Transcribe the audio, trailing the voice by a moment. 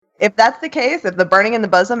if that's the case, if the burning in the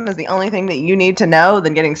bosom is the only thing that you need to know,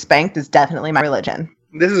 then getting spanked is definitely my religion.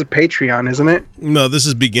 This is Patreon, isn't it? No, this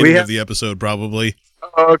is beginning of the episode, probably.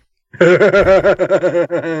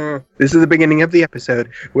 This is the beginning of the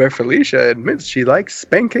episode where Felicia admits she likes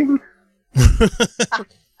spanking.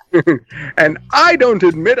 And I don't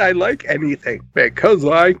admit I like anything because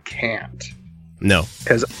I can't. No.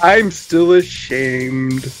 Because I'm still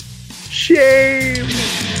ashamed. Shame!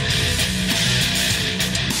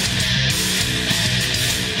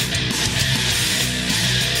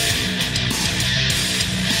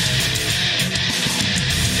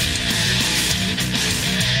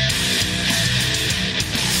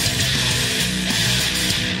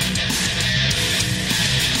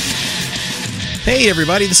 Hey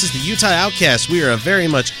everybody, this is the Utah Outcasts. We are a very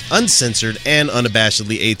much uncensored and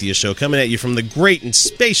unabashedly atheist show coming at you from the great and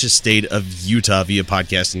spacious state of Utah via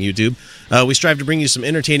podcast and YouTube. We strive to bring you some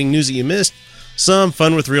entertaining news that you missed, some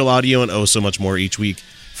fun with real audio, and oh so much more each week.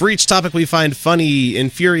 For each topic we find funny,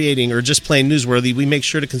 infuriating, or just plain newsworthy, we make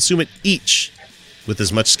sure to consume it each with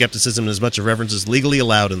as much skepticism and as much reverence as legally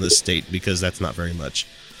allowed in this state, because that's not very much.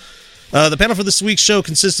 The panel for this week's show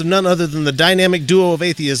consists of none other than the dynamic duo of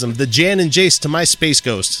atheism, the Jan and Jace to my space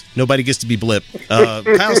ghost. Nobody gets to be Blip. Kyle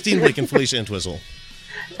Steenblick and Felicia Entwistle.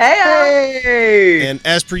 Hey! And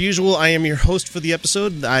as per usual, I am your host for the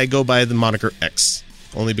episode. I go by the moniker X,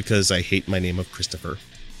 only because I hate my name of Christopher.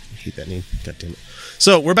 I hate that name. God damn it.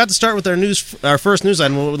 So, we're about to start with our first news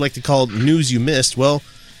item, what we'd like to call News You Missed. Well,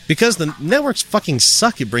 because the networks fucking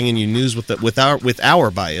suck at bringing you news with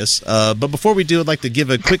our bias. But before we do, I'd like to give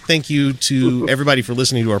a quick thank you to everybody for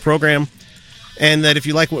listening to our program. And that if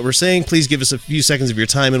you like what we're saying, please give us a few seconds of your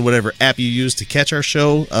time in whatever app you use to catch our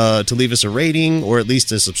show, to leave us a rating, or at least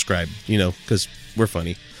to subscribe, because we're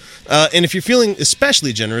funny. And if you're feeling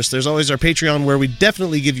especially generous, there's always our Patreon, where we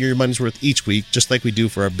definitely give you your money's worth each week, just like we do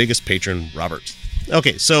for our biggest patron, Robert.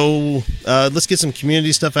 Okay, so let's get some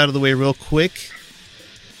community stuff out of the way real quick.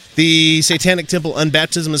 The Satanic Temple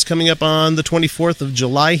Unbaptism is coming up on the 24th of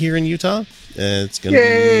July here in Utah. It's going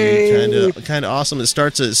to be kind of awesome. It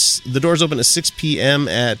starts the doors open at 6 p.m.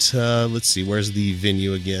 at, let's see, where's the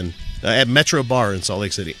venue again? At Metro Bar in Salt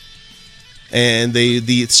Lake City. And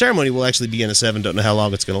the ceremony will actually begin at 7. Don't know how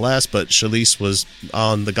long it's going to last, but Shalise was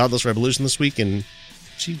on the Godless Revolution this week, and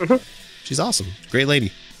she's awesome. Great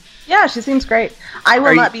lady. Yeah, she seems great. I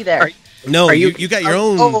will not be there. You got your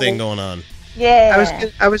own thing going on. Yeah.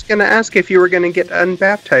 I was going to ask if you were going to get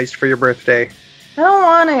unbaptized for your birthday. I don't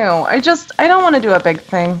want to. I don't want to do a big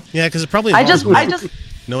thing. Yeah, because it probably involves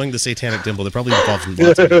knowing the Satanic Temple, it probably involves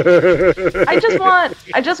lots of it. I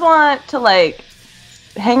just want to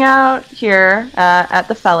hang out here at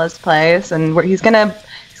the fella's place, and where he's gonna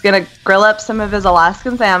grill up some of his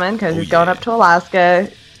Alaskan salmon because he's going up to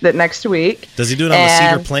Alaska next week. Does he do it on the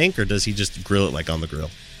cedar plank, or does he just grill it on the grill?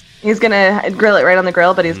 He's gonna grill it right on the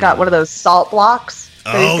grill, but he's got one of those salt blocks.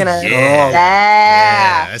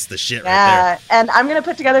 Yeah, that's the shit right there. And I'm gonna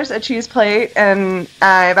put together a cheese plate, and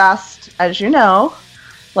I've asked, as you know,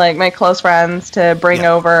 my close friends to bring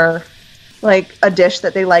over a dish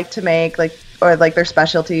that they like to make, or their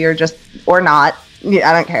specialty, or not. Yeah,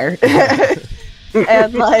 I don't care.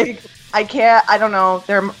 And I don't know.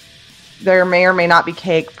 There may or may not be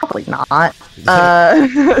cake. Probably not.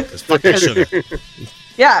 It's fucking sugar.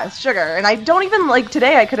 Yeah, it's sugar. And I don't even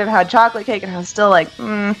today I could have had chocolate cake and I was still Nah.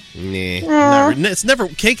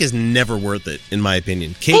 Cake is never worth it, in my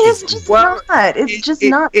opinion. Cake is just not. It's just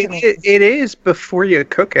not. It is before you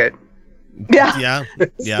cook it. Yeah.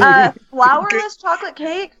 Yeah. Flourless chocolate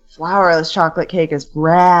cake? Flourless chocolate cake is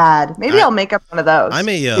rad. Maybe I'll make up one of those. I'm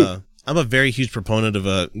a very huge proponent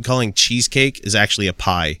of calling cheesecake is actually a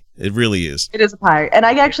pie. It really is. It is a pie. And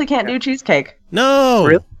I actually can't do cheesecake.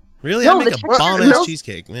 No. Really? No, I make a bomb-ass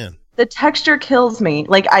cheesecake, man. The texture kills me.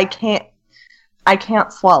 I can't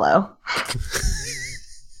swallow.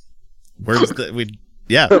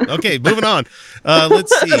 Okay, moving on.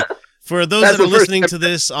 Let's see. For those that are listening to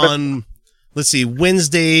this on,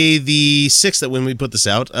 Wednesday the 6th, when we put this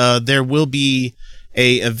out, there will be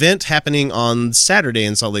a event happening on Saturday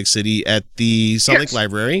in Salt Lake City at the Salt Lake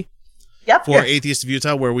Library. Yep. For Atheists of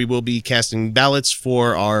Utah, where we will be casting ballots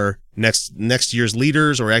for our next year's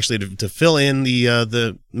leaders, or actually to fill in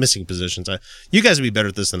the missing positions. You guys would be better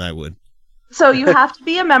at this than I would. So you have to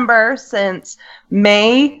be a member since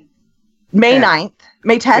May 9th.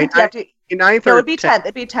 May 10th. You have to, 9th it would be 10th.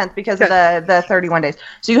 It'd be 10th because of the 31 days.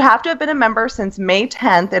 So you have to have been a member since May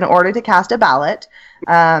 10th in order to cast a ballot.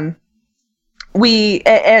 So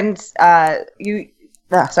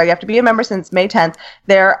you have to be a member since May 10th.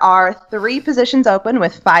 There are 3 positions open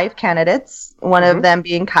with 5 candidates, one of them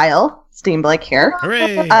being Kyle. Steam Blake here.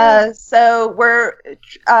 Hooray! So we're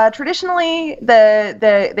traditionally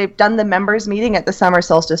they've done the members meeting at the summer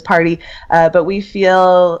solstice party, but we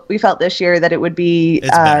felt this year that it would be It's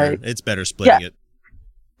better. It's better splitting it.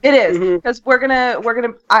 It is, because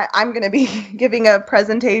I'm gonna be giving a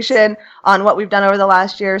presentation on what we've done over the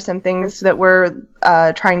last year, some things that we're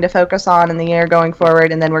trying to focus on in the year going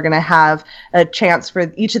forward, and then we're gonna have a chance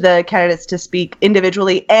for each of the candidates to speak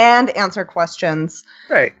individually and answer questions.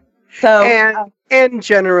 Right. So and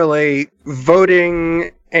generally, voting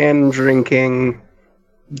and drinking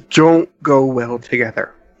don't go well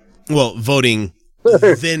together. Well, voting.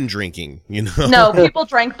 Then drinking, No, people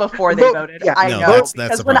drank before they voted. Yeah. I No, know. that's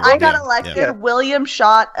because the when problem. I got Yeah. elected, Yeah. William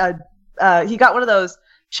shot he got one of those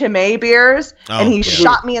Chimay beers, and he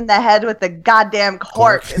shot me in the head with the goddamn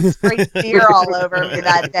cork and sprayed beer all over me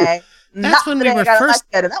that day. That's when we were first.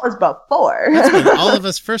 Elected, and that was before. That's when all of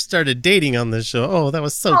us first started dating on this show. Oh, that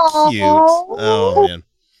was so cute. Oh man.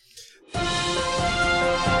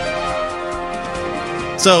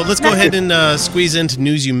 So let's go ahead and squeeze into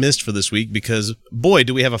news you missed for this week, because boy,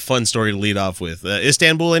 do we have a fun story to lead off with.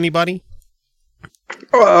 Istanbul, anybody?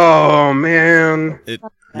 Oh man, It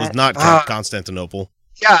was not Constantinople.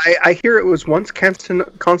 yeah, I hear it was once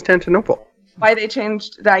Constantinople. Why they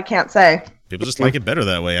changed that, I can't say. People just like it better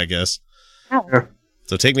that way, I guess. Oh.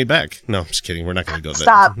 So take me back. No, I'm just kidding. We're not going to go there.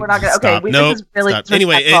 Stop. We're not going to. Okay, Stop. Nope. this is really Stop.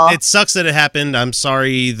 Anyway, disrespectful. it sucks that it happened. I'm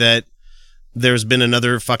sorry that there's been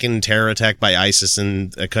another fucking terror attack by ISIS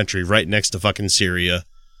in a country right next to fucking Syria.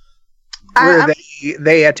 Where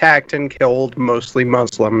they attacked and killed mostly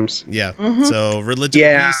Muslims. Yeah. Mhm. So religion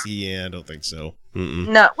Yeah. peace? Yeah, I don't think so. Mm-mm.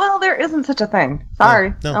 No, well, there isn't such a thing.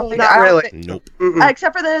 Sorry. No. I don't think- Not I don't really. think- Nope.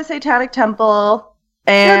 except for the Satanic Temple.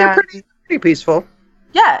 Yeah, And they're pretty peaceful.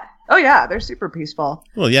 yeah. Oh, yeah, they're super peaceful.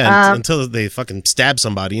 Well, yeah, Um, until they fucking stab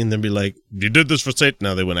somebody and then be like, you did this for Satan.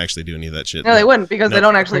 No, they wouldn't actually do any of that shit. No, they wouldn't, because No. they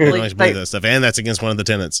don't actually They don't believe. actually believe that stuff. And that's against one of the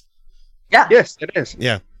tenets. Yeah. Yes, it is.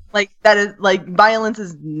 Yeah. Like, that is, like, violence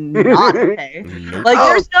is not okay. Nope. Like, Oh,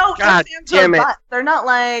 there's no God ifs, ands, or damn it. buts. They're not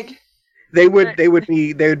like. They would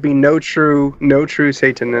be no true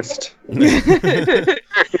Satanist.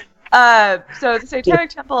 So the Satanic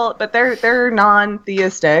Temple, but they're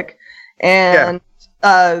non-theistic, and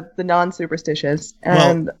the non-superstitious,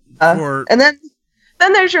 and for- and then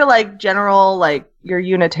there's your like general like your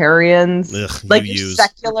Unitarians, Ugh, like your UUs.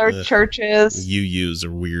 secular Ugh. churches. UUs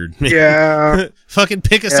are weird. Yeah. Fucking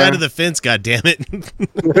pick a side of the fence, goddammit.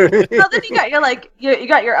 So then you got your like you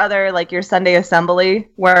got your other like your Sunday assembly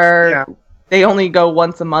where they only go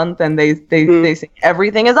once a month and they say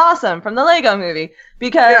everything is awesome from the Lego movie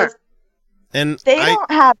because And they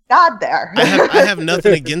don't have God there. I have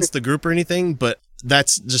nothing against the group or anything, but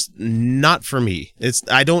that's just not for me.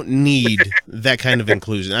 I don't need that kind of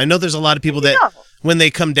inclusion. I know there's a lot of people that when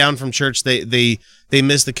they come down from church, they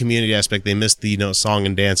miss the community aspect. They miss the song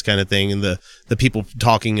and dance kind of thing and the people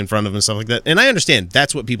talking in front of them and stuff like that. And I understand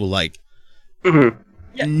that's what people like. Mm-hmm.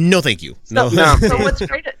 Yeah. No, thank you. So, No. so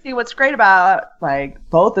what's great about like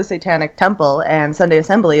both the Satanic Temple and Sunday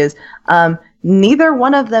Assembly is neither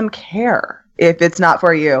one of them care if it's not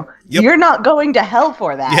for you. Yep. You're not going to hell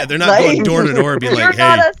for that. Yeah, they're not going door to door and being like, You're hey,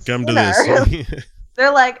 not a come to sinner. this.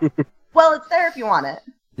 They're like, well, it's there if you want it.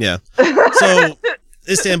 Yeah. So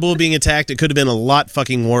Istanbul being attacked, it could have been a lot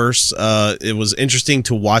fucking worse. It was interesting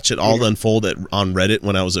to watch it all unfold on Reddit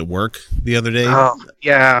when I was at work the other day. Oh,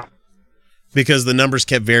 yeah. Because the numbers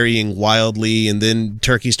kept varying wildly, and then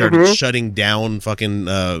Turkey started shutting down fucking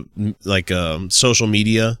social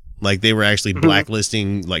media. Like they were actually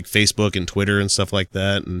blacklisting like Facebook and Twitter and stuff like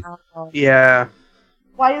that. And Yeah.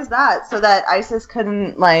 Why is that? So that ISIS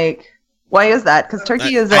couldn't like. Why is that? Because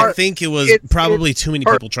Turkey is. I think it was probably too many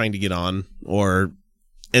people trying to get on,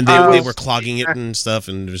 and they were clogging it and stuff,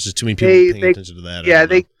 and there's just too many people paying attention to that. Yeah,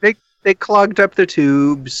 they clogged up the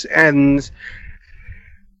tubes, and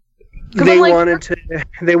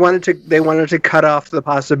they wanted to cut off the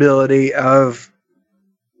possibility of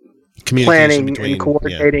planning and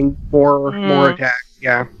coordinating more attacks.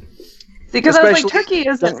 Yeah. Because I was like, Especially- Turkey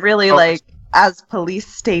isn't really like as police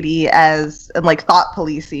statey as and like thought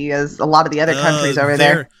policey as a lot of the other countries over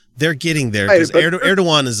there. They're getting there because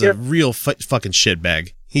Erdogan is a real fucking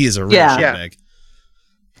shitbag. He is a real shitbag.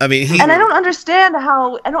 I mean, and I don't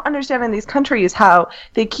understand in these countries how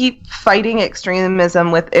they keep fighting extremism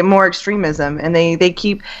with more extremism, and they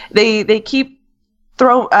keep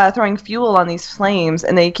throwing fuel on these flames,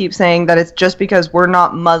 and they keep saying that it's just because we're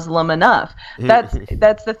not Muslim enough. That's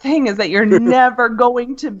the thing, is that you're never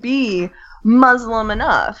going to be Muslim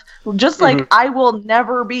enough. Just like I will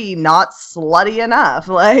never be not slutty enough.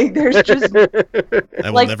 Like there's just I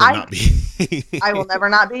will never not be. I will never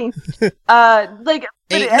not be. Like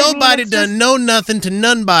ain't nobody done know nothing to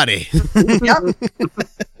nobody. Yep.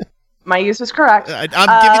 My use was correct.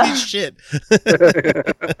 I'm giving you shit.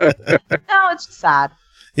 No, it's sad.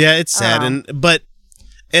 Yeah, it's sad,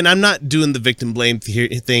 and I'm not doing the victim blame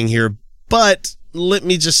thing here, but let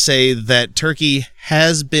me just say that Turkey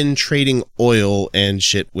has been trading oil and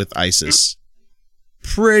shit with ISIS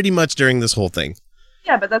pretty much during this whole thing.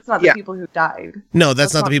 Yeah, but that's not the people who died. No,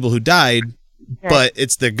 that's not the people who died, but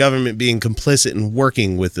it's the government being complicit and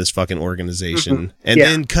working with this fucking organization and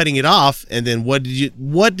then cutting it off. And then what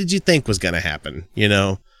did you think was going to happen? You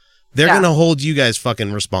know, they're going to hold you guys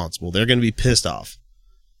fucking responsible. They're going to be pissed off.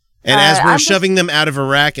 And as we're shoving them out of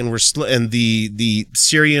Iraq, and the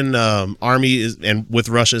Syrian army is, and with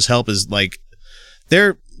Russia's help, is like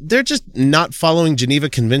they're just not following Geneva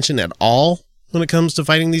Convention at all when it comes to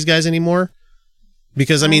fighting these guys anymore.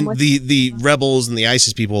 Because I mean, the rebels and the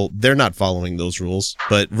ISIS people, they're not following those rules.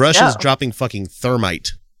 But Russia's dropping fucking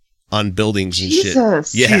thermite on buildings and shit.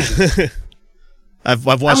 Yeah. I've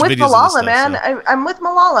watched videos of this stuff, man. So. I'm with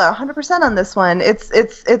Malala 100% on this one. It's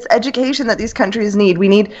education that these countries need. We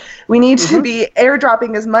need to be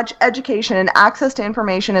airdropping as much education and access to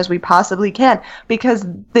information as we possibly can, because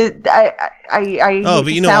I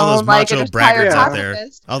but you know all those macho braggarts out there,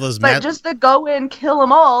 all those just to go in, kill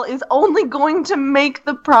them all is only going to make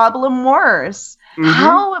the problem worse.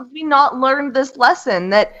 How have we not learned this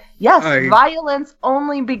lesson that violence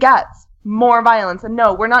only begets more violence? And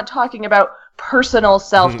no, we're not talking about personal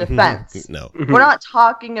self-defense. No, we're not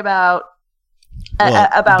talking about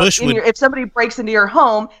if somebody breaks into your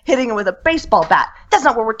home, hitting it with a baseball bat. That's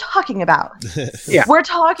not what we're talking about. We're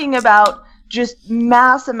talking about just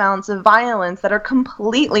mass amounts of violence that are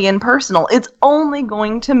completely impersonal. It's only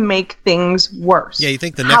going to make things worse. Yeah, you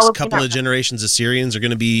think the next couple of generations of Syrians are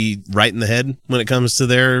going to be right in the head when it comes to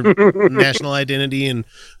their national identity and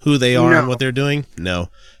who they are and what they're doing? No,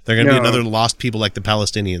 they're going to be another lost people like the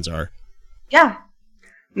Palestinians are. Yeah.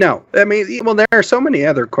 No, I mean, well, there are so many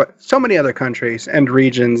other countries and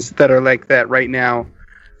regions that are like that right now.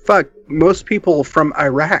 Fuck, most people from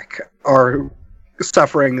Iraq are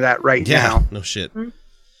suffering that right now. No shit.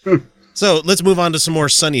 So let's move on to some more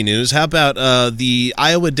sunny news. How about the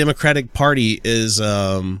Iowa Democratic Party has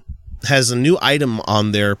a new item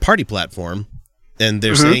on their party platform, and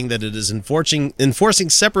they're saying that it is enforcing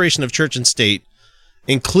separation of church and state,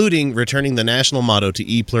 including returning the national motto to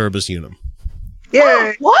E Pluribus Unum.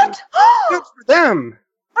 Yeah. What? Good for them.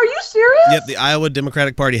 Are you serious? Yep, the Iowa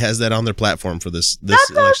Democratic Party has that on their platform for this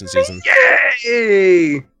election season.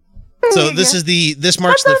 Yay! So this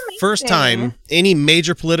marks the first time any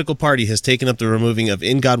major political party has taken up the removing of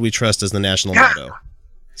 "In God We Trust" as the national motto.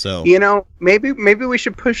 So maybe we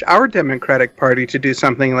should push our Democratic Party to do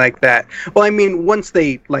something like that. Well, I mean, once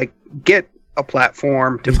they get a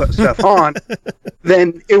platform to put stuff on,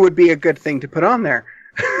 then it would be a good thing to put on there.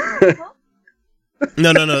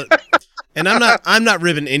 No. And I'm not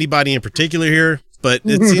ribbing anybody in particular here, but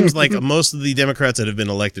it seems like most of the Democrats that have been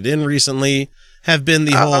elected in recently have been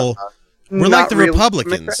the whole we're like the really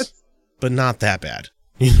Republicans, Democrats, but not that bad.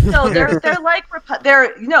 No, they're like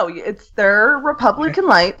they're Republican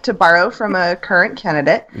light, to borrow from a current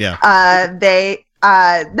candidate. Yeah. They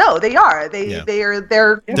are. They're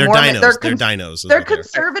dinos. They're dinos. They're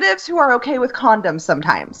conservatives who are okay with condoms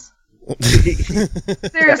sometimes.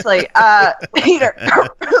 Seriously, Peter.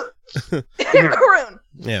 Karoon.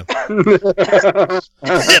 Yeah.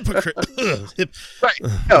 Hypocrite. Right.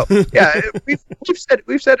 No. Yeah.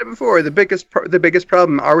 We've said it before. The biggest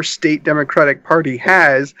problem our state Democratic Party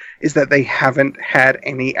has is that they haven't had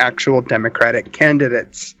any actual Democratic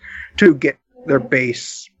candidates to get their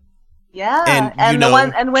base. Yeah,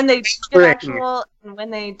 and when they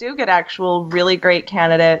do get actual really great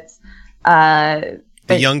candidates,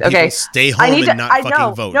 the young people stay home and not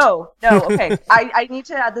fucking vote. No, okay. I need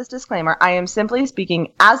to add this disclaimer. I am simply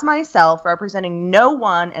speaking as myself, representing no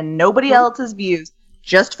one and nobody else's views,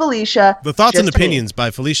 just Felicia. The thoughts and opinions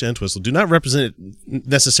by Felicia Entwistle do not represent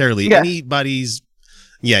necessarily anybody's...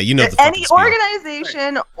 Yeah, you know the any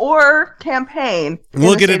organization or campaign.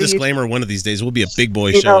 We'll get a disclaimer one of these days. We'll be a big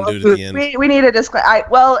boy show and do it at the end. We need a disclaimer.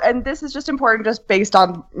 And this is just important just based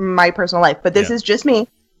on my personal life, but this is just me.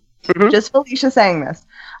 Just Felicia saying this.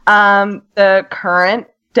 The current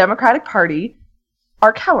Democratic Party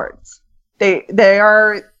are cowards. They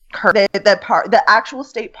are the actual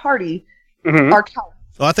state party are cowards.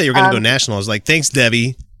 Oh, I thought you were going to go national. I was like, thanks,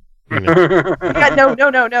 Debbie. Yeah,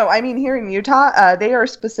 no. I mean, here in Utah, they are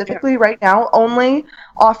specifically right now only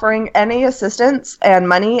offering any assistance and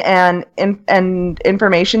money and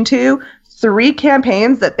information to 3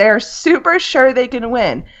 campaigns that they're super sure they can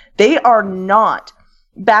win. They are not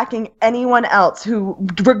backing anyone else who,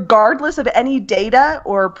 regardless of any data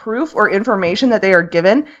or proof or information that they are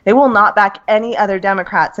given, they will not back any other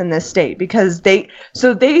Democrats in this state because they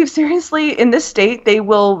seriously, in this state, they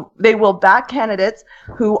will back candidates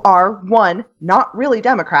who are, one, not really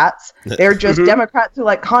Democrats. They're just Democrats who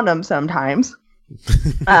like condoms sometimes.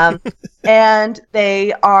 And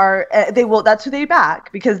that's who they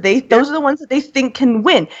back because those are the ones that they think can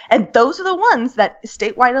win, and those are the ones that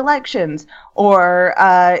statewide elections or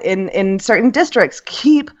in certain districts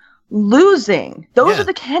keep losing. Those are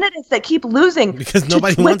the candidates that keep losing because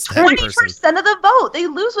nobody wants that 20% of the vote. They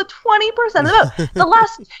lose with 20% of the vote. The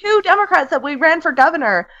last 2 Democrats that we ran for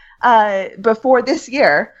governor before this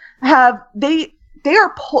year they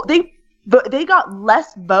got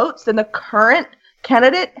less votes than the current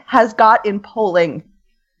candidate has got in polling.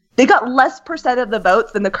 They got less percent of the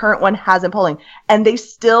votes than the current one has in polling, and they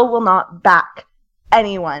still will not back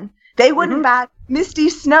anyone. They wouldn't back Misty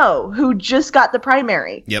Snow, who just got the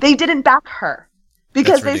primary. Yep. They didn't back her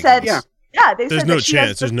because they said, there's no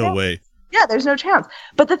chance. There's no way. Yeah, there's no chance.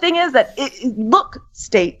 But the thing is that, look,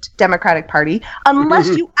 state Democratic Party, unless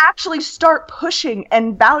you actually start pushing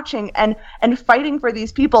and vouching and fighting for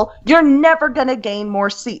these people, you're never going to gain more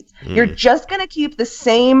seats. You're just going to keep the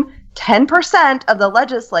same 10% of the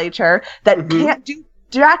legislature that can't do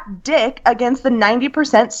jack dick against the 90%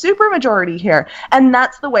 supermajority here. And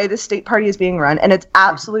that's the way the state party is being run. And it's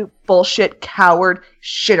absolute bullshit, coward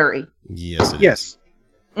shittery. Yes, it is.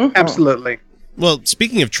 Absolutely. Well,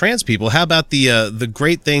 speaking of trans people, how about the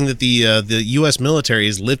great thing that the U.S. military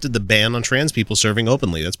has lifted the ban on trans people serving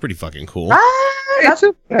openly? That's pretty fucking cool. It's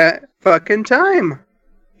a fucking time.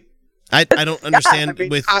 I don't understand.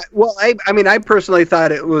 I personally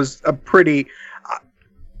thought it was a pretty.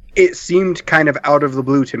 It seemed kind of out of the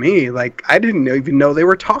blue to me. Like I didn't even know they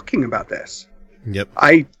were talking about this. Yep.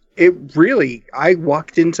 I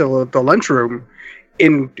walked into the lunchroom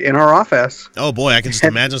in our office. Oh boy, I can just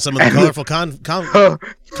imagine some of the colorful comments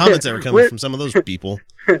that were coming from some of those people.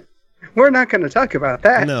 We're not going to talk about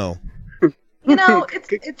that. No. You know,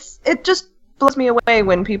 it just blows me away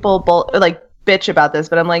when people bitch about this,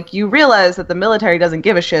 but I'm like, you realize that the military doesn't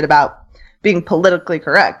give a shit about being politically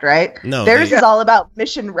correct, right? No. Theirs is all about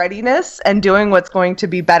mission readiness and doing what's going to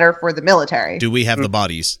be better for the military. Do we have the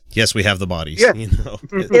bodies? Yes, we have the bodies. Yeah. You know?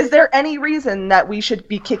 Is there any reason that we should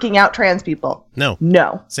be kicking out trans people? No.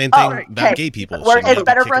 No. Same thing about gay people. It's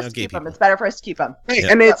better for us to keep them. It's better for us to keep them. Right.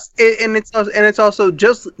 Yeah. And it's also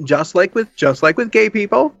just like with gay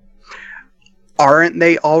people. Aren't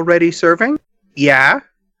they already serving? Yeah.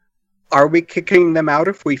 Are we kicking them out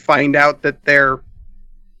if we find out that they're?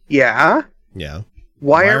 Yeah. Yeah.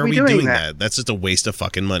 Why are we doing that? That's just a waste of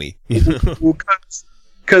fucking money.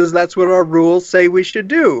 Because that's what our rules say we should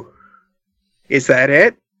do. Is that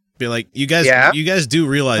it? Be like, you guys do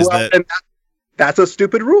realize that that's a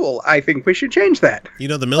stupid rule. I think we should change that. You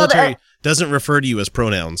know, the military doesn't refer to you as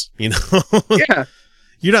pronouns. You know. Yeah.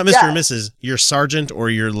 You're not Mr. or Mrs. You're sergeant or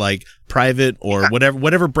you're like private or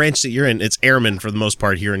whatever branch that you're in. It's airman for the most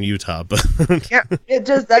part here in Utah. But it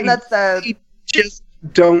just they just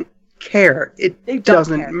don't care. It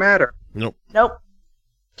doesn't matter. Nope.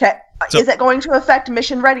 Okay. So, is it going to affect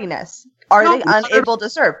mission readiness? Are they unable to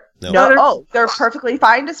serve? No. Oh, they're perfectly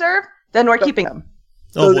fine to serve? Then we're keeping them.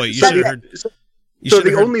 Oh boy, you should have heard.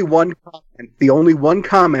 The only one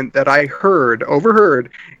comment that I overheard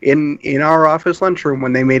in our office lunchroom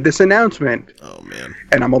when they made this announcement. Oh man.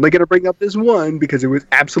 And I'm only going to bring up this one because it was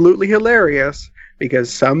absolutely hilarious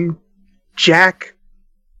because some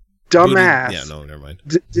dumbass. Yeah, no, never mind.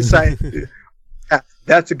 Decided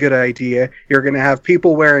that's a good idea. You're going to have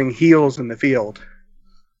people wearing heels in the field.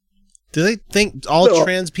 Do they think all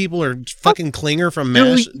trans people are fucking Klinger from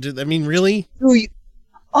MASH? I mean, really?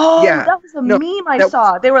 Oh, yeah. That was a meme I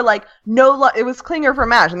saw. They were like, it was Klinger from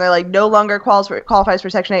MASH, and they're like, no longer qualifies for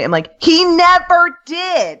Section 8. I'm like, he never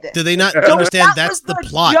did. Do they not understand that's the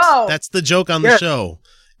plot? Joke. That's the joke on the show.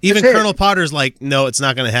 Even Colonel Potter's like, no, it's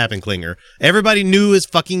not going to happen, Klinger. Everybody knew his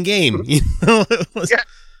fucking game. You know,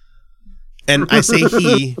 and I say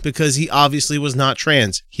he because he obviously was not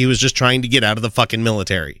trans. He was just trying to get out of the fucking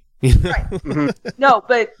military. Right. No,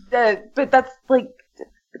 but that's like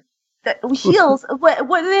heels. What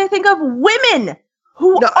do they think of women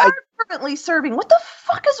who are currently serving? What the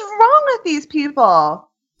fuck is wrong with these people?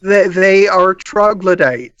 They are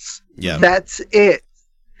troglodytes. Yeah, that's it.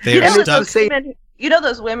 They are stuck.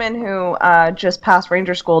 those women who just passed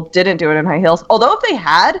ranger school didn't do it in high heels. Although if they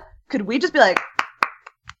had, could we just be like,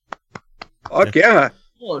 fuck yeah.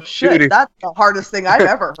 Oh shit, Dude. that's the hardest thing I've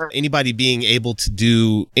ever heard. Anybody being able to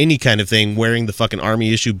do any kind of thing wearing the fucking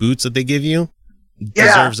army issue boots that they give you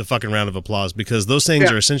deserves a fucking round of applause, because those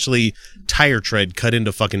things are essentially tire tread cut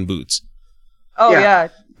into fucking boots. Oh yeah.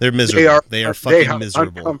 They're miserable. They are fucking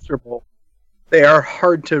miserable. Uncomfortable. They are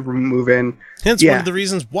hard to move in. Hence one of the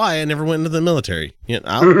reasons why I never went into the military.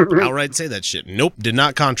 I'll outright say that shit. Nope, did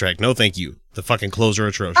not contract. No, thank you. The fucking clothes are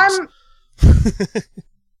atrocious.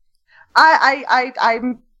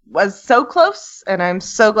 I was so close, and I'm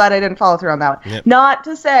so glad I didn't follow through on that one. Yep. Not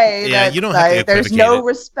to say that you don't have to there's no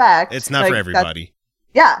respect. It's not for everybody.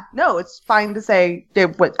 No, it's fine to say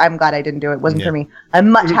I'm glad I didn't do it. It wasn't for me. I'm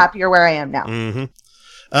much happier where I am now. Mm-hmm.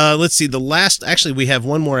 Let's see. Actually, we have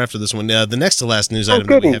one more after this one. The next to last news item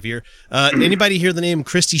that we have here. Anybody hear the name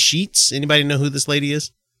Christy Sheets? Anybody know who this lady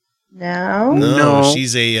is? No.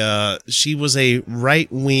 She was a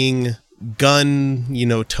right-wing gun,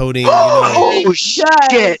 toting. Oh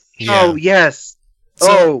shit! Yeah. Oh yes.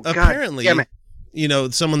 So God apparently, damn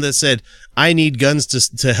it. Someone that said, "I need guns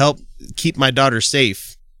to help keep my daughter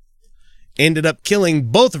safe," ended up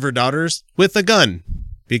killing both of her daughters with a gun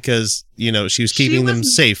because she was keeping them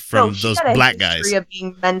safe from those black guys. She had a history of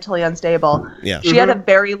being mentally unstable. Yeah, she had a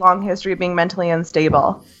very long history of being mentally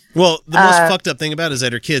unstable. Well, the most fucked up thing about it is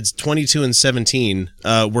that her kids, 22 and 17,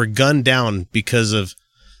 were gunned down because of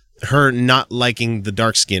her not liking the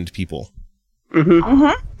dark-skinned people.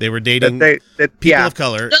 They were dating people of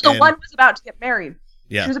color. So the one was about to get married.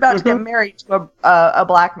 Yeah. She was about to get married to a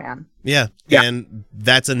black man. Yeah, and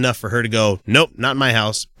that's enough for her to go, nope, not in my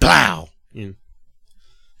house. Plow!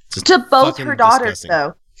 To both her daughters,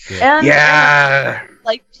 though. Yeah.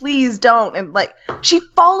 And, please don't. And, she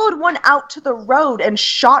followed one out to the road and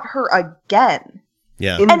shot her again.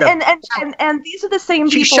 Yeah. And these are the same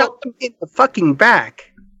people. She shot them in the fucking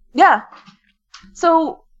back. Yeah.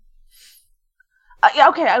 So,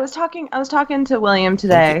 okay, I was talking to William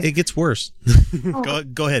today. It gets worse.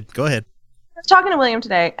 Go ahead. I was talking to William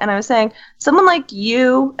today, and I was saying, someone like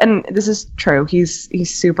you, and this is true, he's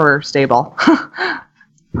super stable.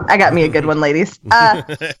 I got me a good one, ladies.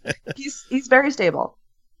 He's very stable.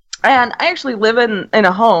 And I actually live in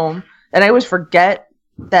a home, and I always forget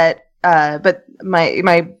that, but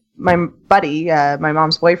my buddy, my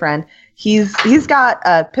mom's boyfriend, he's got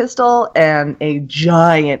a pistol and a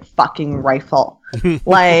giant fucking rifle. He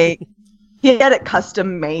had it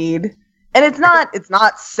custom made, and it's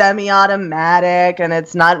not semi-automatic, and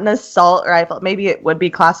it's not an assault rifle. Maybe it would be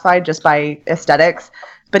classified just by aesthetics,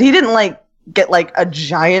 but he didn't get a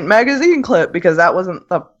giant magazine clip because that wasn't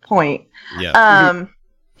the point. Yeah.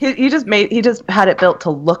 He just had it built to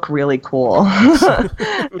look really cool.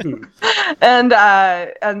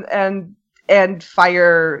 and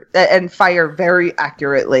fire very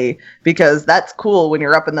accurately, because that's cool when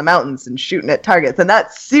you're up in the mountains and shooting at targets, and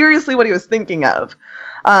that's seriously what he was thinking of.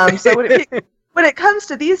 So when it comes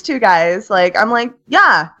to these two guys,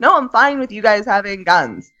 I'm fine with you guys having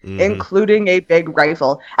guns, including a big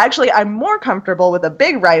rifle. Actually, I'm more comfortable with a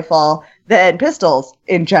big rifle than pistols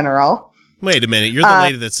in general. Wait a minute, you're the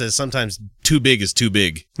lady that says sometimes too big is too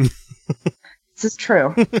big. This is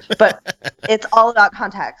true, but it's all about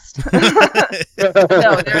context. No,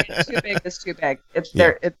 too big is too big. It's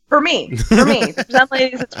for me. For some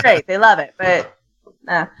ladies, it's great. They love it, but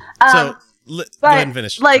go ahead and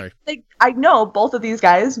finish. I know both of these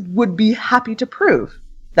guys would be happy to prove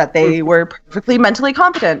that they were perfectly mentally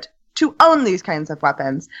competent to own these kinds of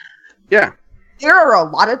weapons. Yeah. There are a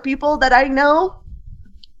lot of people that I know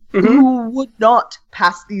who would not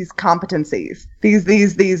pass these competencies,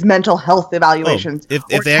 these mental health evaluations. If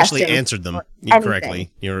they actually answered them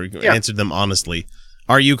correctly, answered them honestly.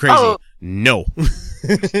 Are you crazy? No.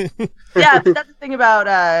 Yeah, but that's the thing about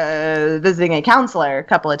visiting a counselor a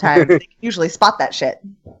couple of times. They can usually spot that shit.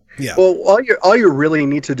 Yeah. Well, all you really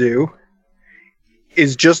need to do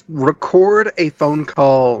is just record a phone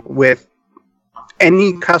call with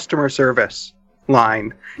any customer service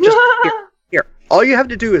line. Just here. All you have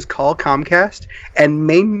to do is call Comcast and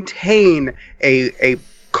maintain a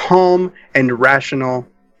calm and rational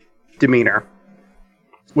demeanor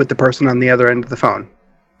with the person on the other end of the phone.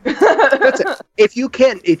 That's it. If you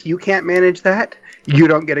can't manage that, you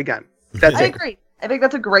don't get a gun. I agree. I think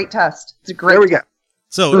that's a great test. It's a great. There we go.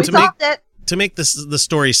 So to make the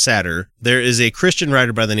story sadder, there is a Christian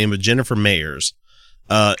writer by the name of Jennifer Mayers,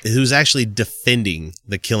 who's actually defending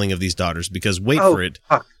the killing of these daughters because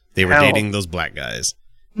they were dating those black guys.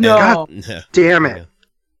 No. God damn it.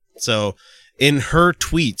 So In her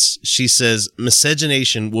tweets, she says,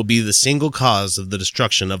 miscegenation will be the single cause of the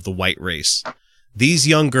destruction of the white race. These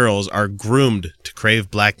young girls are groomed to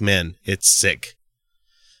crave black men. It's sick.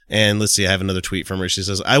 And let's see, I have another tweet from her. She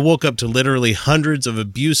says, I woke up to literally hundreds of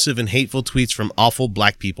abusive and hateful tweets from awful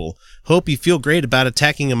black people. Hope you feel great about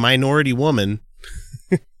attacking a minority woman.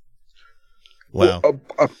 Wow.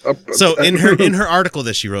 So in her article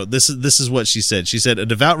that she wrote, this is what she said. She said, a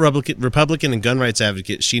devout Republican and gun rights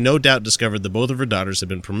advocate, she no doubt discovered that both of her daughters had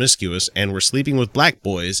been promiscuous and were sleeping with black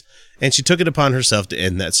boys, and she took it upon herself to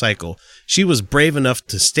end that cycle. She was brave enough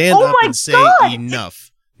to stand up and say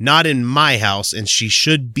enough. Not in my house, and she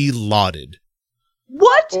should be lauded.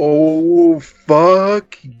 What? Oh,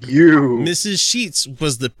 fuck you. Mrs. Sheets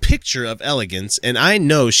was the picture of elegance, and I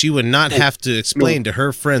know she would not have to explain to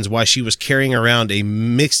her friends why she was carrying around a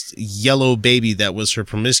mixed yellow baby that was her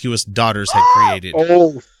promiscuous daughters had created.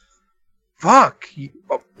 Oh, fuck.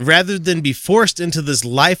 Rather than be forced into this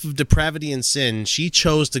life of depravity and sin, she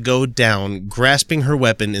chose to go down, grasping her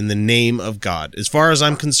weapon in the name of God. As far as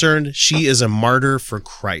I'm concerned, she is a martyr for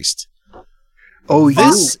Christ. Oh,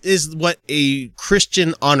 this is what a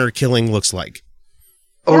Christian honor killing looks like.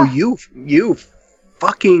 Oh, you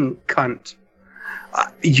fucking cunt.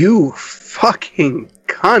 You fucking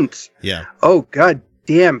cunt. Yeah. Oh, god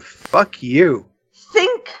damn, fuck you.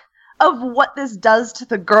 Think of what this does to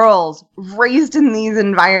the girls raised in these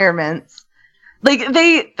environments. Like,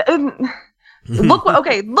 they... look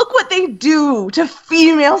what they do to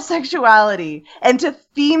female sexuality and to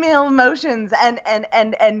female emotions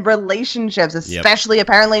and relationships, especially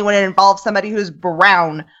apparently when it involves somebody who's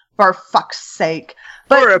brown, for fuck's sake.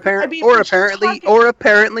 But or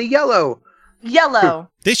apparently yellow.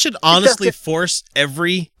 Yellow. They should honestly force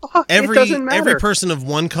every person of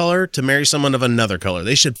one color to marry someone of another color.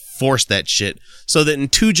 They should force that shit so that in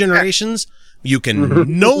 2 generations you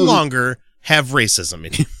can no longer have racism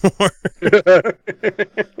anymore.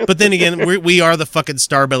 But then again, we are the fucking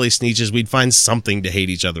Starbelly Sneeches. We'd find something to hate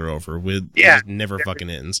each other over. It never fucking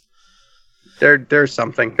ends. There's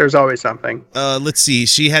something. There's always something. Let's see.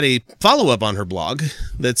 She had a follow-up on her blog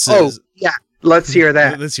that says... Oh, yeah. Let's hear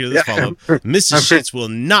that. Let's hear this follow-up. Mrs. Sheets will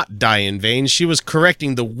not die in vain. She was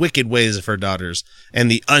correcting the wicked ways of her daughters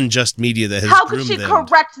and the unjust media that has groomed them. How could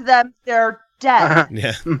she correct them? They're dead.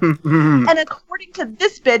 Yeah. And according to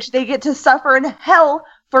this bitch, they get to suffer in hell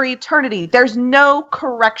for eternity. There's no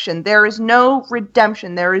correction. There is no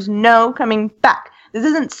redemption. There is no coming back. This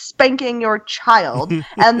isn't spanking your child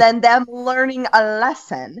and then them learning a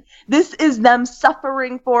lesson. This is them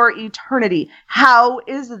suffering for eternity. How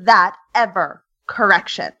is that ever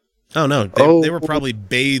correction? Oh, no. They were probably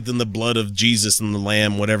bathed in the blood of Jesus and the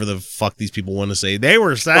Lamb, whatever the fuck these people want to say. They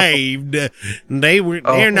were saved.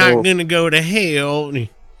 They're not going to go to hell.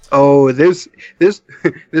 Oh, this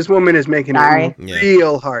woman is making it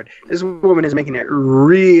real hard. This woman is making it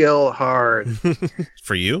real hard.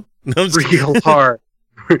 For you? No, real hard.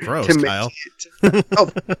 Gross, Kyle.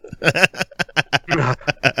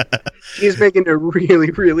 She's making it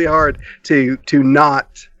really, really hard to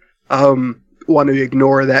not want to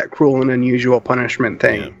ignore that cruel and unusual punishment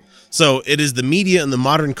thing. Yeah. So it is the media and the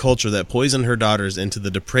modern culture that poisoned her daughters into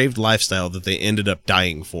the depraved lifestyle that they ended up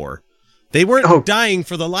dying for. They weren't dying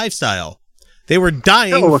for the lifestyle. They were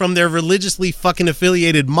dying from their religiously fucking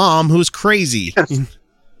affiliated mom who's crazy. Yes.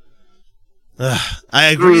 I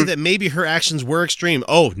agree that maybe her actions were extreme.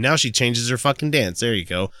 Oh, now she changes her fucking dance. There you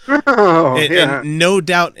go. And no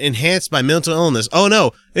doubt enhanced by mental illness. Oh,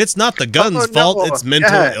 no, it's not the gun's fault. It's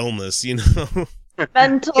mental illness, you know.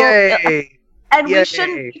 Mental illness. And we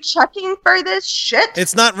shouldn't be checking for this shit.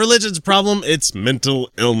 It's not religion's problem. It's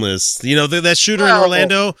mental illness. You know, that shooter in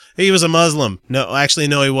Orlando, he was a Muslim. No, actually,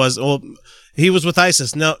 no, he was. Well, he was with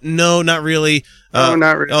ISIS. No, not really. No,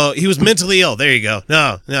 not really. Oh, he was mentally ill. There you go.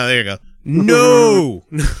 No, there you go. No.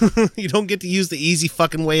 You don't get to use the easy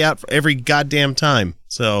fucking way out for every goddamn time.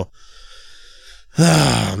 So,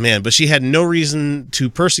 man, but she had no reason to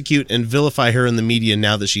persecute and vilify her in the media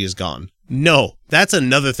now that she is gone. No, that's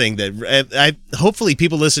another thing that hopefully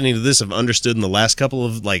people listening to this have understood in the last couple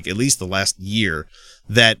of, like, at least the last year,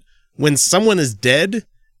 that when someone is dead,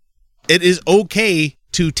 it is okay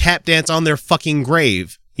to tap dance on their fucking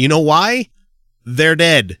grave. You know why? They're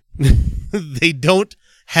dead. They don't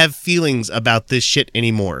have feelings about this shit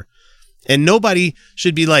anymore. And nobody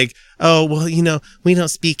should be like, oh, well, you know, we don't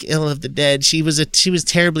speak ill of the dead. She was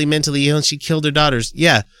terribly mentally ill and she killed her daughters.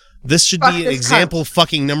 Yeah. This should Fuck be an this example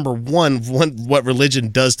fucking number one of what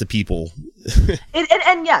religion does to people.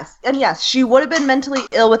 And yes, she would have been mentally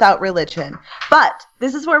ill without religion. But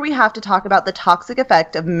this is where we have to talk about the toxic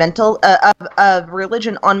effect of of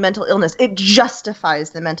religion on mental illness. It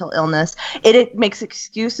justifies the mental illness. It makes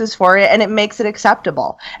excuses for it, and it makes it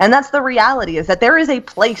acceptable. And that's the reality, is that there is a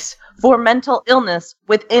place for mental illness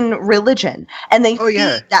within religion, and they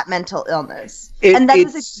feed that mental illness. And that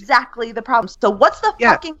is exactly the problem. So what's the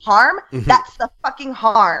fucking harm? Mm-hmm. That's the fucking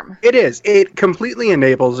harm. It is. It completely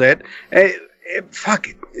enables it. By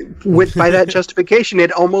that justification,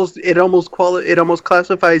 it almost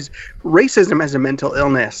classifies racism as a mental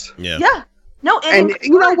illness. Yeah. Yeah. No, and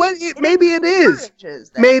you know what? Maybe it is.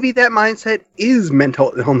 Maybe that mindset is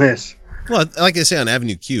mental illness. Well, like I say on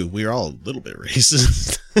Avenue Q, we are all a little bit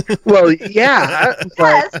racist. Well, yeah.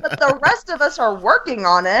 Yes, but the rest of us are working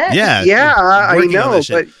on it. Yeah, I know.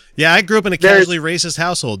 But yeah, I grew up in a casually racist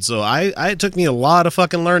household, so it took me a lot of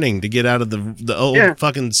fucking learning to get out of the old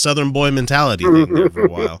fucking Southern boy mentality thing there for a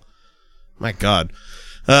while. My God.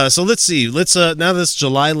 So let's see. Now that it's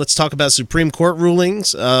July, let's talk about Supreme Court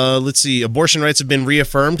rulings. Let's see. Abortion rights have been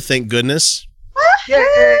reaffirmed. Thank goodness.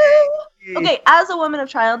 Yay. Okay, as a woman of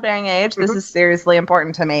childbearing age, this is seriously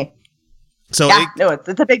important to me. So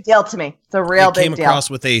it's a big deal to me. It's a real big deal. It came across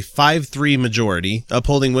with a 5-3 majority,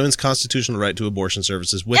 upholding women's constitutional right to abortion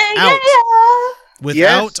services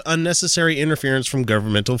without unnecessary interference from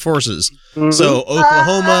governmental forces. Mm-hmm. So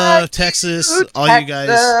Oklahoma, Texas, all you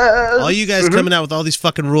guys coming out with all these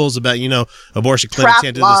fucking rules about, abortion clinics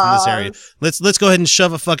can't do this in this area. Let's go ahead and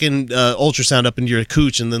shove a fucking ultrasound up into your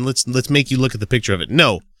cooch, and then let's make you look at the picture of it.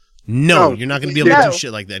 No, you're not going to be able to do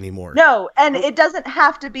shit like that anymore. No, and it doesn't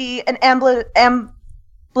have to be an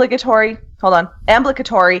ambulatory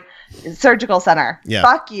surgical center. Yeah.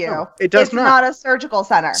 Fuck you. No, it does it's not a surgical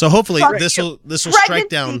center. So hopefully this will strike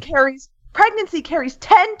down. Pregnancy carries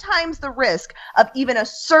 10 times the risk of even a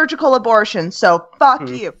surgical abortion. So fuck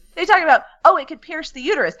you. They talk about, it could pierce the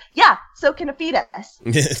uterus. Yeah, so can a fetus.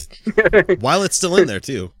 While it's still in there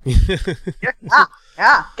too. Yeah.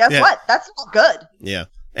 Guess what? That's not good. Yeah.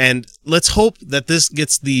 And let's hope that this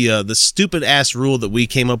gets the stupid ass rule that we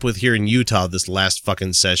came up with here in Utah this last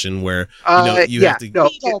fucking session, where you have to. No,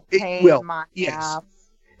 it will. Yes.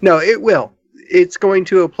 No, it will. It's going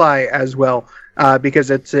to apply as well because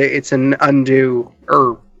it's an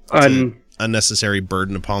unnecessary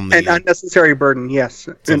burden upon an unnecessary burden. Yes,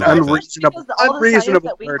 an unreasonable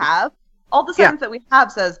burden. All the science that we have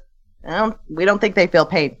says we don't think they feel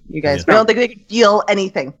pain. You guys, we don't think they can feel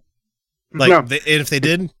anything. And if they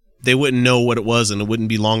did, they wouldn't know what it was, and it wouldn't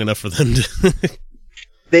be long enough for them to.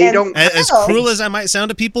 They don't. As cruel as I might sound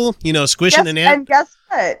to people, squishing an ant. And guess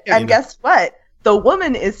what? Guess what? The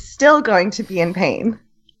woman is still going to be in pain.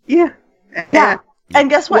 Yeah. And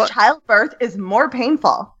guess what? Childbirth is more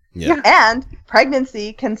painful. Yeah. And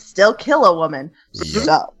pregnancy can still kill a woman. Yeah.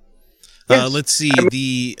 So. Let's see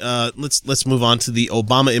let's move on to the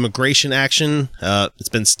Obama immigration action. It's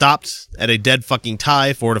been stopped at a dead fucking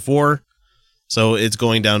tie, 4-4. So it's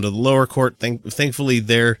going down to the lower court. Thankfully,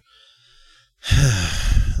 they're.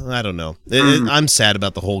 I don't know. I'm sad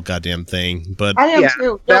about the whole goddamn thing, but I am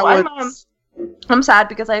too. I'm sad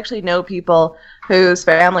because I actually know people whose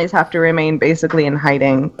families have to remain basically in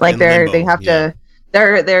hiding. Like they're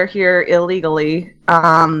here illegally.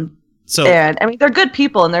 And I mean, they're good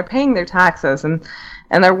people and they're paying their taxes and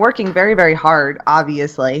they're working very, very hard,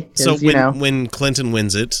 obviously. So when Clinton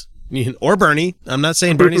wins it, or Bernie, I'm not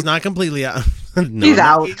saying Bernie's not completely out. No, he's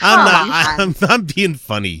out. I'm being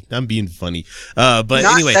funny. But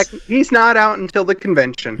anyway, he's not out until the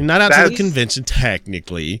convention. Not out until the convention,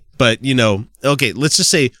 technically. But okay, let's just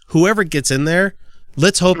say whoever gets in there.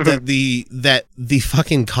 Let's hope that the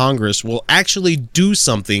fucking Congress will actually do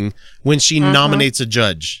something when she nominates a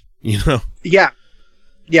judge. Yeah.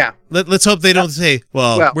 Let's hope they don't say,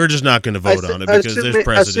 well, we're just not going to vote on it because there's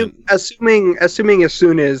precedent. Assuming as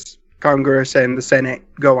soon as Congress and the Senate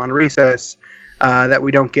go on recess, that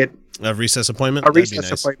we don't get a recess appointment.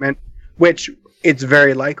 Appointment, which it's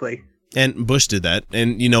very likely. And Bush did that,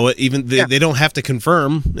 and you know what? Even they don't have to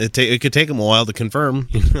confirm. It could take them a while to confirm,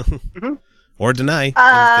 or deny. You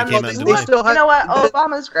know what?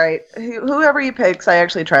 Obama's great. Whoever he picks, I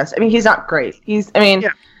actually trust. I mean, he's not great.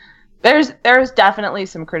 There's definitely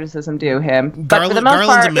some criticism due him. But for the most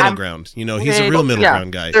Garland's part, a middle ground. He's a real middle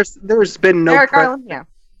ground guy. There's been no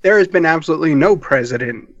there has been absolutely no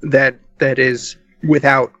president that is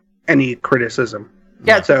without any criticism.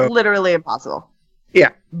 Yeah, it's literally impossible. Yeah.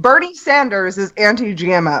 Bernie Sanders is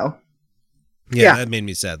anti-GMO. Yeah, that made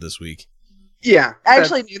me sad this week. Yeah. I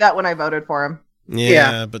actually knew that when I voted for him.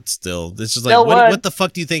 Yeah, but still, this is like, Still what the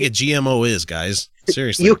fuck do you think a GMO is, guys?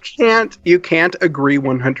 Seriously, You can't agree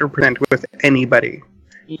 100% with anybody.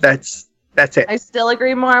 That's it. I still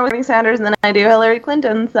agree more with Bernie Sanders than I do Hillary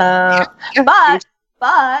Clinton. So, Yeah.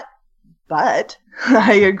 but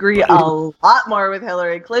I agree a lot more with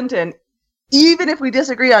Hillary Clinton. Even if we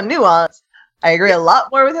disagree on nuance, I agree a lot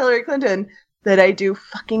more with Hillary Clinton than I do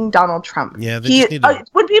fucking Donald Trump. Yeah, they just need to...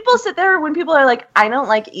 when people sit there, when people are like, I don't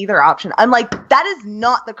like either option, I'm like, that is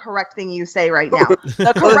not the correct thing you say right now.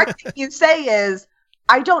 The correct thing you say is,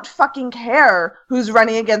 I don't fucking care who's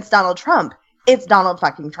running against Donald Trump. It's Donald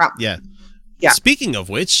fucking Trump. Yeah. Yeah. Speaking of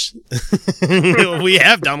which, we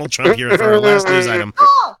have Donald Trump here for our last news item.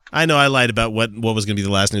 I know I lied about what was going to be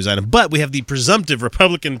the last news item, but we have the presumptive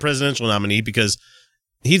Republican presidential nominee because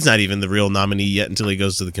he's not even the real nominee yet until he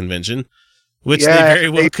goes to the convention, which they very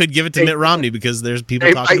well could give it to Mitt Romney because there's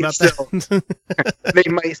people talking about that.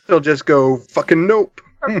 They might still just go fucking nope.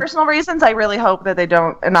 For personal reasons, I really hope that they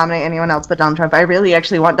don't nominate anyone else but Donald Trump. I really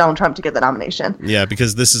actually want Donald Trump to get the nomination. Yeah,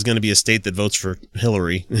 because this is going to be a state that votes for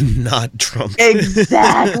Hillary, not Trump.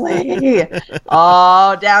 Exactly.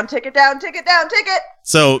 Oh, down ticket, down ticket, down ticket.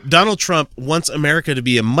 So Donald Trump wants America to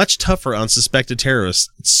be much tougher on suspected terrorists.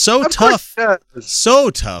 So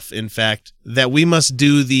tough, in fact, that we must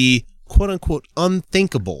do the quote-unquote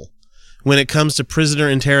unthinkable when it comes to prisoner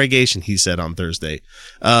interrogation, he said on Thursday.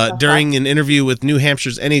 During an interview with New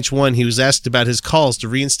Hampshire's NH1, he was asked about his calls to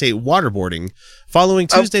reinstate waterboarding following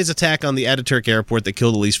Tuesday's attack on the Ataturk airport that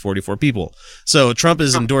killed at least 44 people. So Trump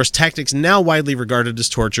has endorsed tactics now widely regarded as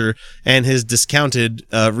torture and has discounted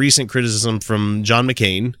recent criticism from John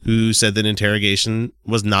McCain, who said that interrogation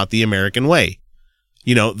was not the American way.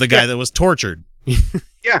 You know, the guy that was tortured.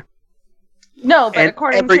 Yeah. No, but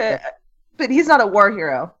but he's not a war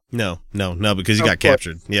hero. No, because he got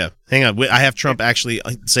captured. Yeah. Hang on. I have Trump actually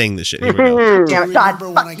saying this shit. Here we go. Yeah, remember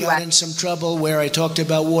when I got in some trouble where I talked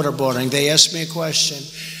about waterboarding? They asked me a question.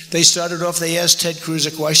 They started off, they asked Ted Cruz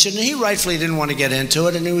a question, and he rightfully didn't want to get into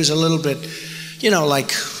it, and it was a little bit,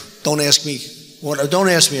 like, don't ask me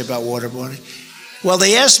about waterboarding. Well,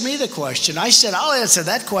 they asked me the question. I said, I'll answer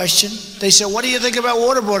that question. They said, what do you think about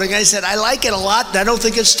waterboarding? I said, I like it a lot, and I don't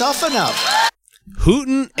think it's tough enough.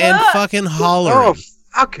 Hooting and fucking hollering. Oh,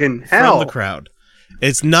 fucking hell. From the crowd.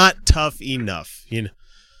 It's not tough enough,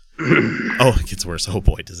 Oh, it gets worse. Oh,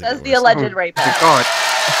 boy, does it That's get the worse. alleged rape. God.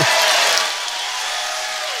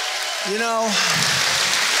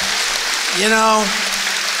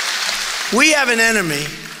 We have an enemy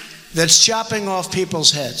that's chopping off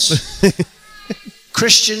people's heads.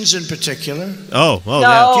 Christians in particular. Oh, No.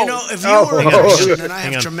 yeah. If you were a Christian, and I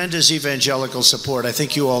have tremendous evangelical support, I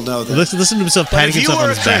think you all know that. Listen to himself patting himself on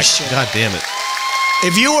his back. Christian, God damn it.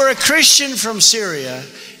 If you were a Christian from Syria,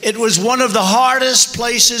 it was one of the hardest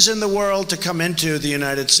places in the world to come into the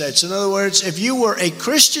United States. In other words, if you were a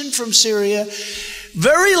Christian from Syria,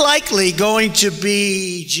 very likely going to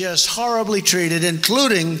be just horribly treated,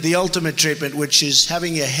 including the ultimate treatment, which is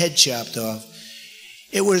having your head chopped off.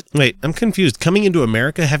 Wait, I'm confused. Coming into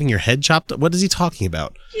America, having your head chopped? What is he talking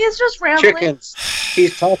about? He is just rambling. Chickens.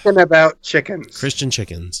 He's talking about chickens. Christian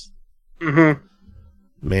chickens. Mm-hmm.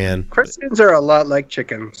 Man. Christians are a lot like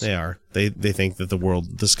chickens. They are. They think that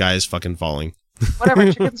the sky is fucking falling.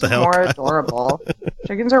 Whatever, chickens are more adorable.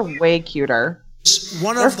 Chickens are way cuter.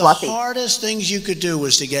 One of the hardest things you could do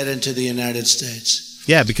was to get into the United States.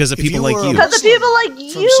 Yeah, because of people like you. Because of people like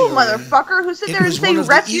you, motherfucker, who sit there and say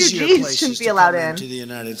refugees shouldn't be allowed in. To the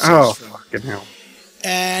United States oh, fucking hell.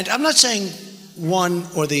 And I'm not saying one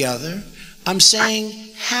or the other. I'm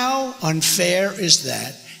saying how unfair is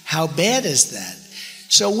that? How bad is that?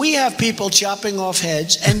 So we have people chopping off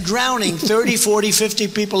heads and drowning 30, 40, 50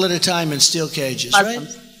 people at a time in steel cages, right?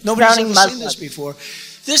 Nobody's ever seen this before.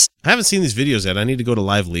 I haven't seen these videos yet. I need to go to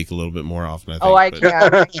Live Leak a little bit more often, I think. Oh, I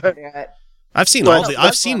can't. I can't do it. I've seen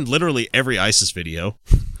I've seen literally every ISIS video.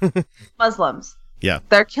 Muslims. Yeah.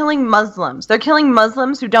 They're killing Muslims. They're killing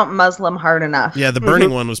Muslims who don't Muslim hard enough. Yeah, the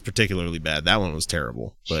burning one was particularly bad. That one was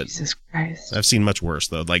terrible. But Jesus Christ. I've seen much worse,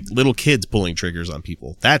 though. Like little kids pulling triggers on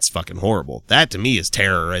people. That's fucking horrible. That, to me, is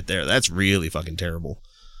terror right there. That's really fucking terrible.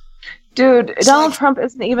 Dude, Donald Trump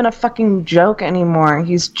isn't even a fucking joke anymore.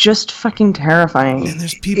 He's just fucking terrifying. And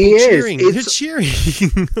there's people cheering. They're cheering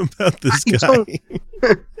about this guy.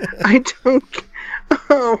 I don't...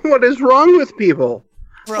 Oh, what is wrong with people?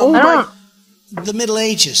 The Middle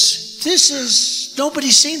Ages.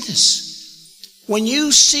 Nobody's seen this. When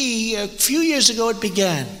you see, a few years ago it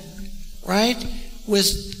began, right?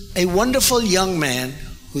 With a wonderful young man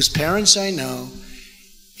whose parents I know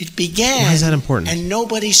It began. Why is that important? And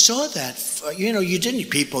nobody saw that. You didn't.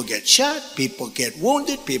 People get shot. People get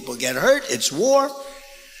wounded. People get hurt. It's war.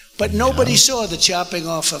 But nobody saw the chopping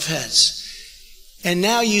off of heads. And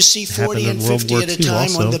now you see 40 and 50 at a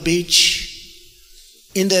time on the beach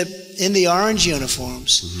in the orange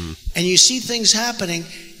uniforms. Mm-hmm. And you see things happening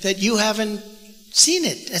that you haven't seen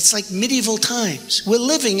it. It's like medieval times. We're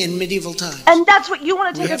living in medieval times. And that's what you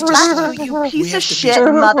want to take us back to, you piece of shit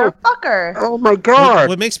motherfucker. Oh my God.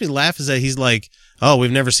 What makes me laugh is that he's like, oh,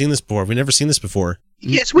 we've never seen this before. We've never seen this before.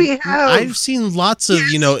 Yes, we have. I've seen lots of,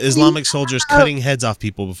 Islamic soldiers cutting heads off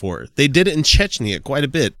people before. They did it in Chechnya quite a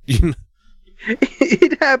bit.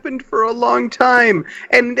 It happened for a long time,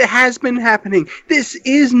 and it has been happening. This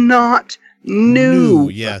is not new.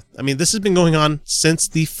 Yeah. I mean, this has been going on since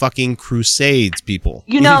the fucking Crusades, people.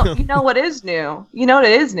 You know what is new? You know what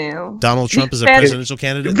is new? Donald Trump is a presidential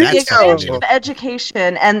candidate? The expansion of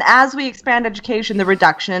education, and as we expand education, the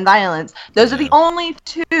reduction in violence. Those are the only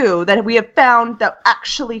two that we have found that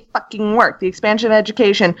actually fucking work. The expansion of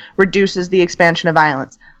education reduces the expansion of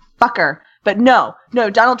violence. Fucker. But no,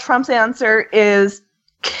 Donald Trump's answer is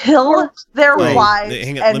kill their wives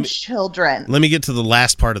and children. Let me get to the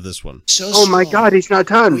last part of this one. Oh my God, he's not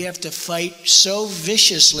done. We have to fight so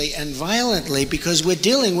viciously and violently because we're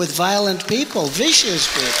dealing with violent people,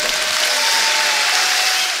 vicious people.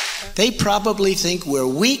 They probably think we're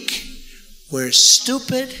weak, we're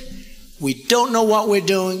stupid, we don't know what we're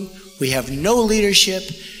doing, we have no leadership.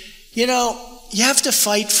 You have to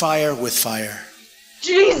fight fire with fire.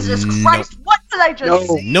 Jesus Christ, what did I just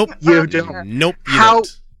say? Nope, you don't. Nope, you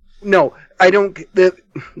don't. No, I don't.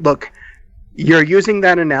 Look, you're using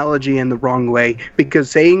that analogy in the wrong way, because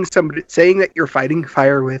saying that you're fighting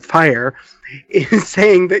fire with fire is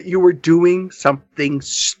saying that you were doing something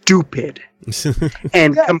stupid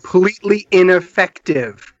and completely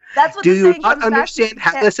ineffective. That's what Do you not understand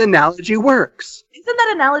how this analogy works? Isn't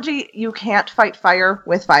that analogy, you can't fight fire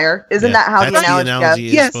with fire? Isn't that how the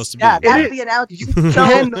analogy goes? Is supposed to be. That's the analogy. You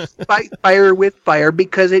can fight fire with fire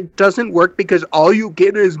because it doesn't work, because all you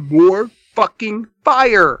get is more fucking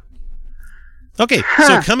fire. Okay,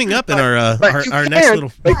 so coming up in our next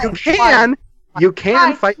little... But you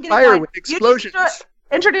can fight fire with explosions.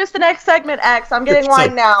 Introduce the next segment, X. I'm getting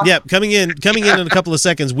wine now. Yeah, coming in a couple of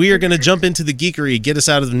seconds, we are going to jump into the geekery, get us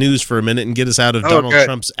out of the news for a minute, and get us out of Donald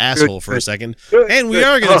Trump's asshole for a second. And we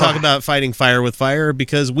are going to talk about fighting fire with fire,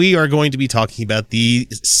 because we are going to be talking about the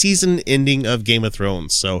season ending of Game of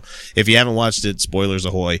Thrones. So if you haven't watched it, spoilers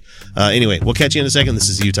ahoy. Anyway, we'll catch you in a second. This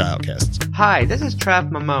is Utah Outcasts. Hi, this is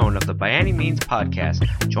Trav Mamone of the By Any Means podcast.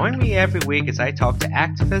 Join me every week as I talk to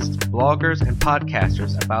activists, bloggers, and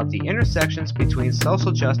podcasters about the intersections between social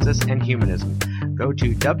justice and humanism. Go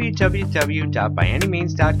to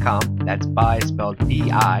www.byanymeans.com, that's by spelled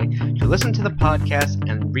B-I, to listen to the podcast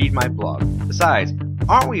and read my blog. Besides,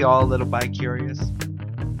 aren't we all a little bi-curious?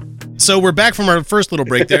 So we're back from our first little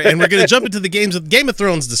break there, and we're going to jump into the Game of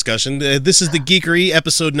Thrones discussion. This is the Geekery,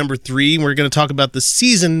 episode number 3. We're going to talk about the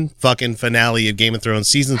season fucking finale of Game of Thrones,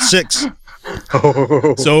 season 6.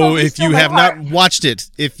 So if you have not watched it,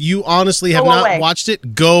 if you honestly have not watched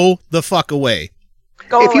it, go the fuck away.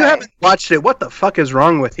 If you haven't watched it, what the fuck is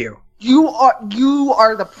wrong with you? You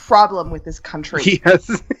are the problem with this country.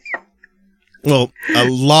 Yes. Well, a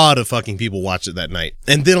lot of fucking people watched it that night.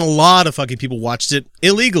 And then a lot of fucking people watched it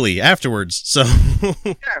illegally afterwards. So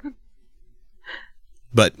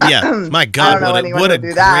But yeah, my God, what a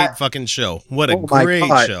great fucking show. What a great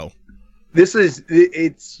show. It's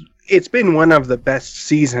been one of the best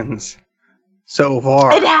seasons so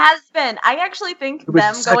far. It has been. I actually think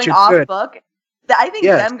them going off book.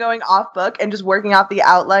 Them going off book and just working off the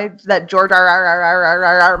outlines that George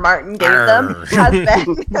R. Martin gave them has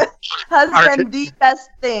been the best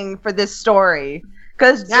thing for this story.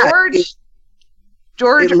 Because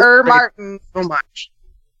George R. Martin, so much.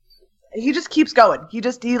 He just keeps going. He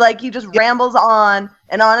just rambles on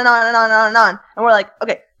and on and on and on and on and on. And we're like,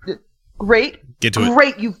 okay, great. Get to it.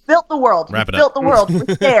 Great, you've built the world. Wrap it up. Built the world.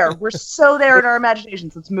 We're there. We're so there in our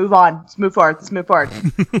imaginations. Let's move on. Let's move forward.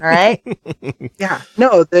 All right? Yeah.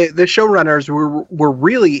 No, the showrunners were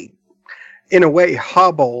really, in a way,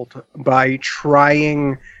 hobbled by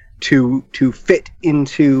trying to fit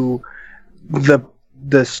into the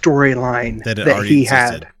storyline that he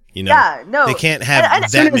existed. had. They can't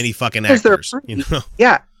have that many fucking actors.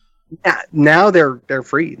 Yeah. Now they're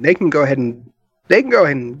free. They can go ahead and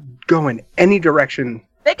go in any direction.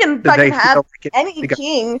 They can fucking have any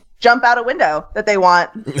king jump out a window that they want.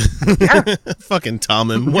 Fucking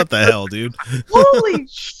Tommen. What the hell, dude? Holy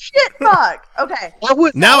shit. fuck? Okay.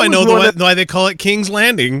 Now I know why they call it King's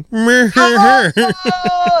Landing.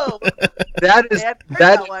 Oh!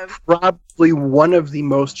 That's probably one of the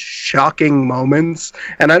most shocking moments.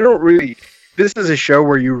 And I don't really... This is a show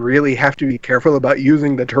where you really have to be careful about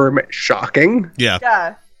using the term shocking. Yeah.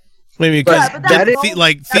 Yeah. Maybe because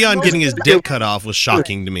Theon getting his dick still cut off was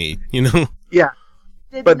shocking to me, you know? Yeah.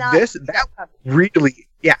 But that really,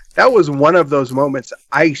 that was one of those moments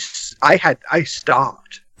I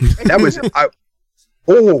stopped. That was,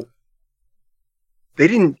 they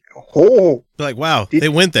didn't, Like, wow, they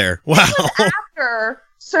went there. Wow. After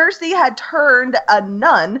Cersei had turned a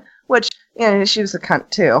nun, which, she was a cunt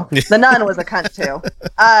too. The nun was a cunt too.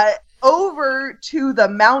 Over to the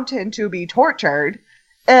mountain to be tortured.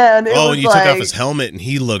 And it was and you took off his helmet and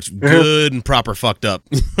he looked good and proper fucked up.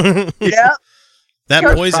 Yeah. That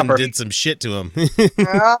poison did some shit to him.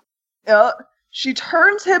 Yeah. She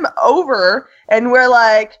turns him over and we're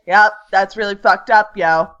like, yep, that's really fucked up,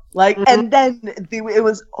 yo. Like, and then it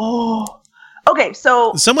was, okay,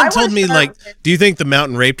 so someone told me, like, do you think the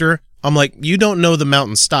mountain raped her? I'm like, you don't know the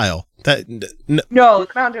mountain style. No, the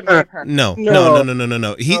mountain raped her. No.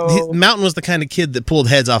 Mountain was the kind of kid that pulled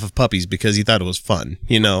heads off of puppies because he thought it was fun,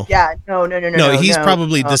 you know? Yeah, no. He's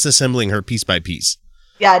probably disassembling her piece by piece.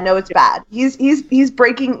 Yeah, no, it's bad. He's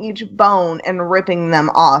breaking each bone and ripping them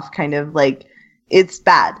off, kind of like, it's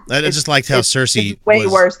bad. I just liked how Cersei it's way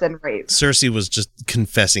worse than rape. Cersei was just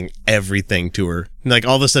confessing everything to her. Like,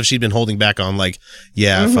 all the stuff she'd been holding back on, like,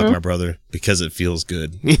 I fucked my brother because it feels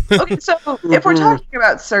good. Okay, so if we're talking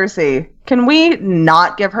about Cersei, can we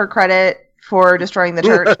not give her credit for destroying the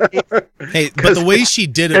church? Hey, but the way she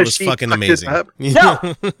did it was fucking amazing. No.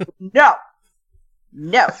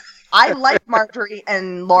 I like Marjorie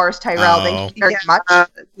and Loras Tyrell. Thank you very much.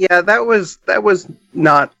 That was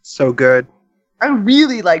not so good. I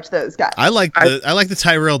really liked those guys. I like the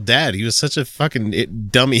Tyrell dad. He was such a fucking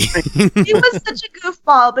dummy. He was such a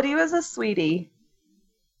goofball, but he was a sweetie.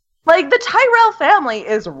 Like, the Tyrell family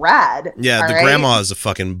is rad. Yeah, the grandma is a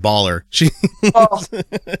fucking baller.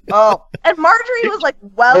 And Marjorie was like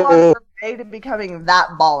on her way to becoming that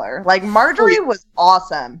baller. Like, Marjorie was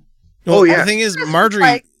awesome. Well, the thing is,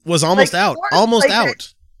 Marjorie was almost out. Almost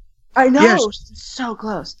out. I know. Yeah, she's so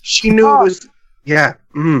close. She knew it was... Yeah.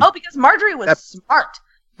 Oh, because Marjorie was smart.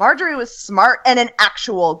 Marjorie was smart and an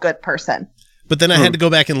actual good person. But then I had to go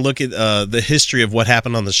back and look at the history of what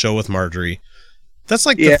happened on the show with Marjorie. That's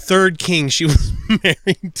like the third king she was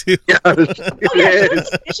married to. She was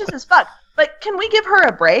ambitious as fuck. But can we give her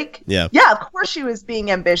a break? Yeah. Yeah, of course she was being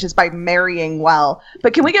ambitious by marrying well.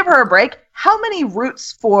 But can we give her a break? How many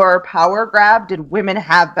routes for power grab did women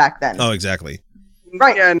have back then? Oh, exactly.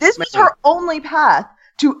 Right. Yeah, this was her only path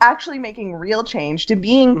to actually making real change, to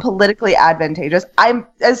being politically advantageous. I'm,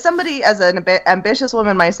 as an ambitious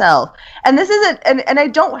woman myself, and this isn't, and I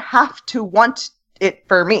don't have to want it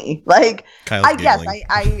for me. Like,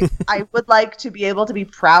 I would like to be able to be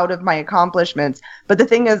proud of my accomplishments, but the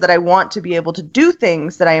thing is that I want to be able to do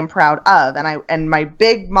things that I am proud of, and my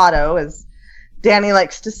big motto is, Danny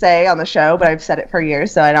likes to say on the show, but I've said it for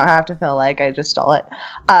years, so I don't have to feel like I just stole it.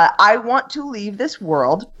 I want to leave this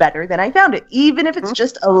world better than I found it, even if it's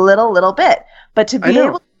just a little bit. But to be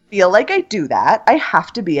able to feel like I do that, I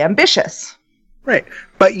have to be ambitious. Right.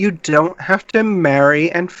 But you don't have to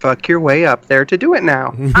marry and fuck your way up there to do it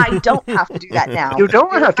now. I don't have to do that now. You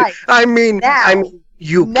don't have to. I mean,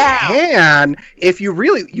 you can. If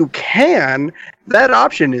you can. That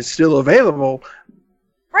option is still available.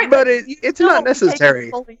 Right, but it's not necessary.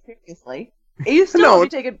 Fully seriously. You still be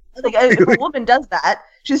taken. Like, if a woman does that,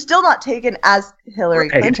 she's still not taken as Hillary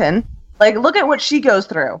Clinton. Like, look at what she goes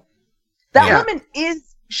through. That woman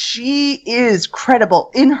is credible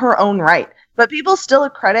in her own right, but people still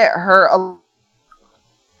credit her a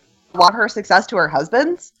lot of her success to her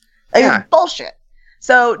husbands. Like, it's bullshit.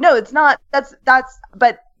 So no, it's not. That's.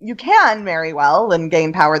 But you can marry well and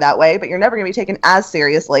gain power that way, but you're never going to be taken as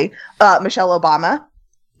seriously. Michelle Obama.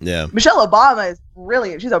 Yeah. Michelle Obama is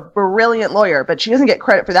brilliant. She's a brilliant lawyer, but she doesn't get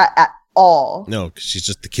credit for that at all. No, because she's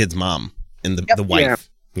just the kid's mom and the wife,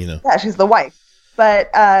 you know. Yeah, she's the wife. But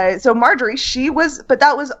so Marjorie, but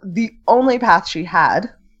that was the only path she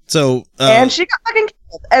had. So and she got fucking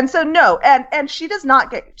killed. And so no, and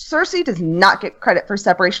Cersei does not get credit for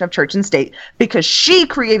separation of church and state because she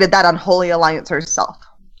created that unholy alliance herself.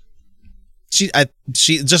 She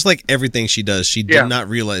just like everything she does, she did not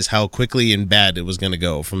realize how quickly and bad it was going to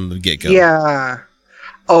go from the get-go. Yeah.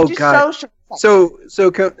 Oh, God. So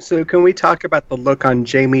can we talk about the look on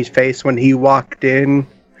Jaime's face when he walked in?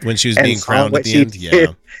 When she was being crowned at the end? Yeah.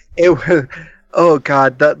 It was, Oh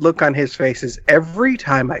God, that look on his face is every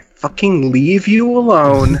time I fucking leave you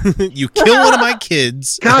alone. You kill one of my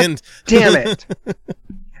kids. God damn it!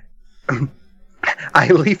 I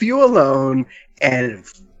leave you alone, and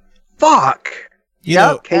fuck.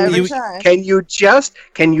 Can you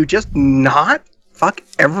just not fuck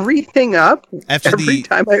everything up every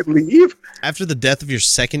time I leave? After the death of your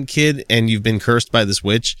second kid, and you've been cursed by this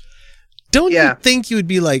witch. Don't you think you would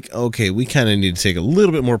be like, okay, we kind of need to take a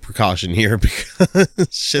little bit more precaution here because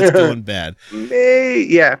shit's going bad?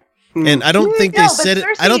 Yeah. And I don't think they said it.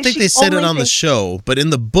 I don't think they said it on the show, but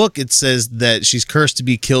in the book it says that she's cursed to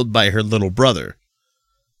be killed by her little brother,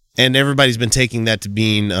 and everybody's been taking that to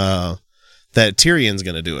mean that Tyrion's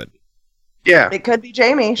going to do it. Yeah, it could be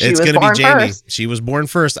Jaime. It's going to be Jaime. First. She was born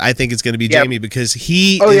first. I think it's going to be Jaime because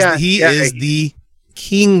he is the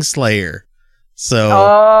Kingslayer. So,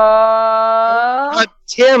 God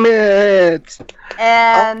damn it!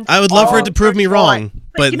 And I would love for it to prove me wrong,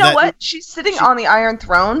 but you know what? She's sitting on the Iron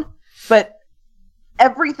Throne, but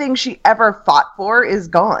everything she ever fought for is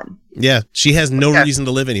gone. Yeah, she has no reason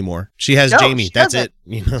to live anymore. She has Jaime. That's it.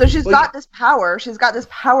 You know? So she's got this power. She's got this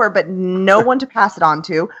power, but no one to pass it on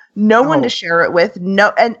to, no one to share it with.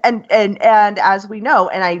 No, and as we know,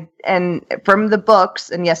 and from the books,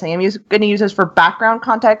 and yes, I am going to use this for background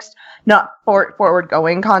context, not forward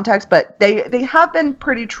going context, but they have been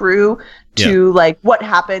pretty true to like what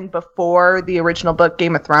happened before the original book,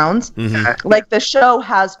 Game of Thrones. Mm-hmm. Like the show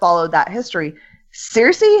has followed that history.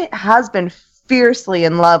 Cersei has been fiercely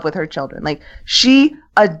in love with her children. Like she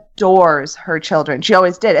adores her children. She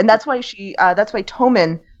always did. And that's why that's why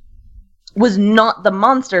Tommen was not the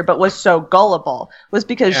monster, but was so gullible, was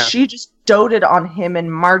because she just doted on him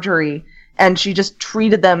and Marjorie, and she just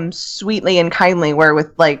treated them sweetly and kindly, where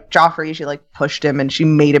with like Joffrey, she like pushed him and she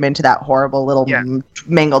made him into that horrible little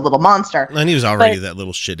mangled little monster. And he was already that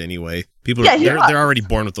little shit anyway. People they're already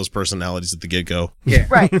born with those personalities at the get-go. Yeah.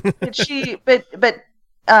 Right.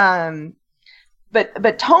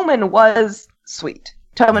 But Tommen was sweet.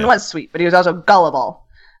 Tommen was sweet, but he was also gullible.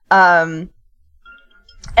 And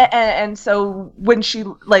so when she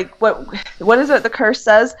like what is it the curse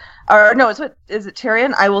says? Or no, is it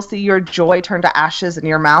Tyrion? I will see your joy turn to ashes in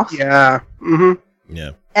your mouth. Yeah. Mm-hmm.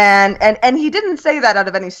 Yeah. And he didn't say that out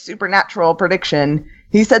of any supernatural prediction.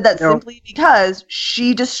 He said that simply because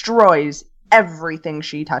she destroys everything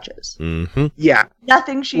she touches. Mm-hmm. Yeah.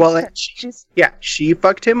 Nothing she she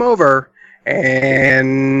fucked him over,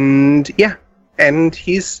 and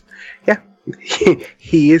he's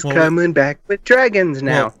he is coming back with dragons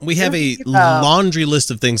now. Well, we have a laundry list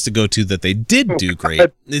of things to go to that they did do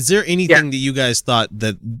great. Is there anything that you guys thought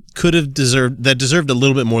that deserved a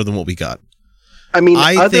little bit more than what we got? I mean,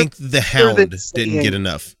 I think the Hound didn't get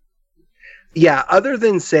enough. Yeah, other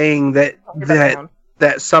than saying that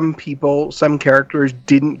some characters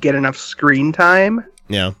didn't get enough screen time.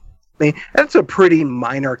 Yeah. I mean, that's a pretty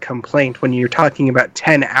minor complaint when you're talking about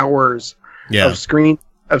 10 hours of screen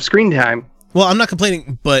time. Well, I'm not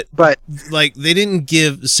complaining, but like they didn't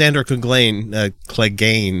give Sandor Clegane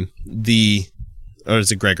or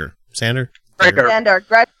is it Gregor? Sandor? Gregor. Sandor.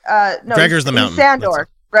 Gregor's the mountain. Sandor.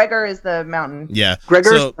 Gregor is the mountain. Yeah.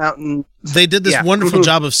 Gregor's the mountain. They did this wonderful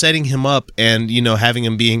job of setting him up and, having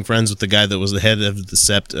him being friends with the guy that was the head of the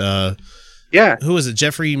Sept. Who was it?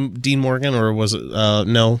 Jeffrey Dean Morgan, or was it?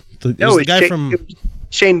 No. It was the guy from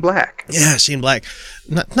Shane Black. Yeah, Shane Black.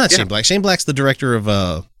 Not Shane Black. Shane Black's the director of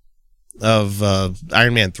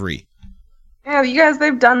Iron Man 3. Yeah, you guys,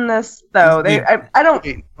 they've done this though. I know what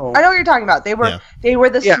you're talking about. They were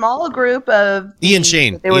the small group of Ian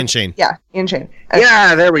Shane. Yeah, Ian Shane.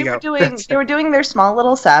 Yeah, there we go. They were doing their small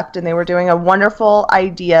little sept, and they were doing a wonderful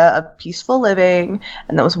idea of peaceful living,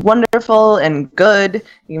 and that was wonderful and good,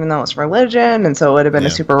 even though it's religion, and so it would have been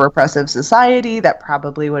a super repressive society that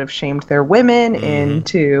probably would have shamed their women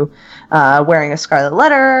into wearing a scarlet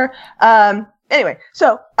letter. Anyway,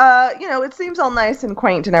 so, it seems all nice and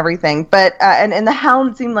quaint and everything, but, and the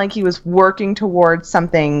Hound seemed like he was working towards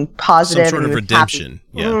something positive. Some sort of redemption,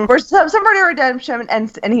 or some sort of redemption,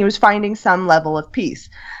 and he was finding some level of peace.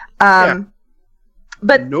 But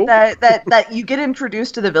that you get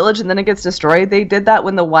introduced to the village and then it gets destroyed. They did that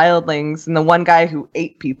when the wildlings and the one guy who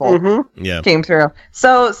ate people came through.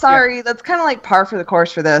 So, sorry, that's kind of like par for the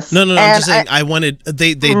course for this. No, I'm just saying,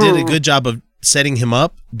 they did a good job of setting him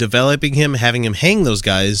up, developing him, having him hang those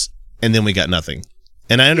guys, and then we got nothing.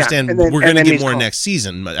 And I understand we're going to get more next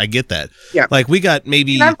season. I get that. Yeah. Like, we got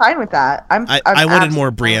maybe... And I'm fine with that. I wanted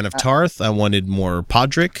more Brienne of Tarth. I wanted more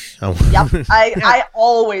Podrick. I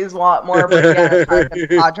always want more Brienne of Tarth and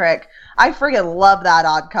Podrick. I friggin' love that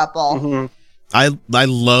odd couple. Mm-hmm. I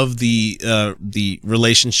love the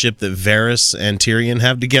relationship that Varys and Tyrion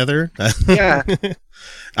have together. Yeah.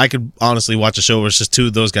 I could honestly watch a show where it's just two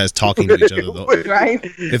of those guys talking to each other, though. Right?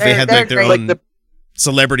 If they had like their own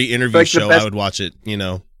celebrity interview show, I would watch it, you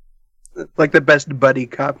know. Like the best buddy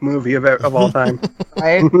cop movie of all time.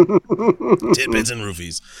 Right? Tidbits and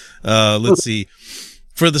roofies. Let's see.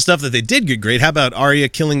 For the stuff that they did get great, how about Arya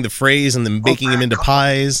killing the Freys and then baking him into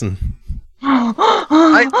pies? And then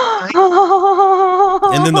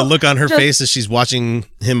the look on her face as she's watching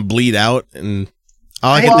him bleed out. And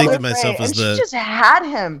all I can think to myself is she just had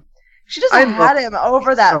him. She just had him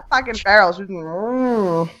over that fucking barrel. She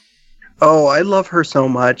was, oh, I love her so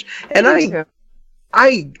much. And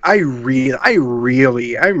I'm really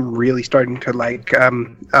starting to like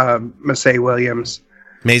Massey Williams.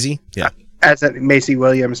 Maisie? Yeah. Macy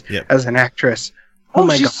Williams as an actress. Oh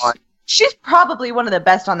my god. She's probably one of the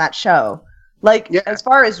best on that show. Like, as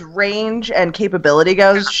far as range and capability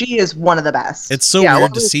goes, she is one of the best. It's so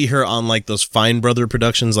weird to see her on, like, those Fine Brother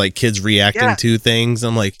productions, like, kids reacting to things.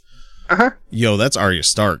 I'm like, yo, that's Arya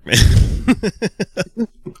Stark, man.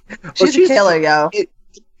 She's a killer, yo.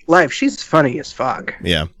 She's funny as fuck.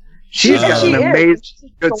 Yeah. She's got an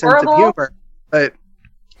amazing good sense of humor. But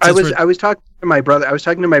I was talking to my brother. I was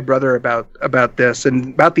talking to my brother about this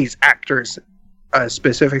and about these actors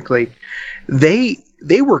specifically. They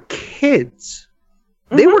were kids.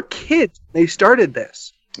 Mm-hmm. They were kids. They started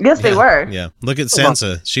this. Yes, they were. Yeah. Look at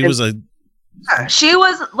Sansa. She was a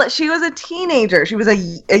teenager. She was a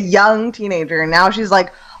young teenager, and now she's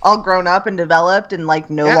like all grown up and developed and like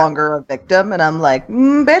no longer a victim. And I'm like,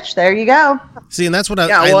 bitch, there you go. See, and that's what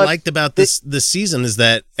I liked about this season is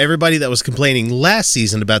that everybody that was complaining last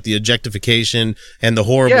season about the objectification and the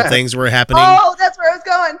horrible things were happening. Oh, that's where I was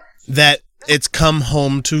going. That it's come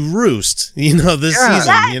home to roost, this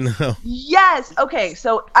season, Yes. Okay,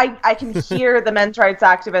 so I can hear the men's rights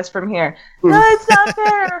activists from here. No, it's not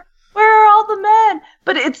fair. Where are all the men?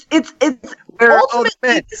 But it's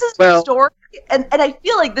ultimately this is the story, and I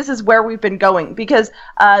feel like this is where we've been going because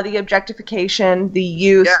the objectification, the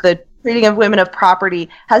use, the treating of women of property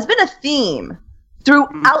has been a theme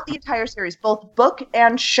throughout the entire series, both book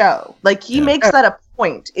and show. Like he makes that a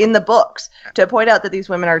point in the books to point out that these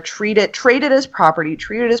women are traded as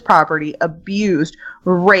property, abused,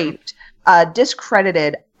 raped,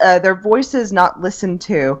 discredited, their voices not listened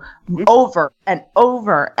to, over and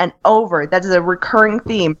over and over. That is a recurring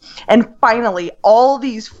theme. And finally, all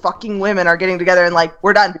these fucking women are getting together and like,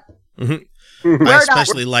 we're done. Mm-hmm. I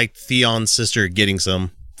especially liked Theon's sister getting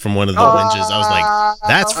some from one of the wenches. I was like,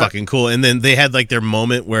 that's fucking cool. And then they had like their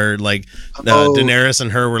moment where like Daenerys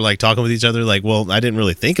and her were like talking with each other like, well, I didn't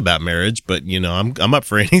really think about marriage, but I'm up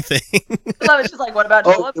for anything. She's like, what about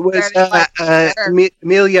Philip? It was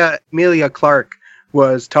Amelia Clark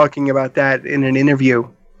was talking about that in an interview,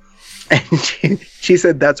 and she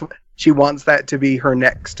said that's what she wants that to be her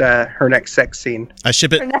next sex scene. I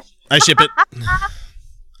ship it.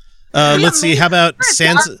 Let's see. How about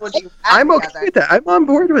Sansa? I'm okay with that. I'm on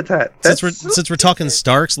board with that. Since we're talking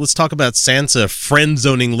Starks, let's talk about Sansa friend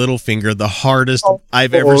zoning Littlefinger. The hardest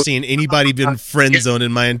I've ever seen anybody been friend zoned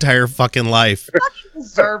in my entire fucking life. She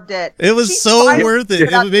deserved it. It was so worth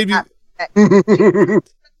it. It made me.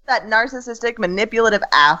 That narcissistic, manipulative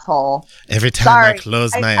asshole. Every time I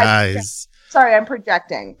close my eyes. Sorry, I'm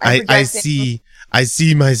projecting. I see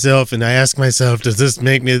myself and I ask myself, does this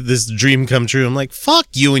make this dream come true? I'm like, fuck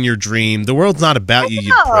you and your dream. The world's not about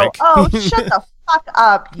you prick. Oh, shut the fuck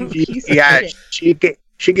up, you piece of shit.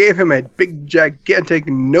 She gave him a big, gigantic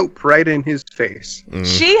nope right in his face.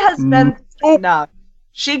 She has been enough.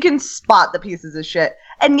 She can spot the pieces of shit.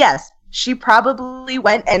 And yes, she probably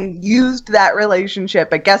went and used that relationship,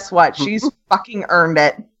 but guess what? She's fucking earned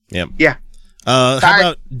it. Yep. Yeah. How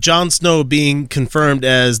about Jon Snow being confirmed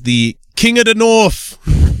as the King of the North?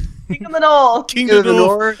 King of the North. King of the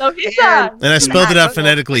North. So he's and I spelled it out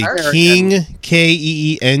phonetically. Keeng,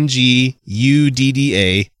 Keengudda,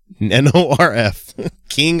 Norf.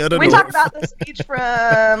 King of the North. We talked about the speech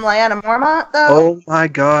from Lyanna Mormont, though. Oh my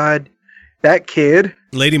god. That kid.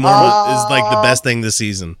 Lady Mormont is like the best thing this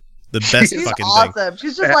season. The best fucking awesome. thing.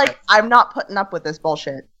 She's just like, I'm not putting up with this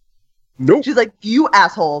bullshit. Nope. She's like, you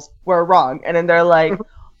assholes were wrong. And then they're like,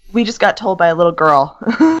 we just got told by a little girl.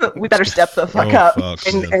 We better step the fuck up. Fuck,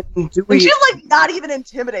 and she's like not even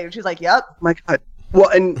intimidated. She's like, yep. My god. Well,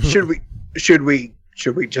 and should we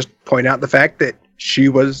just point out the fact that she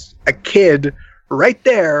was a kid right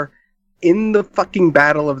there in the fucking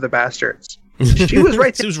Battle of the Bastards. She was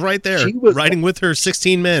right there. She was right there. She was riding with her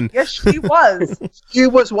 16 men. Yes, she was. She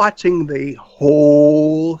was watching the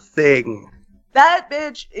whole thing. That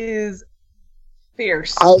bitch is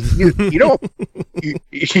Fierce. You don't.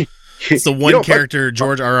 It's the one character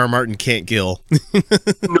George R.R. Martin can't kill.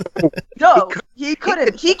 No, he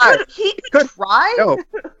couldn't. He could try. No.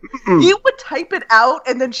 He would type it out,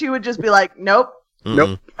 and then she would just be like, "Nope,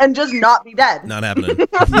 Nope. and just not be dead. Not happening.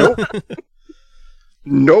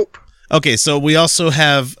 Nope. Okay, so we also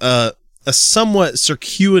have a somewhat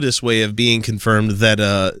circuitous way of being confirmed that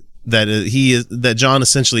that Jon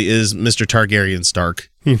essentially is Mr. Targaryen Stark.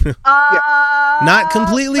 Not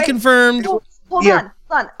completely confirmed. Hold on.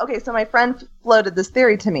 Okay, so my friend floated this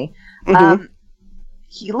theory to me. Mm-hmm.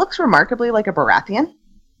 He looks remarkably like a Baratheon.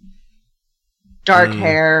 Dark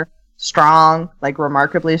hair, strong, like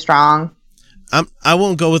remarkably strong. I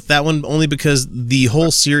won't go with that one only because the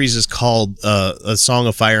whole series is called A Song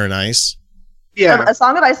of Fire and Ice. Yeah. A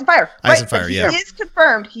Song of Ice and Fire. Ice and Fire, yeah. He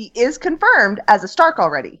is confirmed as a Stark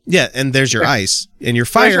already. Yeah, and there's your ice. And your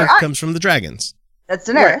fire comes from the dragons. That's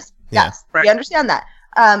Daenerys. Right. Yes. Yeah. We understand that.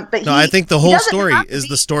 But I think the whole story is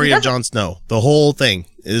the story of Jon Snow. The whole thing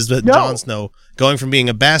is Jon Snow going from being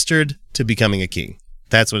a bastard to becoming a king.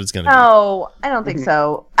 That's what it's going to be. No, I don't think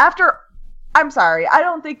so. I'm sorry. I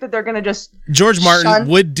don't think that they're going to just... George Martin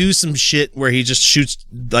would do some shit where he just shoots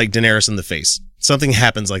like Daenerys in the face. Something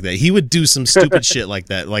happens like that. He would do some stupid shit like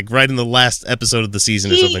that, like right in the last episode of the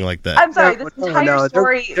season or something like that. I'm sorry.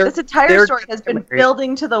 This entire story has been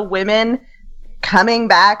building to the women coming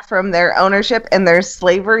back from their ownership and their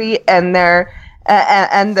slavery and their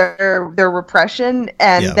repression,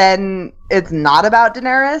 and then it's not about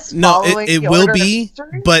Daenerys. No, it will be,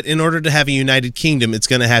 but in order to have a united kingdom, it's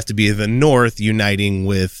going to have to be the North uniting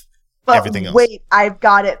with everything else. Wait, I've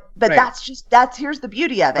got it. But here's the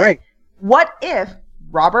beauty of it. Right. What if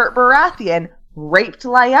Robert Baratheon raped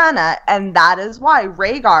Lyanna, and that is why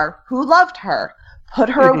Rhaegar, who loved her, put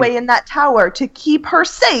her away in that tower to keep her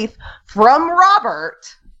safe from Robert?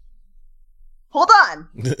 Hold on.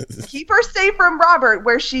 Keep her safe from Robert,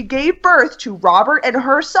 where she gave birth to Robert and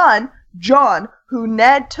her son, Jon, who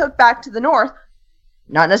Ned took back to the North,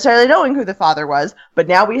 not necessarily knowing who the father was, but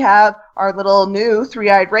now we have our little new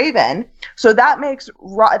three-eyed raven. So that makes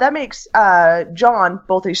Jon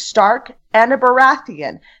both a Stark and a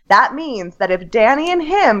Baratheon. That means that if Dany and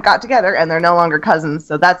him got together, and they're no longer cousins,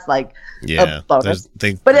 so that's like a bonus.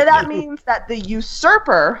 That means that the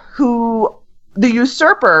usurper who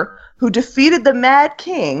defeated the Mad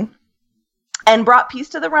King and brought peace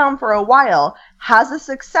to the realm for a while has a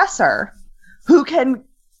successor who can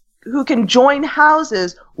join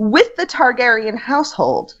houses with the Targaryen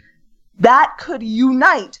household. That could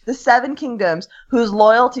unite the Seven Kingdoms, whose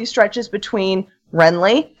loyalty stretches between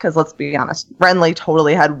Renly, because let's be honest, Renly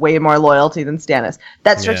totally had way more loyalty than Stannis.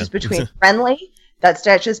 That stretches between Renly, that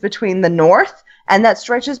stretches between the North, and that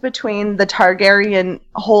stretches between the Targaryen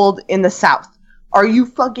hold in the South. Are you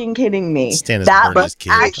fucking kidding me? Stannis burned his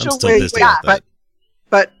kid. I'm still pissed about that.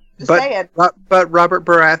 But Robert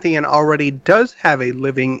Baratheon already does have a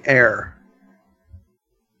living heir.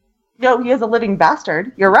 No, he has a living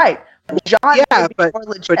bastard. You're right. Jon would be more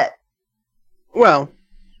legit. Well,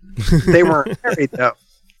 they weren't married though.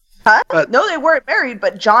 Huh? No, they weren't married,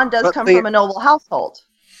 but Jon does come from a noble household.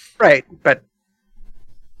 Right, but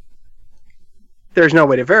there's no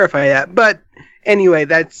way to verify that. But anyway,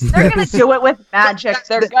 they're going to do it with magic.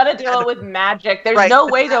 They're going to do it with magic. There's no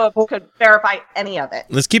way they could verify any of it.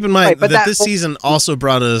 Let's keep in mind that this season also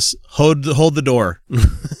brought us hold the door.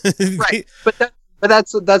 Right, but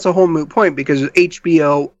that's a whole moot point because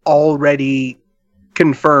HBO already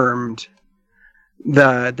confirmed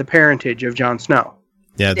the parentage of Jon Snow.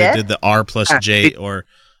 Yeah, they did the R plus J or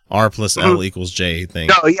R plus L equals J thing.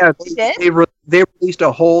 No, yeah, they released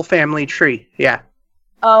a whole family tree. Yeah.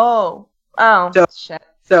 Oh, shit.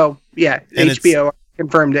 So yeah, and HBO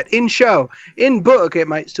confirmed it in show. In book, it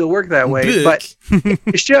might still work that way, but in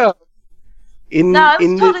the show. I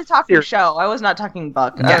was totally talking show. I was not talking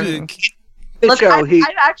book. Look, I've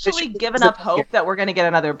actually given up hope that we're going to get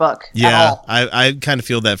another book. Yeah, I kind of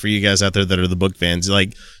feel that for you guys out there that are the book fans.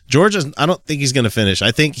 Like, George, I don't think he's going to finish.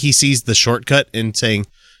 I think he sees the shortcut in saying,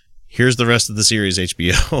 here's the rest of the series,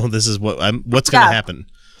 HBO. This is what's going to happen.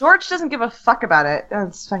 George doesn't give a fuck about it.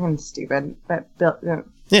 That's fucking stupid. But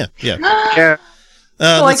yeah. So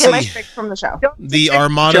I get my strength from the show. The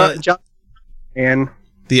Armada...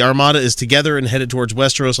 The Armada is together and headed towards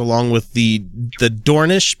Westeros, along with the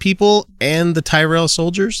Dornish people and the Tyrell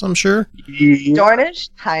soldiers, I'm sure.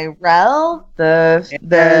 Dornish, Tyrell, the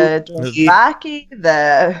Dothraki,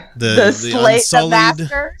 the Slate, the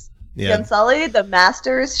Masters, the Unsullied, the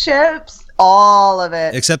Masters ships, all of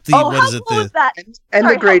it. Except the, how what is it? cool was that? And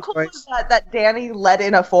Sorry, the great how cool choice. was that Danny led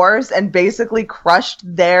in a force and basically crushed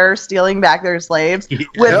their stealing back their slaves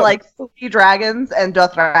with like 3 dragons and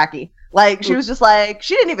Dothraki. Like, she was just like,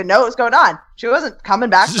 she didn't even know what was going on. She wasn't coming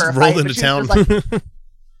back She for a just fight. rolled into but she town. was just like,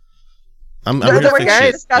 I'm they ready to were fix here to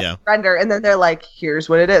shit. discuss Yeah. surrender, and then they're like, here's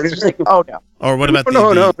what it is. She's like, oh no. Or what about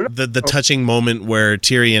No. the touching moment where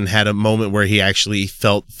Tyrion had a moment where he actually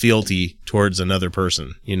felt fealty towards another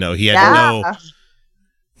person? You know, he had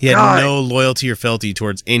no loyalty or fealty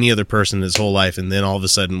towards any other person his whole life, and then all of a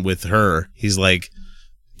sudden with her, he's like,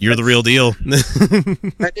 "You're the real deal."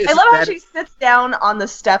 I love how she sits down on the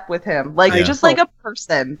step with him, like just like a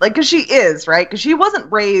person, like because she is right, because she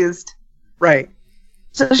wasn't raised right.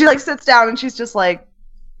 So she like sits down and she's just like,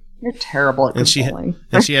 "You're terrible at controlling."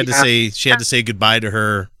 And she had to say goodbye to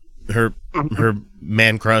her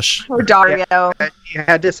man crush. Or Dario. Yeah, she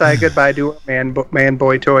had to say goodbye to her man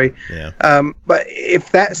boy toy. Yeah. But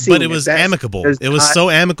if that scene, But it was amicable. It was so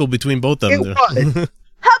amicable between both of them. It was.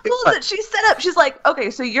 How cool is it? She set up. She's like,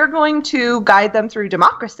 "Okay, so you're going to guide them through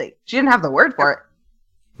democracy." She didn't have the word for it.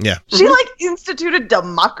 Yeah. She like instituted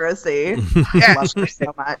democracy. I love her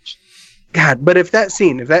so much. God, but if that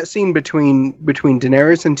scene between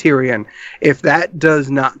Daenerys and Tyrion, if that does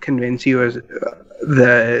not convince you as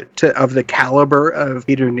of the caliber of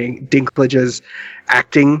Peter Dinklage's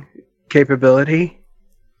acting capability,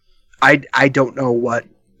 I don't know what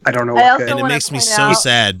I could. And it makes me so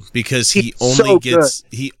sad because he only gets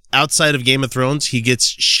outside of Game of Thrones, he gets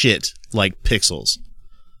shit like Pixels.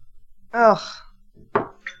 Ugh.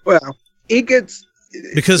 Well, he gets.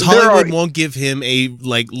 Because Hollywood won't give him a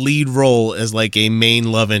like lead role as like a main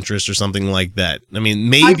love interest or something like that. I mean,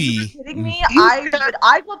 maybe. Are you kidding me?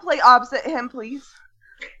 I will play opposite him, please.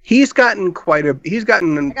 He's gotten a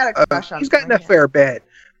fair bit,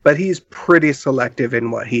 but he's pretty selective in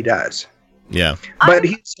what he does. Yeah, but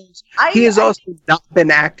he has also not been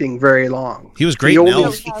acting very long. He was great in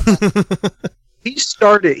Elf. He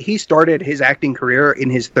started his acting career in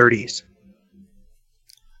his 30s.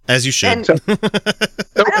 As you should. I don't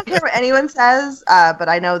care what anyone says, but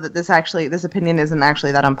I know that this opinion isn't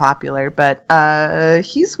actually that unpopular, but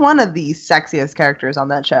he's one of the sexiest characters on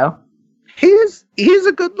that show. He is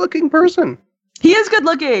a good-looking person. He is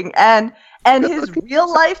good-looking, and his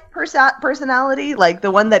real-life personality, like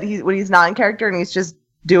the one that when he's not in character and he's just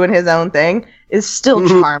doing his own thing, is still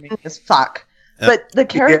charming as fuck. But the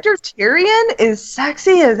character Tyrion is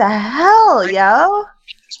sexy as hell, yo.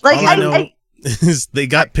 Like, they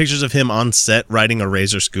got pictures of him on set riding a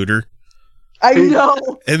Razor scooter. I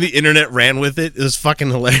know. And the internet ran with it. It was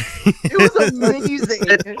fucking hilarious. It was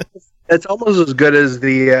amazing. It's almost as good as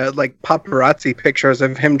the like paparazzi pictures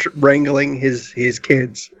of him wrangling his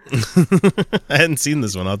kids. I hadn't seen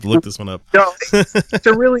this one. I'll have to look this one up. No,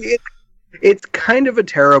 it's kind of a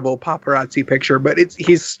terrible paparazzi picture, but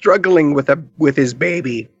he's struggling with his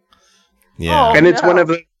baby. Yeah, and it's one of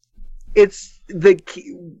the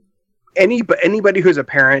anybody who's a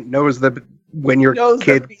parent knows when your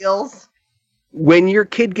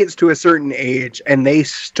kid gets to a certain age and they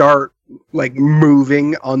start like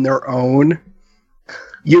moving on their own,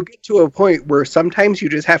 you get to a point where sometimes you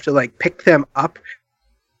just have to like pick them up.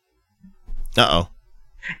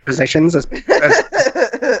 Positions so,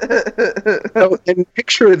 and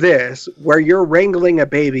picture this, where you're wrangling a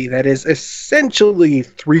baby that is essentially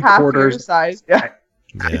 3/4 size. Yeah.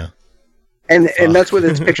 And that's what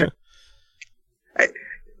it's pictured.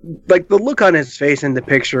 Like the look on his face in the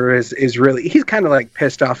picture is really, he's kind of like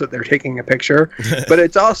pissed off that they're taking a picture, but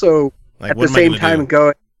it's also like, at the same time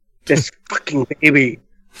going, this fucking baby.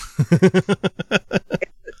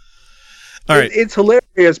 All right. It's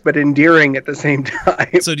hilarious but endearing at the same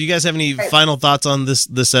time. So do you guys have any final thoughts on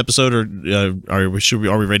this episode, or are we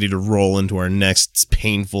ready to roll into our next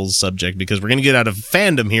painful subject, because we're going to get out of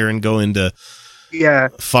fandom here and go into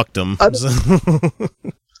fuckdom.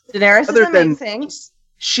 Daenerys is amazing.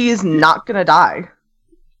 She's not gonna die.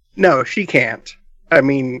 No, she can't. I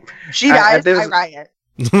mean, she dies, I riot.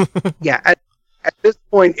 Yeah, at this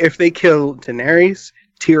point, if they kill Daenerys,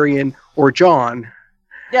 Tyrion, or Jon,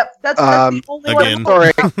 yep, that's the only again.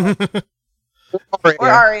 One. Or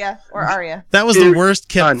Arya. That was the worst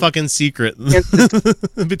kept fucking secret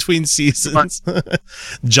between seasons.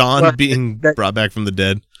 Jon being brought back from the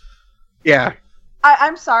dead. Yeah.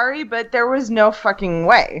 I'm sorry, but there was no fucking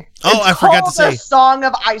way. I forgot to say, the Song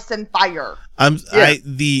of Ice and Fire.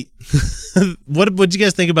 What did you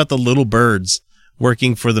guys think about the little birds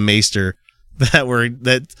working for the Maester that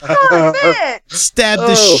stabbed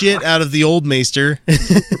the shit out of the old Maester?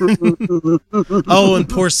 Oh, and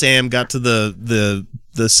poor Sam got to the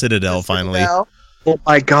Citadel finally. Oh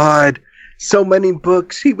my God, so many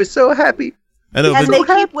books. He was so happy. I know, And but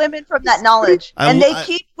they keep women from that knowledge.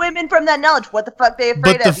 Keep women from that knowledge. What the fuck they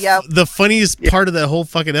afraid of, yo? The funniest part of that whole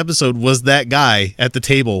fucking episode was that guy at the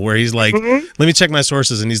table where he's like, let me check my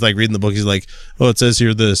sources. And he's like reading the book. He's like, oh, it says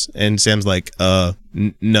here this. And Sam's like,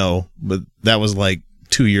 no, but that was like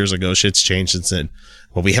 2 years ago. Shit's changed since then.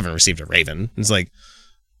 Well, we haven't received a raven. It's like,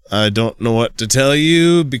 I don't know what to tell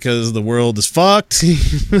you because the world is fucked. And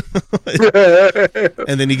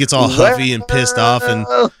then he gets all huffy and pissed off. And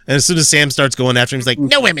as soon as Sam starts going after him, he's like,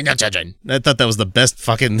 no women, no children. I thought that was the best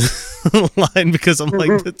fucking line because I'm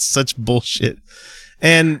like, that's such bullshit.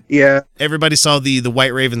 And yeah, everybody saw the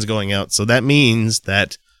white ravens going out. So that means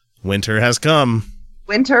that winter has come.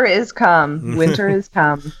 Winter is come. Winter is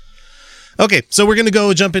come. Okay, so we're going to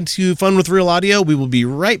go jump into Fun with Real Audio. We will be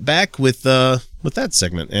right back with that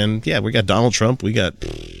segment. And yeah, we got Donald Trump. We got...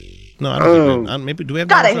 No, I don't think maybe do we have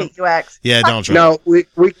God, Donald I Trump? hate you, X. Yeah, Donald Trump. No,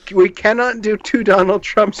 we cannot do 2 Donald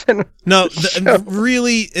Trumps in No,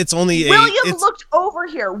 really, it's only William looked over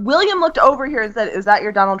here. William looked over here and said, is that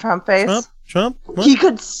your Donald Trump face? Trump? What? He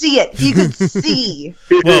could see it. He could see.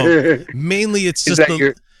 Well, mainly it's just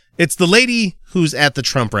it's the lady who's at the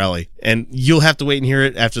Trump rally, and you'll have to wait and hear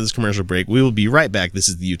it after this commercial break. We will be right back. This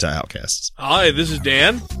is the Utah Outcasts. Hi, this is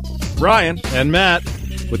Dan, Brian, and Matt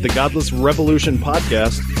with the Godless Revolution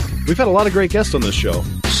podcast. We've had a lot of great guests on this show,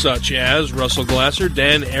 such as Russell Glasser,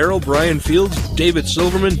 Dan Arrow, Brian Fields, David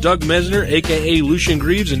Silverman, Doug Mesner, a.k.a. Lucian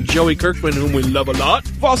Greaves, and Joey Kirkman, whom we love a lot.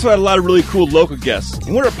 We've also had a lot of really cool local guests.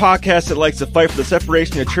 And we're a podcast that likes to fight for the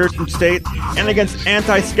separation of church and state and against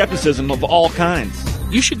anti-skepticism of all kinds.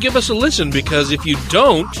 You should give us a listen, because if you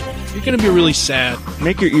don't, you're going to be really sad.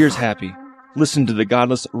 Make your ears happy. Listen to the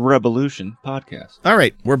Godless Revolution podcast. All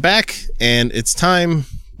right, we're back, and it's time,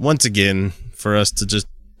 once again, for us to just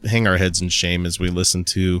hang our heads in shame as we listen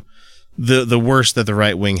to the worst that the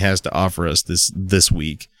right wing has to offer us this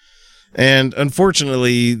week. And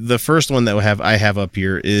unfortunately, the first one that I have up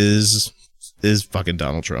here is fucking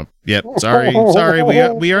Donald Trump. Yep, sorry.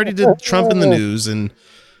 We already did Trump in the news, and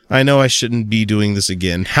I know I shouldn't be doing this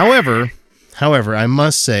again. However, I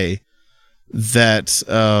must say that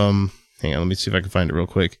hang on, let me see if I can find it real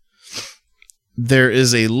quick. There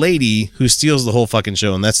is a lady who steals the whole fucking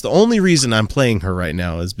show, and that's the only reason I'm playing her right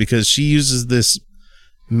now, is because she uses this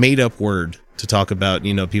made-up word to talk about,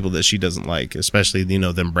 people that she doesn't like, especially,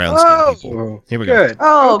 them brown-skinned people. Here we go.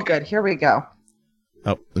 Oh, good. Here we go.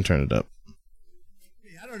 Oh, and turn it up.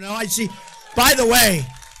 I don't know. I see. By the way.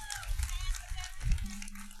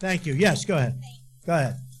 Thank you. Yes, go ahead. Go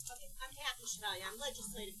ahead. Okay, I'm Kathy Chevalier. I'm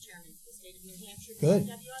legislative chairman for the state of New Hampshire. Good.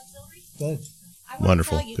 W Auxiliary. Good.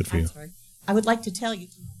 Wonderful. Good for you. I would like to tell you.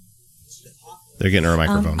 They're getting her a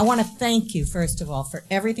microphone. I want to thank you, first of all, for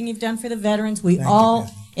everything you've done for the veterans. We all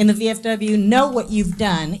in the VFW know what you've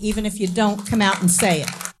done, even if you don't come out and say it.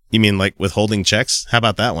 You mean like withholding checks? How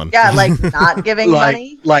about that one? Yeah, like not giving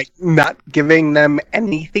money? Like not giving them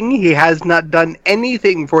anything. He has not done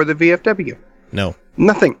anything for the VFW. No.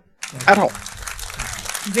 Nothing. At all.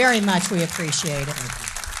 Very much we appreciate it.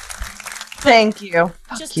 Thank you.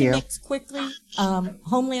 Just to mix quickly,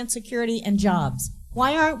 Homeland Security and jobs.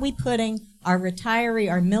 Why aren't we putting our military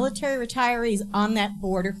retirees on that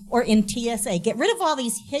border or in TSA? Get rid of all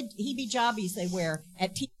these heebie-jobbies they wear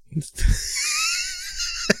at TSA.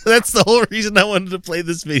 That's the whole reason I wanted to play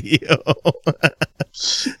this video.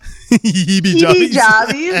 Heebie-jobbies.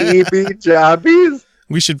 Heebie-jobbies?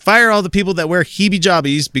 We should fire all the people that wear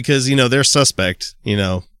heebie-jobbies because, they're suspect,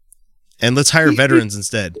 and let's hire veterans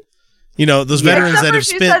instead. Those veterans that have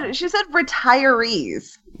spent... She said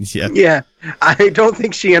retirees. Yeah. Yeah. I don't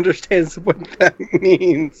think she understands what that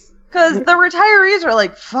means. Because the retirees are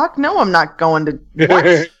like, fuck no, I'm not going to...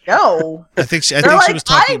 What? No. I think she was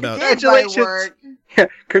talking about... Congratulations. Yeah,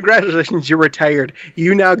 congratulations, you're retired.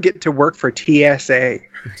 You now get to work for TSA.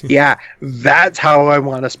 Yeah, that's how I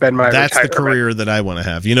want to spend my retirement. That's the career that I want to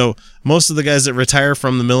have. Most of the guys that retire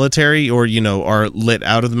from the military or, are let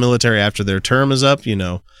out of the military after their term is up,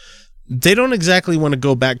 they don't exactly want to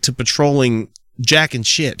go back to patrolling jack and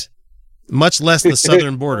shit, much less the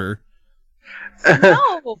southern border.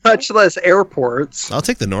 No. Much less airports. I'll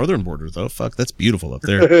take the northern border, though. Fuck, that's beautiful up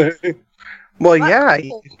there. Well, yeah,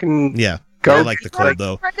 you can... Yeah. Go. I like the cold,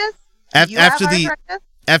 though.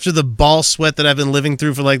 After the ball sweat that I've been living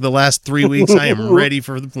through for like the last 3 weeks, I am ready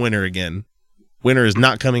for the winter again. Winter is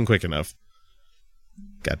not coming quick enough.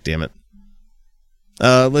 God damn it.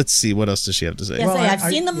 Let's see. What else does she have to say? Yes,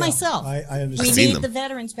 I've seen them myself. I understand. We need the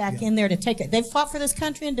veterans back in there to take it. They've fought for this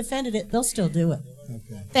country and defended it. They'll still do it.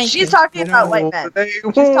 Okay. Thank you. She's talking about white men.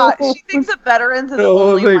 She thinks that veterans are the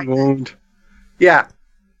only white men. Yeah.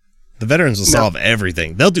 The veterans will solve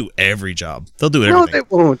everything. They'll do every job. They'll do everything. No, they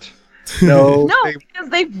won't. No, because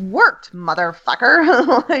they've worked,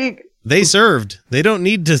 motherfucker. Like they served. They don't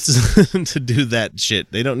need to to do that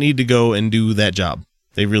shit. They don't need to go and do that job.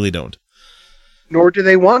 They really don't. Nor do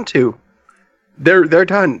they want to. They're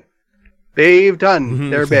done. They've done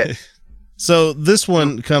their bit. So this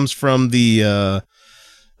one comes from the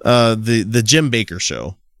Jim Baker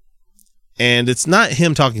show. And it's not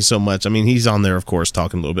him talking so much. I mean, he's on there, of course,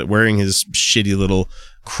 talking a little bit, wearing his shitty little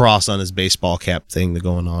cross on his baseball cap thing that's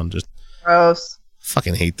going on. Just gross.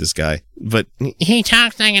 Fucking hate this guy. But he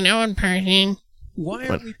talks like an old person. Why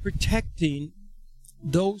aren't we protecting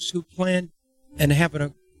those who plan and have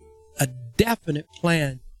a definite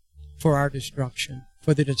plan for our destruction,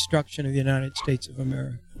 for the destruction of the United States of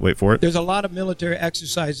America? Wait for it. There's a lot of military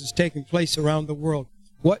exercises taking place around the world.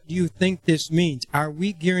 What do you think this means? Are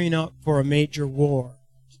we gearing up for a major war?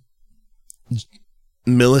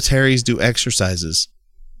 Militaries do exercises.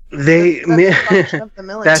 That's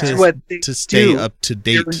what they to stay do. up to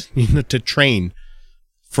date, to train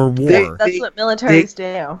for war. That's what militaries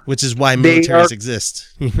do. Which is why militaries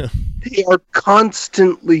exist. They are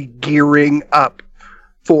constantly gearing up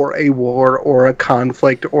for a war or a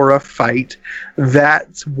conflict or a fight.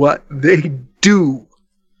 That's what they do.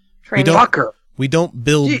 Fucker. We don't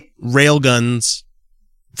build railguns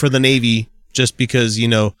for the Navy just because,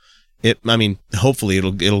 hopefully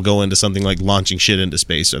it'll go into something like launching shit into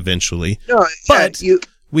space eventually. No, but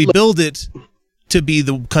we build it to be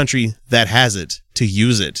the country that has it, to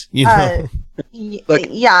use it, Yeah.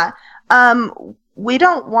 We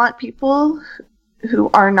don't want people who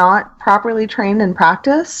are not properly trained and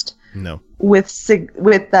practiced with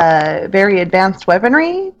very advanced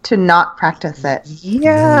weaponry to not practice it.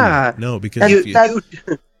 Yeah. No, because you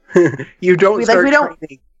don't start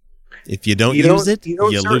training. If you don't use it,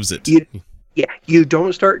 you lose it. You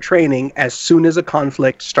don't start training as soon as a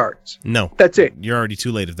conflict starts. No. That's it. You're already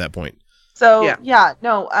too late at that point. So, I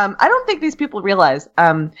don't think these people realize,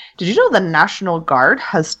 did you know the National Guard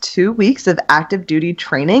has 2 weeks of active duty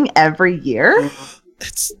training every year?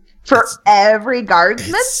 For every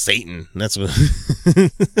guardsman? It's Satan. That's what.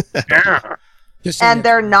 And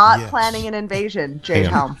they're not planning an invasion, Jay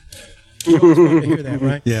Helm. You hear that,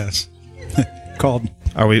 right? Yes. Called.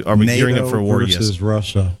 Are we gearing up for a war? Versus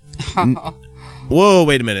Russia. Whoa!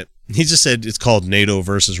 Wait a minute. He just said it's called NATO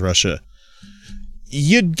versus Russia.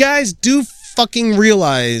 You guys do fucking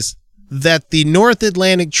realize that the North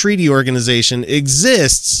Atlantic Treaty Organization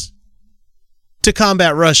exists to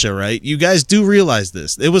combat Russia, right? You guys do realize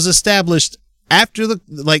this. It was established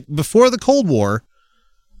before the Cold War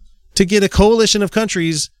to get a coalition of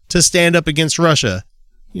countries to stand up against Russia.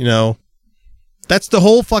 That's the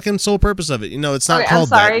whole fucking sole purpose of it. It's not called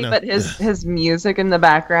that. I'm sorry, but his music in the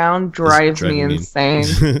background drives me insane.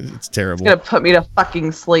 It's terrible. It's gonna put me to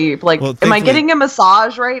fucking sleep. Am I getting a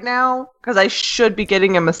massage right now? Because I should be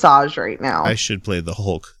getting a massage right now. I should play the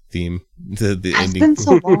Hulk theme. The It's ending. been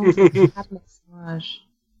so long since I had a massage.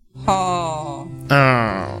 Oh.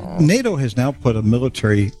 NATO has now put a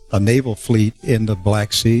naval fleet in the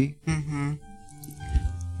Black Sea. Mm-hmm.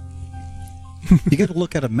 You got to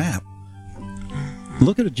look at a map.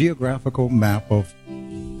 Look at a geographical map of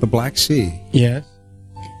the Black Sea. Yes.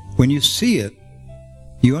 When you see it,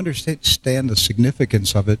 you understand the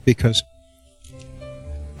significance of it, because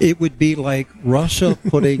it would be like Russia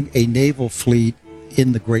putting a naval fleet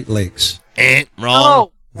in the Great Lakes. Wrong.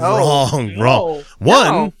 Wrong.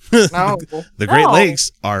 One, the Great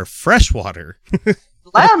Lakes are freshwater.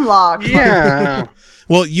 Landlocked. Yeah.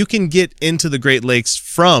 Well, you can get into the Great Lakes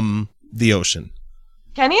from the ocean.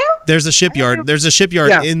 Can you? There's a shipyard. There's a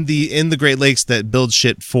shipyard in the Great Lakes that builds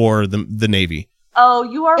shit for the Navy. Oh,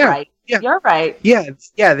 you are right. Yeah. You're right. Yeah,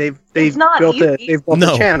 they've not built easy.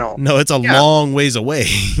 a channel. No, it's a long ways away,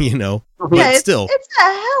 But still. It's a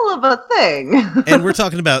hell of a thing. And we're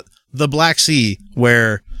talking about the Black Sea,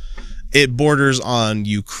 where it borders on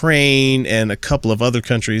Ukraine and a couple of other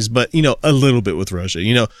countries, but a little bit with Russia.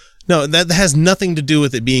 No, that has nothing to do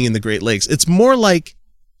with it being in the Great Lakes. It's more like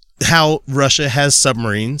how Russia has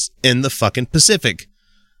submarines in the fucking Pacific.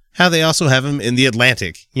 How they also have them in the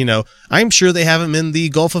Atlantic. I'm sure they have them in the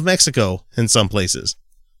Gulf of Mexico in some places.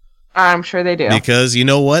 I'm sure they do. Because you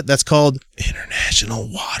know what? That's called international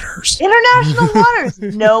waters. International waters.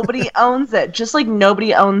 Nobody owns it. Just like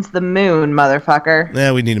nobody owns the moon, motherfucker.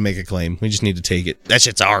 Yeah, we need to make a claim. We just need to take it. That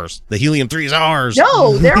shit's ours. The helium-3 is ours.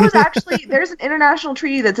 No, there's an international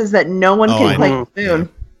treaty that says that no one can claim the moon.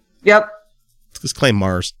 Yeah. Yep. Let's claim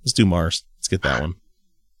Mars. Let's do Mars. Let's get that one.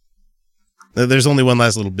 There's only one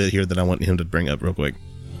last little bit here that I want him to bring up real quick.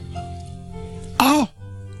 Oh,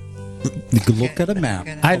 Look at a map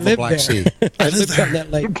I of the lived Black there. Sea. I lived on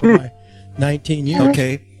that lake for my 19 years.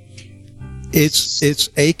 Okay. It's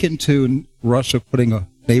akin to Russia putting a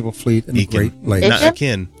naval fleet in the Great Lakes. Not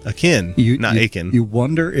akin. Not akin. You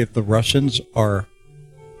wonder if the Russians are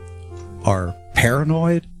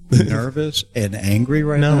paranoid, nervous, and angry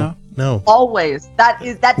right now? No. Always. That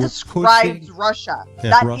We're describes pushing Russia. Yeah.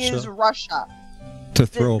 That Russia is Russia. to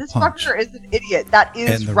throw This a punch. fucker is an idiot. That is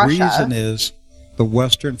And the Russia. reason is the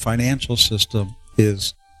Western financial system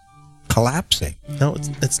is collapsing. No,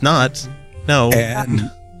 it's not. No. And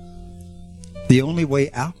the only way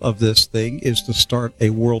out of this thing is to start a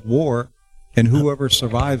world war, and whoever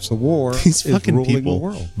survives the war These is fucking ruling people. the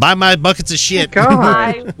world. Buy my buckets of shit.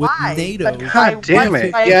 Why? With Why? NATO. Because God damn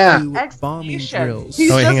it. why- Yeah. bombing execution. drills.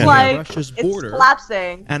 He's Oh, wait, hang just on. like, Russia's it's border.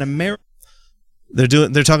 collapsing. And America. They're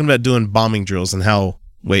talking about doing bombing drills and how.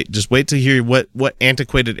 Just wait to hear what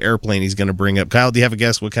antiquated airplane he's going to bring up. Kyle, do you have a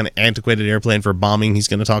guess what kind of antiquated airplane for bombing he's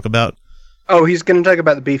going to talk about? Oh, he's going to talk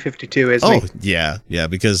about the B-52, isn't he? Yeah,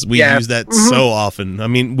 because we Yeah. use that so often. I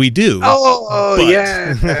mean, we do. Oh, but-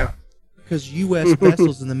 yeah. Because U.S.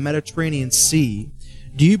 vessels in the Mediterranean Sea.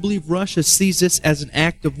 Do you believe Russia sees this as an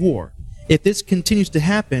act of war? If this continues to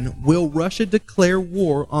happen, will Russia declare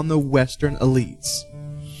war on the Western elites?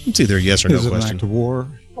 It's either a yes or no Is it an question. act of war?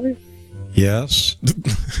 Yes.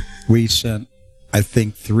 We sent, I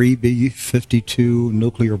think, 3 B-52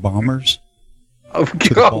 nuclear bombers Oh, to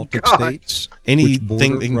the God. Baltic states. which Anything border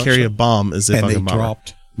that can carry a Russia, bomb is a and they fucking bomber.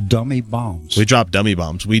 dropped dummy bombs. We dropped dummy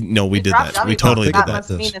bombs. We did dropped that. dummy We totally did bombs. that. Must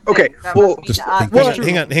mean a thing. Okay, That well, must mean just to us. think Well,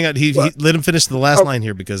 Hang on. He let him finish the last line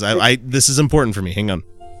here because I this is important for me. Hang on.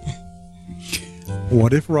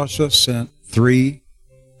 What if Russia sent 3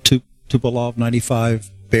 Tupolev 95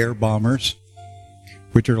 Bear bombers,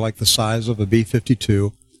 which are like the size of a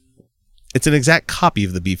B-52? It's an exact copy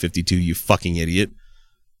of the B-52, you fucking idiot.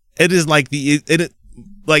 It is like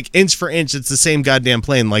like inch for inch, it's the same goddamn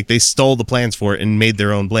plane. Like they stole the plans for it and made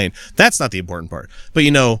their own plane. That's not the important part. But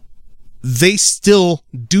they still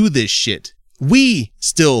do this shit. We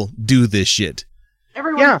still do this shit.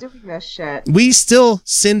 Everyone's doing this shit. We still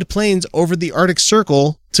send planes over the Arctic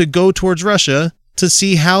Circle to go towards Russia to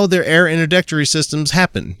see how their air introductory systems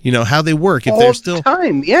happen. How they work. If All they're still the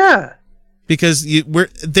time, yeah. because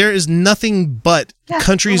there is nothing but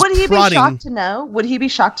countries Would he prodding. be shocked to know? Would he be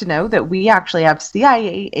shocked to know that we actually have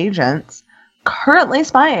CIA agents currently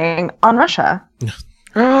spying on Russia?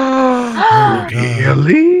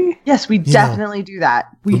 Really? Yes, we definitely do that.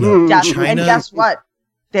 We No, definitely. And China- guess what?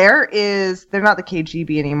 They're not the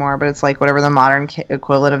KGB anymore, but it's like whatever the modern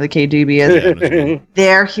equivalent of the KGB is.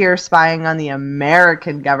 They're here spying on the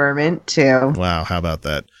American government too. Wow, how about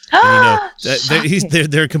that?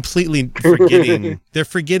 And, they're completely forgetting. They're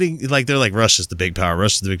forgetting. Like they're like Russia's the big power.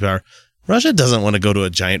 Russia's the big power. Russia doesn't want to go to a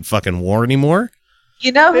giant fucking war anymore.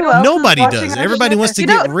 You know who else? Nobody is watching does. our Everybody shit? wants to You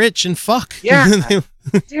get know- rich and fuck. Yeah.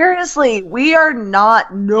 Seriously, we are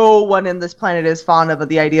not. No one in this planet is fond of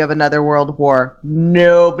the idea of another world war.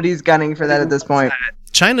 Nobody's gunning for that at this point.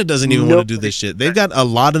 China doesn't even want to do this shit. They've got a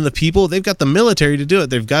lot of the people. They've got the military to do it.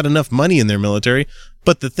 They've got enough money in their military.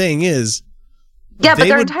 But the thing is, Yeah, but they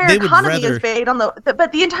their would- entire they would economy rather- is based on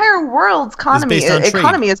but the entire world's economy based on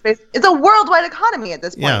trade. is based. It's a worldwide economy at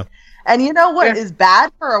this point. Yeah. And you know what is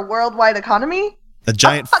bad for a worldwide economy? a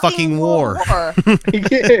giant fucking war.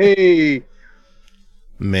 Yay.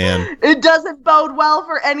 Man. It doesn't bode well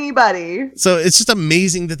for anybody. So it's just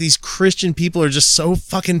amazing that these Christian people are just so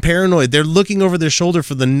fucking paranoid. They're looking over their shoulder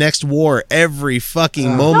for the next war every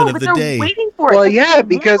fucking moment of the day. Waiting for Well, it. yeah,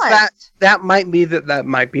 because that might be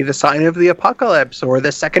the sign of the apocalypse or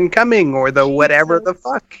the second coming or the whatever the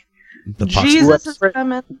fuck. Jesus is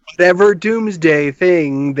coming. Whatever doomsday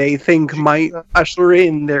thing they think might usher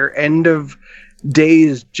in their end of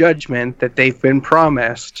days judgment that they've been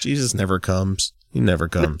promised. Jesus never comes. He never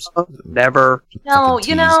comes. Never. No, Fucking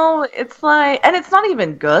you know, it's like, and it's not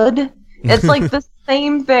even good. It's like the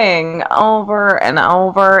same thing over and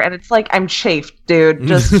over, and it's like, I'm chafed, dude.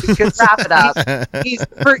 Just wrap it up. He's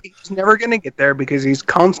never going to get there because he's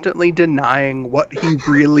constantly denying what he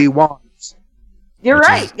really wants. You're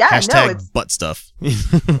right. Yeah, Hashtag no, it's butt stuff.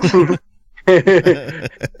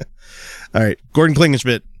 All right, Gordon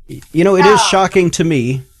Klingenschmidt. You know, it is shocking to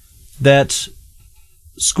me that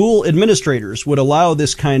school administrators would allow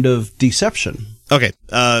this kind of deception. Okay,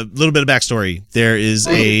 a little bit of backstory. There is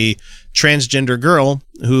a transgender girl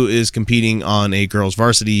who is competing on a girls'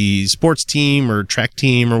 varsity sports team or track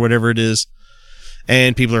team or whatever it is,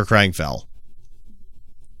 and people are crying foul.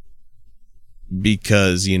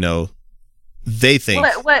 Because, you know, they think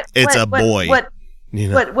it's a boy.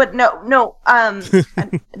 No.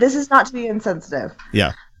 This is not to be insensitive.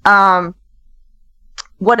 Yeah.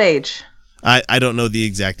 What age? I don't know the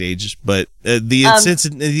exact age, but the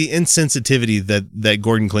insensitivity that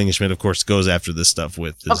Gordon Klingenschmidt, of course, goes after this stuff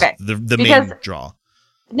with is the main draw.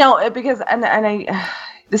 No, because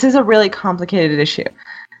this is a really complicated issue.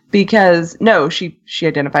 Because no, she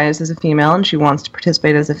identifies as a female and she wants to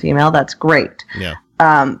participate as a female. That's great. Yeah.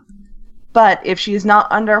 But if she's not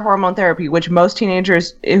under hormone therapy, which most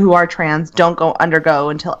teenagers who are trans don't undergo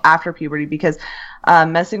until after puberty, because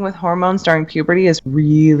messing with hormones during puberty is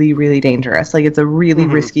really, really dangerous. Like, it's a really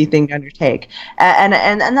risky thing to undertake, and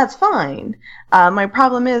that's fine. My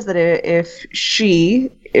problem is that if she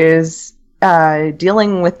is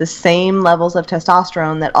dealing with the same levels of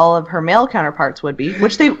testosterone that all of her male counterparts would be,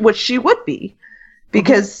 which she would be,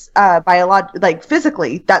 because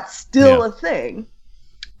physically that's still a thing.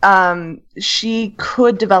 She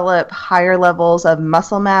could develop higher levels of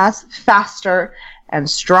muscle mass faster and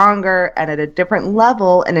stronger and at a different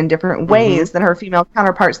level and in different ways than her female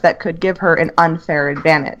counterparts that could give her an unfair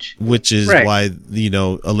advantage. Which is why,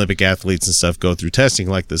 Olympic athletes and stuff go through testing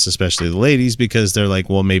like this, especially the ladies, because they're like,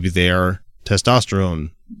 well, maybe they are testosterone,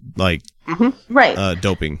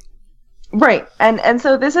 doping. Right. And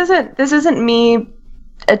so this isn't me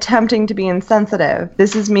attempting to be insensitive.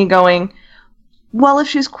 This is me going, well, if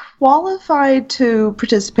she's qualified to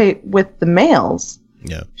participate with the males,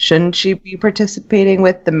 shouldn't she be participating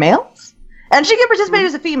with the males? And she can participate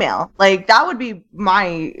as a female. Like, that would be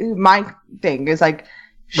my thing. Is like,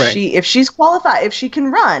 if she's qualified, if she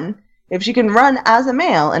can run as a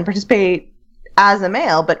male and participate as a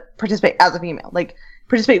male, but participate as a female, like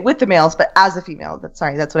participate with the males, but as a female. That's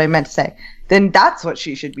what I meant to say. Then that's what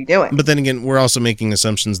she should be doing. But then again, we're also making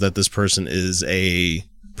assumptions that this person is a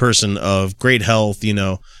person of great health. You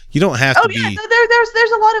don't have to be. So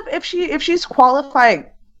there's a lot of if she's qualified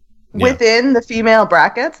within the female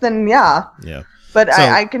brackets, then yeah. But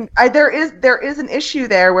so, there is an issue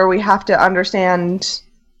there where we have to understand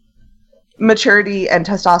maturity and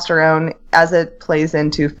testosterone as it plays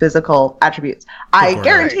into physical attributes. I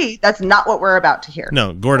guarantee that's not what we're about to hear.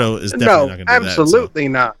 No, Gordo is definitely not going to do that. Absolutely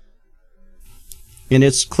not. And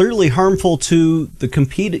it's clearly harmful to the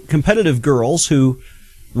competitive girls who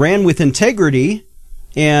ran with integrity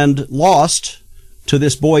and lost to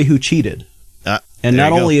this boy who cheated. And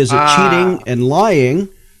not only is it cheating and lying,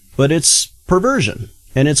 but it's perversion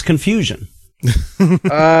and it's confusion.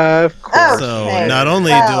 Of course. So not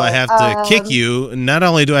only do I have to kick you, not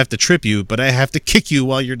only do I have to trip you, but I have to kick you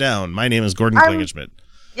while you're down. My name is Gordon Klingenschmidt.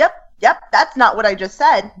 Yep. That's not what I just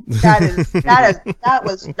said. That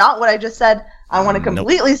was not what I just said. I want to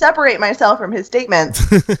completely separate myself from his statements.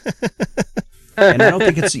 And I don't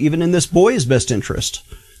think it's even in this boy's best interest.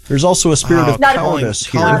 There's also a spirit of cowardice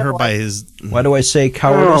here. Her by his... Why do I say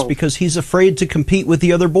cowardice? Because he's afraid to compete with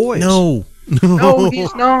the other boys. No,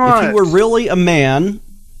 he's not. If he were really a man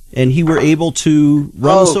and he were able to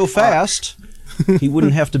run so fast, he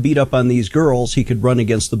wouldn't have to beat up on these girls. He could run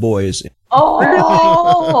against the boys. Oh,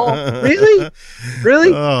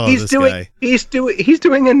 really? Oh, he's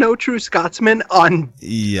doing a No True Scotsman on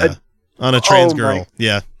on a trans girl.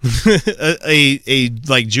 Yeah. a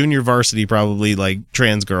like junior varsity, probably, like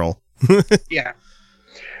trans girl. Yeah.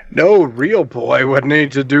 No real boy would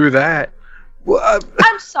need to do that. Well,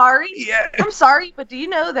 I'm sorry. Yeah. I'm sorry, but do you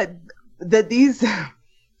know that these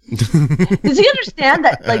does he understand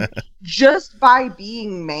that, like, just by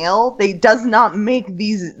being male, they does not make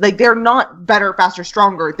these, like, they're not better, faster,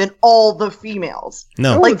 stronger than all the females.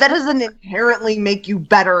 No. Like, that doesn't inherently make you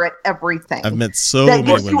better at everything. I've met so many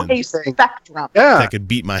women that gives you a spectrum. That could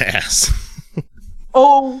beat my ass.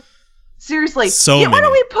 Oh, seriously. Why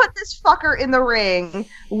don't we put this fucker in the ring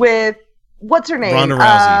with, what's her name? Ronda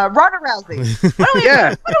Rousey. Ronda Rousey.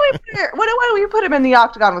 Why don't we put him in the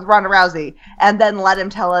octagon with Ronda Rousey and then let him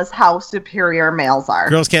tell us how superior males are?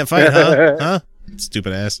 Girls can't fight, huh?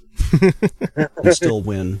 Stupid ass. And still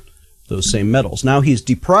win those same medals. Now he's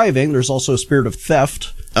depriving, there's also a spirit of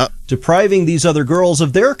theft, depriving these other girls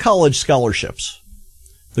of their college scholarships.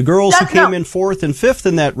 The girls who came in 4th and 5th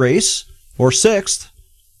in that race, or 6th,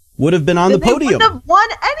 would have been on the podium. They would have won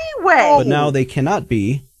anyway. But now they cannot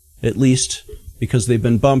be. At least because they've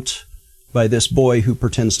been bumped by this boy who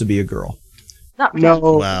pretends to be a girl.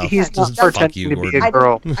 No, he's not pretending to be a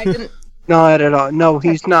girl. I didn't. Not at all. No,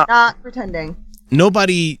 he's not. Not pretending.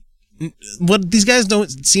 Nobody. What these guys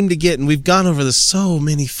don't seem to get, and we've gone over this so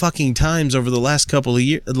many fucking times over the last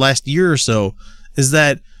last year or so, is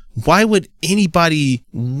that why would anybody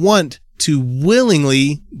want to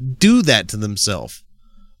willingly do that to themselves?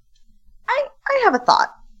 I have a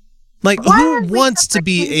thought. Like, who wants to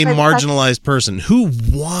be a marginalized person? Who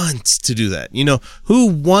wants to do that? You know, who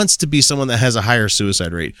wants to be someone that has a higher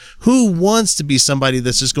suicide rate? Who wants to be somebody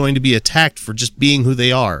that's just going to be attacked for just being who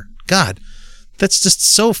they are? God, that's just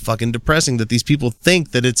so fucking depressing that these people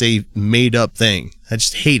think that it's a made-up thing. I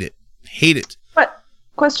just hate it. Hate it. But,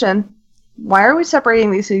 question, why are we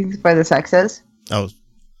separating these things by the sexes? Oh,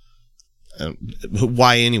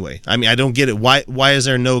 why anyway? I mean, I don't get it. Why is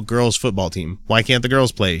there no girls football team? Why can't the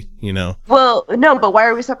girls play, you know? Well, no, but why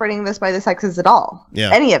are we separating this by the sexes at all? Yeah.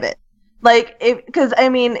 Any of it. Like, because, I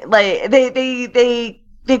mean, like, they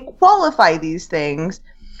qualify these things.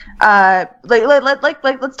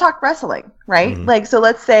 Let's talk wrestling, right? Mm-hmm. Like, so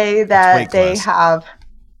let's say that they have...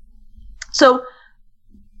 So...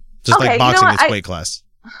 Just okay, like boxing, you know it's weight class.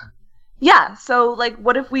 Yeah, so, like,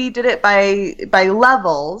 what if we did it by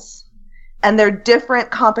levels... And they're different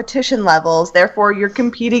competition levels. Therefore, you're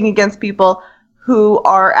competing against people who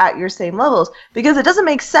are at your same levels. Because it doesn't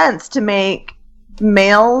make sense to make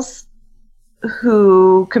males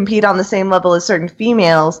who compete on the same level as certain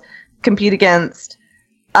females compete against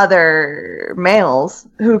other males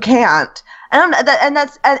who can't. And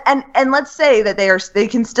let's say that they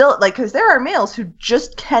can still, like, because there are males who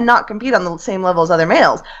just cannot compete on the same level as other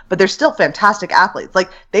males, but they're still fantastic athletes.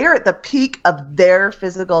 Like, they are at the peak of their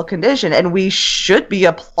physical condition, and we should be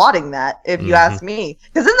applauding that, if you ask me.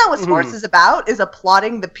 Because isn't that what sports is about? Is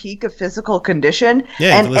applauding the peak of physical condition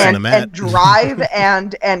and drive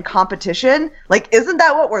and competition. Like, isn't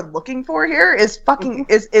that what we're looking for here? Is fucking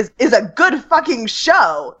is a good fucking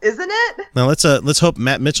show, isn't it? Now let's hope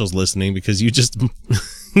Matt Mitchell's listening, because you just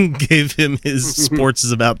gave him his sports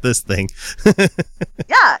is about this thing.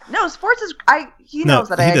 Yeah, no, sports is he knows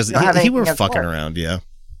that I don't have anything against fucking sports. Around, yeah.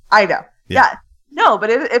 I know. Yeah. No, but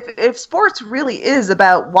if sports really is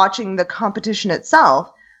about watching the competition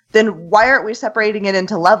itself, then why aren't we separating it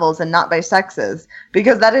into levels and not by sexes?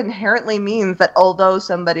 Because that inherently means that although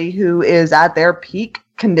somebody who is at their peak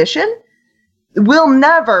condition will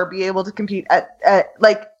never be able to compete at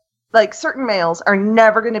like certain males are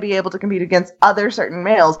never going to be able to compete against other certain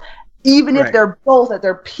males, even if they're both at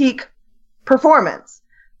their peak performance.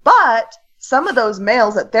 But some of those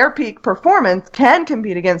males at their peak performance can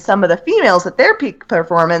compete against some of the females at their peak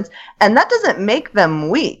performance, and that doesn't make them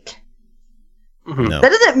weak. No. That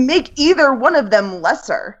doesn't make either one of them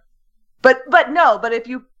lesser. But if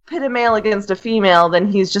you pit a male against a female, then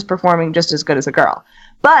he's just performing just as good as a girl.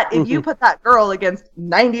 But if you put that girl against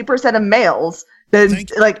 90% of males, then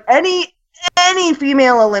like any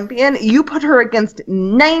female Olympian, you put her against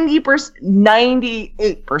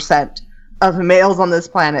 98% of males on this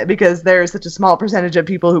planet, because there's such a small percentage of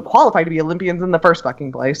people who qualify to be Olympians in the first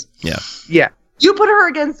fucking place. Yeah. Yeah. You put her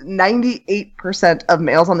against 98% of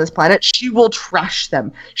males on this planet, she will trash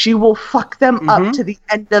them. She will fuck them up to the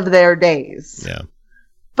end of their days. Yeah.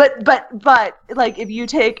 But like, if you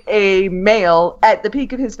take a male at the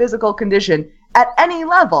peak of his physical condition at any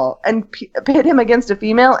level and pit him against a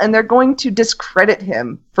female, and they're going to discredit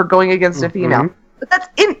him for going against a female. But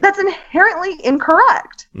that's inherently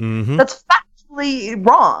incorrect. That's factually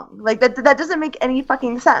wrong. Like, that doesn't make any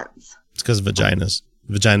fucking sense. It's because vaginas.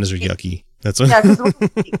 Vaginas are yucky. That's what. Yeah,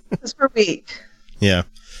 because we're weak. Yeah.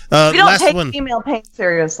 We don't take female pain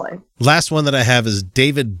seriously. Last one that I have is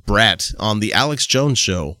David Bratt on the Alex Jones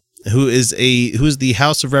Show, who is the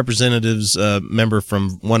House of Representatives member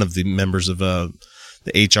from one of the members of the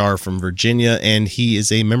HR from Virginia, and he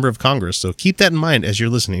is a member of Congress. So keep that in mind as you're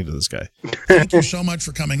listening to this guy. Thank you so much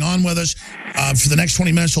for coming on with us. For the next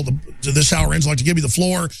 20 minutes till this hour ends, I'd like to give you the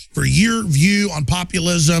floor for your view on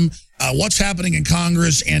populism, what's happening in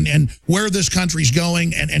Congress, and where this country's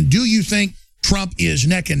going, and do you think Trump is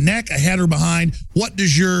neck and neck, ahead or behind? What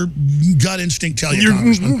does your gut instinct tell you,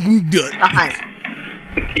 Congressman? Good.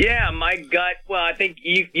 Yeah, my gut. Well, I think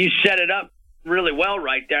you set it up really well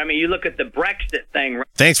right there. I mean, you look at the Brexit thing.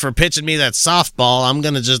 Thanks for pitching me that softball. I'm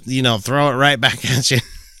gonna just throw it right back at you.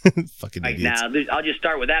 Fucking right idiots. Now, I'll just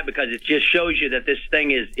start with that because it just shows you that this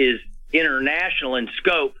thing is international in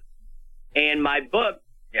scope. And my book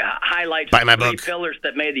highlights the three pillars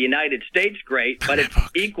that made the United States great, but it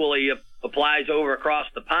equally applies over across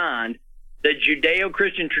the pond. The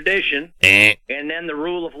Judeo-Christian tradition, and then the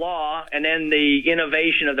rule of law, and then the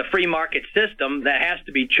innovation of the free market system that has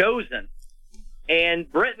to be chosen.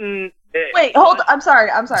 And Britain... Wait, hold on. I'm sorry.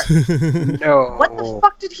 No. What the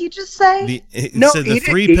fuck did he just say? He said the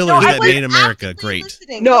three pillars that made America great.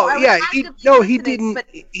 He didn't.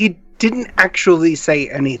 He didn't actually say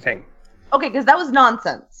anything. Okay, because that was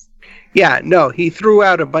nonsense. Yeah, no, he threw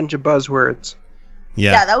out a bunch of buzzwords.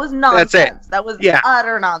 Yeah, that was nonsense. That's it. That was Yeah.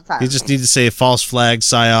 utter nonsense. You just need to say false flag,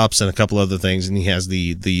 psyops, and a couple other things, and he has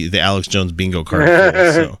the Alex Jones bingo card.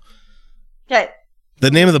 Full, so. Okay.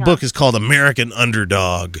 The name of the book is called American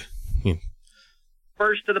Underdog.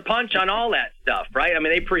 First to the punch on all that stuff, right? I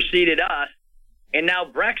mean, they preceded us, and now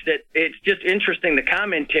Brexit. It's just interesting, the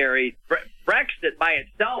commentary. Brexit by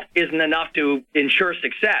itself isn't enough to ensure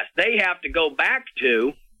success. They have to go back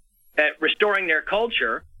to restoring their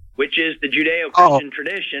culture, which is the Judeo-Christian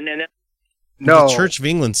tradition, and The Church of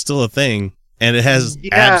England's still a thing, and it has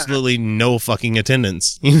absolutely no fucking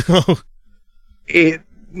attendance. You know,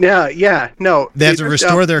 no. They have to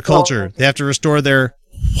restore their culture. They have to restore their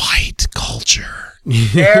white culture.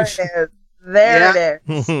 There it is. There it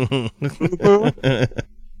is.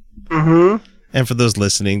 Mm-hmm. And for those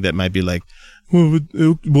listening that might be like, well,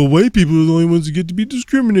 white people are the only ones who get to be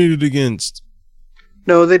discriminated against.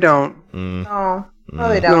 No, they don't. No,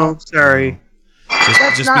 they don't. No, sorry.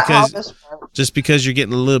 Just because you're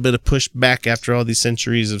getting a little bit of pushback after all these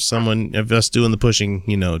centuries of us doing the pushing,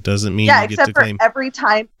 doesn't mean you get to claim. Every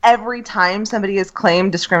time somebody has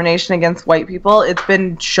claimed discrimination against white people, it's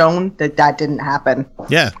been shown that didn't happen.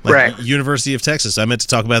 Yeah, like University of Texas. I meant to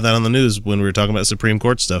talk about that on the news when we were talking about Supreme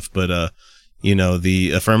Court stuff, but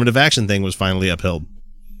the affirmative action thing was finally upheld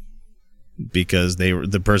because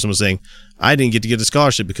the person was saying, I didn't get to get a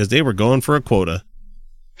scholarship because they were going for a quota.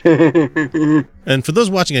 And for those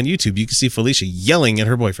watching on YouTube, you can see Felicia yelling at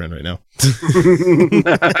her boyfriend right now.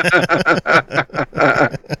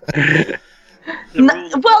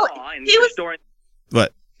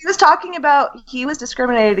 What? He was talking about he was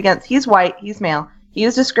discriminated against. He's white. He's male. He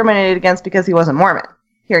was discriminated against because he wasn't Mormon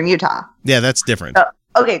here in Utah. Yeah, that's different.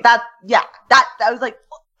 Okay, that was like,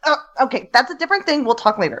 okay, that's a different thing. We'll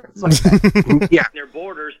talk later. Is what he said. Yeah, their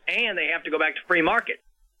borders, and they have to go back to free market.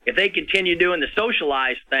 If they continue doing the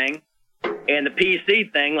socialized thing and the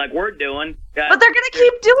PC thing like we're doing... but they're going to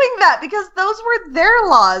keep doing that because those were their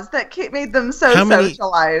laws that made them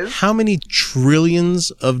socialized. How many trillions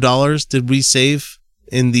of dollars did we save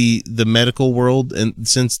in the medical world and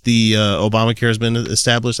since the Obamacare has been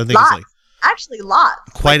established? I think lots. It's like... Actually, lots.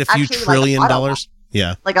 Quite a few trillion dollars?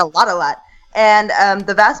 Yeah. Like a lot. And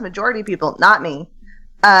the vast majority of people, not me,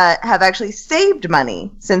 have actually saved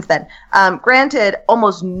money since then. Granted,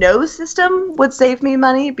 almost no system would save me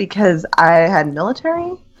money because I had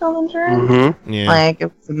military health insurance. Mm-hmm. Yeah. Like,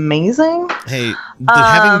 it was amazing. Hey,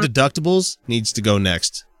 having deductibles needs to go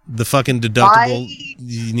next. The fucking deductible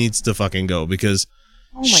needs to fucking go because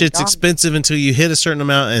shit's expensive until you hit a certain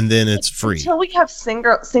amount and then it's free. Until we have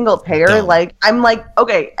single payer, like, I'm like,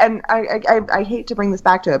 okay, and I hate to bring this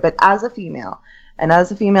back to it, but as a female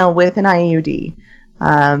with an IUD,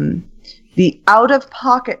 the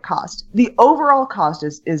out-of-pocket cost, the overall cost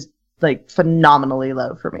is like phenomenally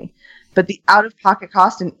low for me, but the out-of-pocket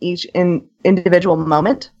cost in each individual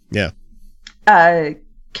moment,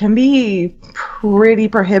 can be pretty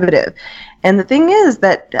prohibitive. And the thing is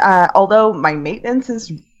that although my maintenance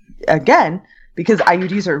is, again, because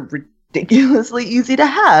IUDs are ridiculously easy to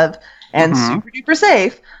have and super duper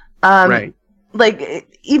safe, like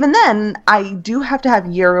even then I do have to have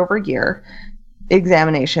year-over-year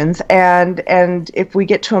examinations, and if we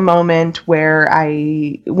get to a moment where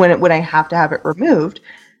when I have to have it removed,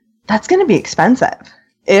 that's going to be expensive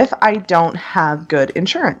if I don't have good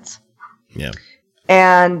insurance. Yeah.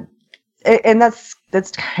 And that's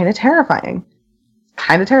kind of terrifying.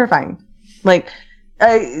 Like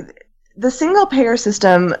the single payer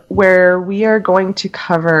system where we are going to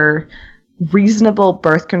cover reasonable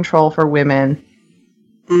birth control for women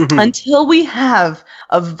until we have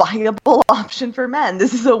a viable option for men.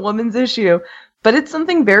 This is a woman's issue, but it's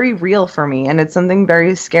something very real for me, and it's something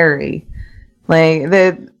very scary. Like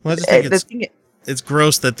it's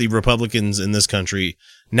gross that the Republicans in this country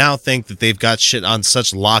now think that they've got shit on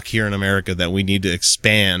such lock here in America that we need to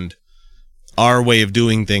expand our way of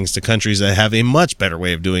doing things to countries that have a much better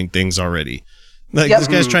way of doing things already. Like this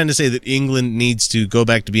guy's trying to say that England needs to go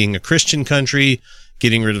back to being a Christian country,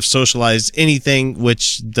 getting rid of socialized anything,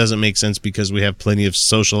 which doesn't make sense because we have plenty of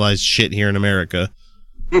socialized shit here in America.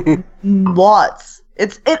 Lots.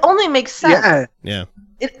 It only makes sense. Yeah.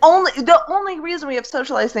 The only reason we have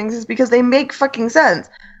socialized things is because they make fucking sense.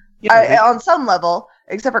 On some level,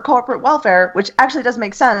 except for corporate welfare, which actually does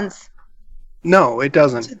make sense. No, it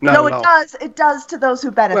doesn't. It does. It does to those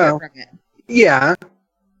who benefit from it. Yeah.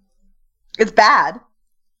 It's bad,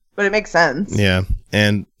 but it makes sense. Yeah,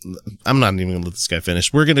 and I'm not even gonna let this guy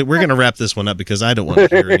finish. We're gonna wrap this one up because I don't want to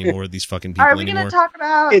hear any more of these fucking people anymore. Are we gonna talk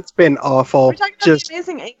about? It's been awful. We're talking about the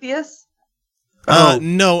Amazing Atheists.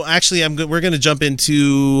 No, actually, we're going to jump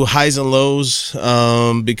into highs and lows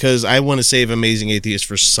because I want to save Amazing Atheist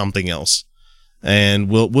for something else, and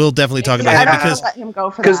we'll definitely talk about it because let him go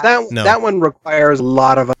for because that. that one requires a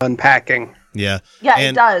lot of unpacking. Yeah,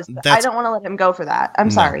 it does. I don't want to let him go for that.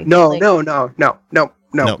 I'm sorry. No, Like, no,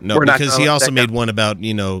 we're not because he also made one about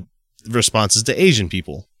responses to Asian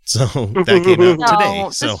people. So that came out today.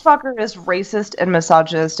 So this fucker is racist and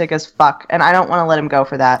misogynistic as fuck, and I don't want to let him go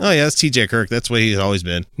for that. Oh yeah, that's TJ Kirk. That's the way he's always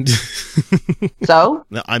been. So?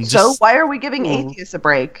 No, So why are we giving atheists a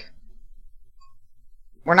break?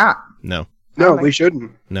 We're not. No, we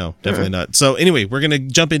shouldn't. No, definitely not. So anyway, we're gonna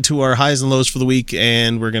jump into our highs and lows for the week,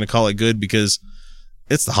 and we're gonna call it good because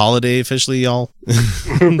it's the holiday officially, y'all.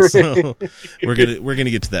 So we're gonna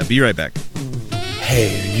get to that. Be right back.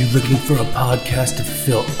 Hey, are you looking for a podcast to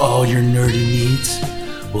fulfill all your nerdy needs?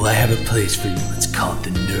 Well, I have a place for you. It's called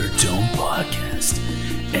the Nerd Dome Podcast.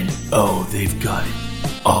 And oh, they've got it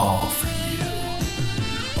all for you.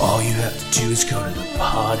 All you have to do is go to the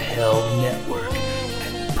Pod Hell Network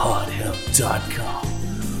at podhell.com.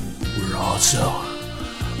 We're also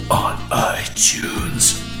on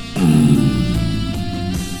iTunes.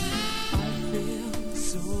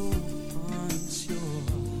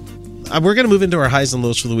 We're going to move into our highs and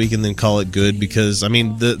lows for the week and then call it good because,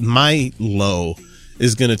 my low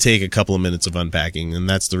is going to take a couple of minutes of unpacking, and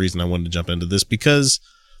that's the reason I wanted to jump into this because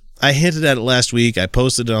I hinted at it last week. I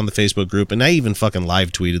posted it on the Facebook group, and I even fucking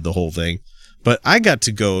live tweeted the whole thing. But I got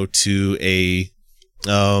to go to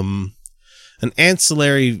an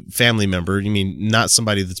ancillary family member. Not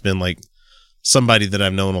somebody that's been like somebody that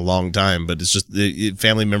I've known a long time, but it's just the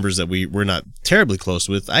family members that we're not terribly close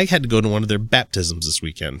with. I had to go to one of their baptisms this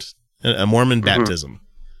weekend. A Mormon baptism.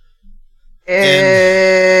 Ew.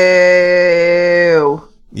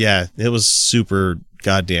 Yeah, it was super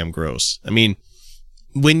goddamn gross.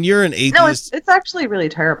 When you're an atheist... No, it's actually really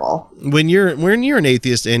terrible. When you're an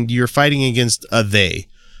atheist and you're fighting against a they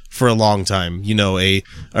for a long time, a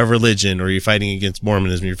religion, or you're fighting against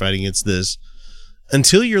Mormonism, you're fighting against this,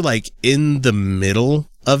 until you're like in the middle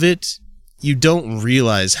of it, you don't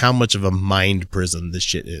realize how much of a mind prison this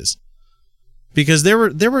shit is. Because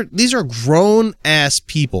these are grown ass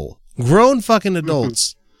people, grown fucking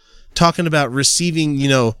adults, talking about receiving,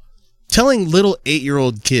 telling little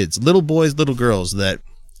 8-year-old kids, little boys, little girls, that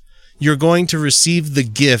you're going to receive the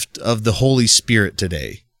gift of the Holy Spirit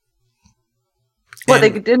today. What,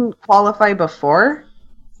 they didn't qualify before?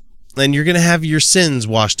 And you're going to have your sins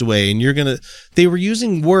washed away, and they were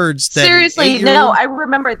using words that... Seriously, no, I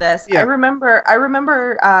remember this. Yeah. I remember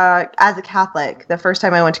as a Catholic, the first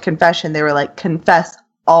time I went to confession, they were like, confess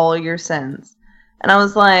all your sins. And I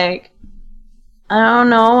was like, I don't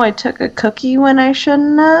know, I took a cookie when I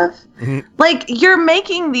shouldn't have. Mm-hmm. Like, you're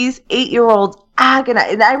making these 8-year-olds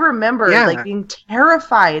agonize. And I remember being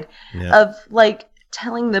terrified of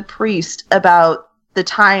telling the priest about the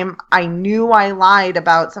time I knew I lied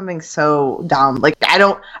about something so dumb.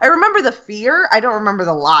 I remember the fear. I don't remember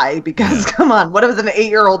the lie because come on, what is an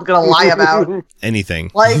 8-year-old gonna lie about? Anything.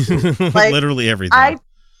 Like literally everything.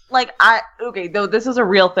 Though this is a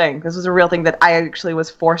real thing. This was a real thing that I actually was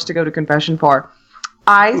forced to go to confession for.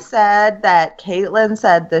 I said that Caitlin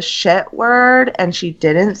said the shit word and she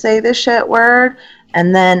didn't say the shit word.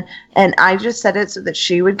 And I just said it so that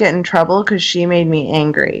she would get in trouble because she made me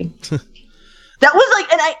angry. That was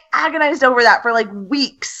and I agonized over that for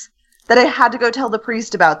weeks. That I had to go tell the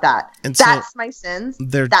priest about that. And that's my sins.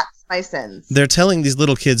 That's my sins. They're telling these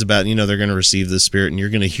little kids about, they're going to receive the Spirit, and you're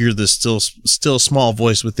going to hear this still small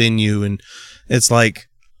voice within you, and it's like,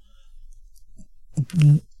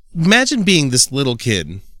 imagine being this little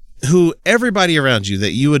kid who everybody around you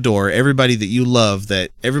that you adore, everybody that you love, that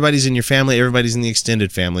everybody's in your family, everybody's in the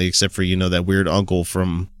extended family, except for that weird uncle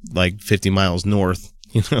from 50 miles north,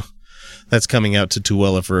 that's coming out to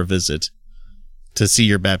Tooele for a visit to see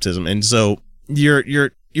your baptism. And so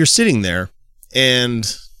you're sitting there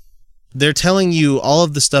and they're telling you all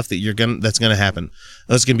of the stuff that that's going to happen.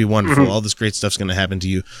 Oh, it's going to be wonderful. Mm-hmm. All this great stuff's going to happen to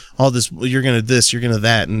you. All this, you're going to this, you're going to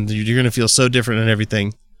that, and you're going to feel so different and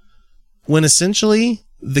everything. When essentially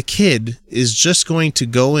the kid is just going to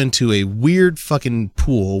go into a weird fucking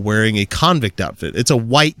pool wearing a convict outfit. It's a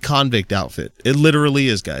white convict outfit. It literally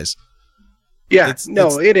is, guys. Yeah,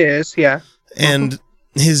 it is, yeah. And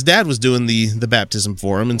his dad was doing the baptism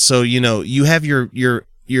for him, and so, you have your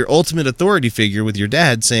ultimate authority figure with your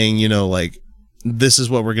dad saying, this is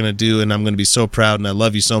what we're going to do, and I'm going to be so proud, and I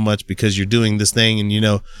love you so much because you're doing this thing, and,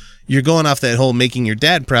 you're going off that whole making your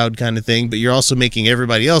dad proud kind of thing, but you're also making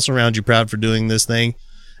everybody else around you proud for doing this thing,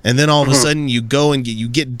 and then all of a sudden you go and you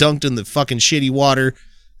get dunked in the fucking shitty water,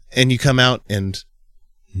 and you come out, and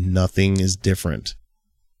nothing is different.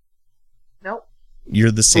 Nope.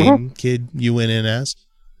 You're the same kid you went in as,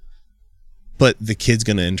 but the kid's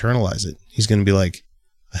going to internalize it. He's going to be like,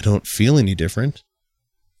 I don't feel any different.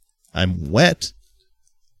 I'm wet.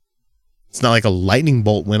 It's not like a lightning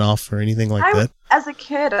bolt went off or anything like that. As a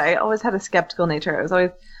kid, I always had a skeptical nature.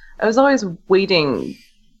 I was always waiting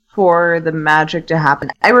for the magic to happen.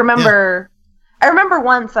 I remember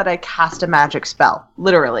once that I cast a magic spell,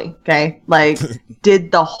 literally, okay? Like,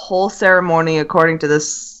 did the whole ceremony according to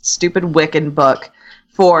this stupid Wiccan book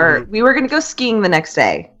for, we were going to go skiing the next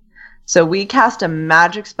day. So we cast a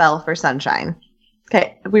magic spell for sunshine.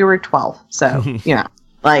 Okay, we were 12, so,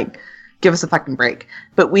 like, give us a fucking break.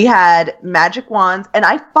 But we had magic wands, and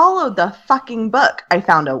I followed the fucking book. I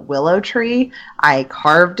found a willow tree. I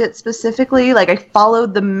carved it specifically. Like, I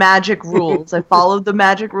followed the magic rules.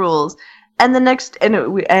 And the next,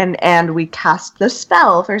 and we cast the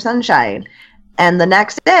spell for sunshine. And the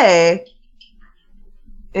next day,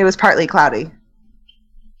 it was partly cloudy.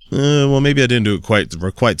 Well, maybe I didn't do it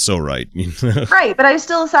quite so right. Right, but I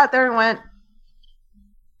still sat there and went,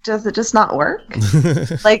 does it just not work?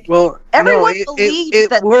 Like, everyone believes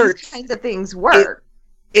that these kinds of things work.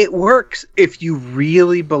 It works if you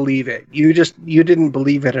really believe it. You didn't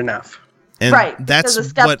believe it enough. And right, that's a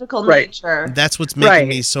skeptical nature. That's what's making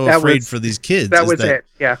me so afraid for these kids. That was it.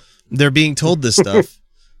 Yeah, they're being told this stuff.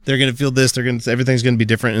 They're going to feel this. Everything's going to be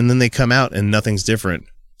different, and then they come out and nothing's different,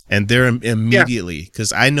 and they're immediately,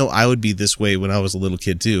 because I know I would be this way when I was a little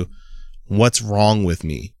kid too. What's wrong with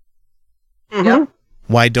me? Mm-hmm. Yep.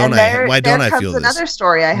 Why don't I feel this? Another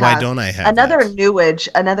story I have. Why don't I have another new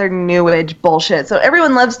age bullshit? So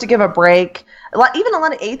everyone loves to give a break. Even a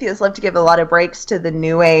lot of atheists love to give a lot of breaks to the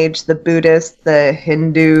new age, the Buddhist, the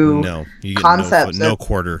Hindu concepts. No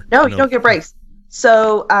quarter. No, you don't get breaks.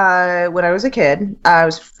 So when I was a kid, I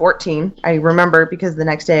was 14. I remember because the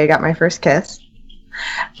next day I got my first kiss.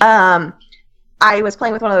 I was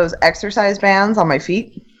playing with one of those exercise bands on my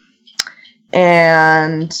feet,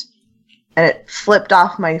 and it flipped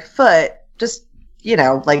off my foot, just,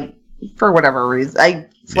 like, for whatever reason. I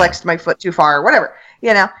flexed my foot too far, or whatever,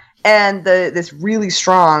 and this really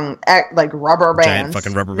strong, like, rubber band. Giant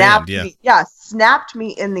fucking rubber band, snapped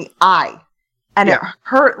me in the eye, and it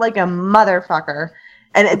hurt like a motherfucker.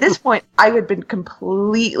 And at this point, I had been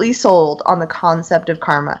completely sold on the concept of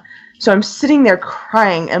karma. So I'm sitting there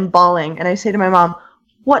crying and bawling, and I say to my mom,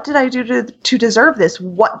 what did I do to deserve this?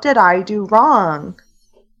 What did I do wrong?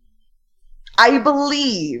 I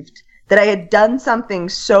believed that I had done something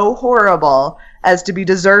so horrible as to be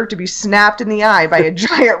deserved to be snapped in the eye by a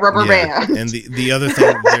giant rubber band. And the other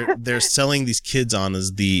thing they're selling these kids on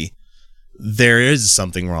is there is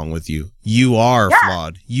something wrong with you. You are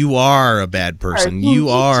flawed. You are a bad person. You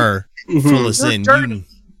are full of sin. And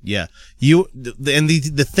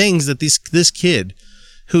the things that this kid,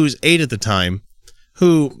 who's 8 at the time,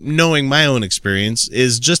 who, knowing my own experience,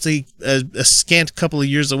 is just a scant couple of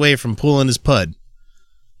years away from pulling his pud.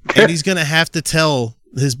 And he's going to have to tell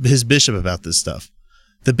his bishop about this stuff.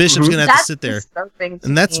 The bishop's going to have to sit there.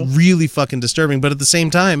 And that's really fucking disturbing. But at the same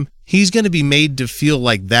time, he's going to be made to feel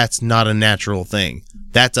like that's not a natural thing.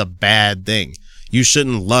 That's a bad thing. You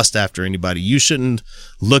shouldn't lust after anybody. You shouldn't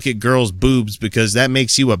look at girls' boobs because that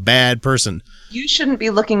makes you a bad person. You shouldn't be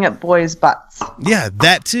looking at boys' butts. Yeah,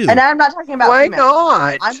 that too. And I'm not talking about females.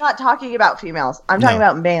 Why not? I'm not talking about females. I'm talking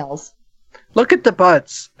about males. Look at the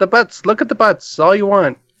butts. Look at the butts. All you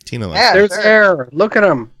want. Tina likes There's hair. Look at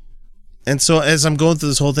them. And so as I'm going through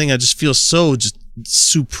this whole thing, I just feel so just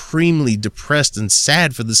supremely depressed and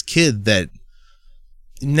sad for this kid that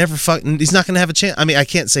he's not going to have a chance. I mean, I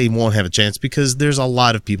can't say he won't have a chance because there's a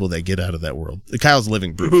lot of people that get out of that world. Kyle's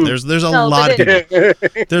living proof. There's a lot of people.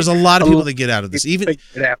 There's a lot of people that get out of this. But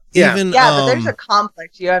there's a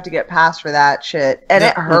complex you have to get past for that shit, and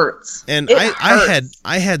it hurts. And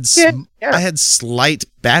I had slight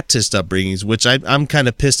Baptist upbringings, which I'm kind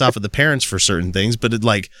of pissed off at the parents for certain things, but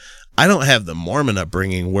I don't have the Mormon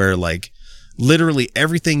upbringing where literally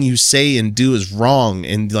everything you say and do is wrong,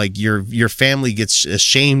 and your family gets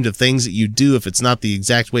ashamed of things that you do if it's not the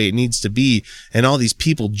exact way it needs to be, and all these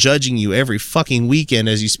people judging you every fucking weekend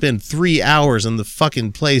as you spend 3 hours in the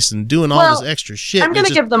fucking place and doing all this extra shit. I'm gonna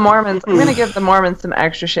give the Mormons some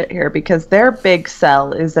extra shit here because their big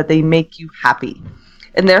sell is that they make you happy,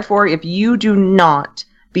 and therefore if you do not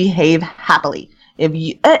behave happily, if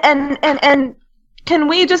you and can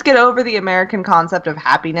we just get over the American concept of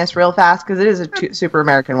happiness real fast? Because it is a super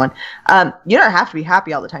American one. You don't have to be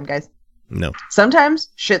happy all the time, guys. No. Sometimes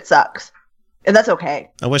shit sucks. And that's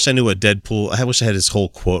okay. I wish I knew I wish I had his whole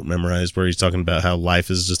quote memorized where he's talking about how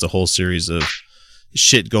life is just a whole series of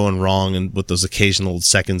shit going wrong and with those occasional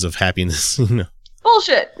seconds of happiness. You know?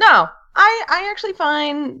 Bullshit. No. I actually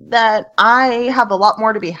find that I have a lot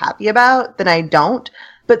more to be happy about than I don't.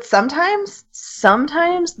 But sometimes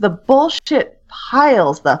the bullshit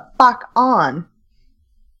piles the fuck on.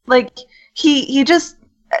 Like, he just,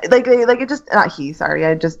 like it just, not he, sorry,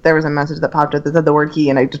 there was a message that popped up that said the word he,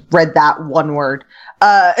 and I just read that one word.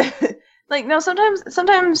 Like, no,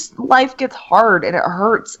 sometimes life gets hard and it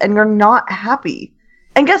hurts and you're not happy.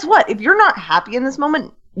 And guess what? If you're not happy in this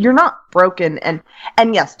moment, you're not broken. And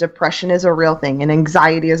yes, depression is a real thing and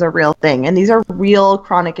anxiety is a real thing. And these are real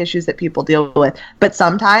chronic issues that people deal with. But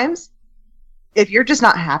sometimes, if you're just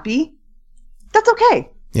not happy, that's okay.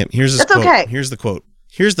 Yeah, here's this quote. Okay. Here's the quote.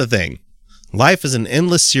 Here's the thing. Life is an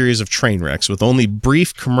endless series of train wrecks with only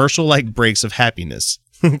brief commercial-like breaks of happiness.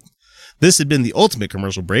 This had been the ultimate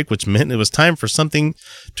commercial break, which meant it was time for something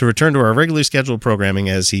to return to our regularly scheduled programming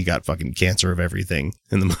as he got fucking cancer of everything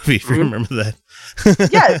in the movie, if you remember that.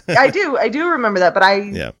 Yeah, I do. I do remember that, but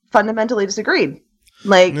I fundamentally disagreed.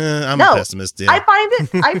 Like, I'm a pessimist. Yeah. I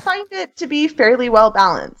find it to be fairly well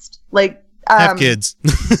balanced. Like, have kids.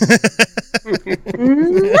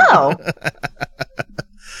 No.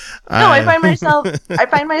 I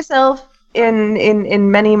find myself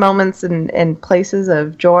in many moments and places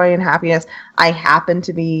of joy and happiness. I happen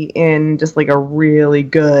to be in just like a really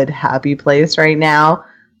good happy place right now,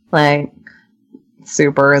 like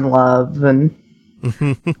super in love and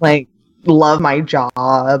like love my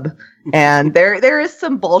job. And there is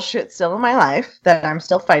some bullshit still in my life that I'm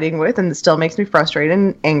still fighting with and that still makes me frustrated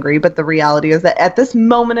and angry. But the reality is that at this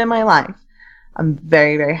moment in my life, I'm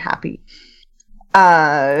very, very happy.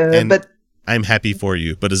 But I'm happy for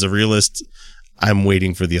you. But as a realist, I'm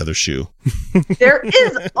waiting for the other shoe. There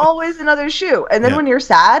is always another shoe. And then when you're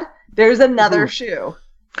sad, there's another shoe.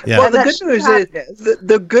 Yeah. Well,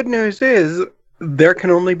 the good news is there can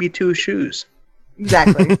only be two shoes.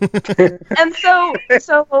 Exactly. And so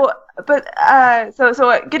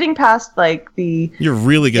getting past like the you're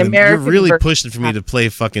really pushing for me to play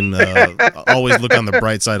fucking always look on the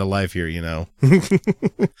bright side of life here, you know.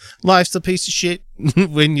 Life's a piece of shit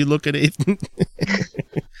when you look at it.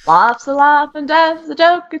 Life's a laugh and death's a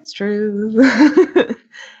joke, it's true.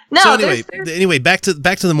 No, so anyway, back to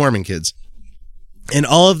the Mormon kids. And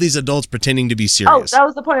all of these adults pretending to be serious. Oh, that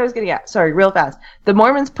was the point I was getting at. Sorry, real fast. The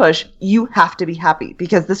Mormons push, you have to be happy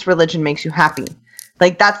because this religion makes you happy.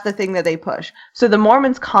 Like, that's the thing that they push. So the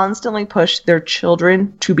Mormons constantly push their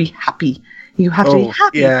children to be happy. You have to be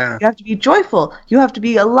happy. Yeah. You have to be joyful. You have to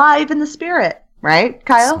be alive in the spirit. Right,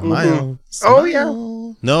 Kyle? Smile. Oh, yeah.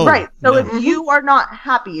 No. Right. So if you are not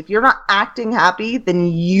happy, if you're not acting happy, then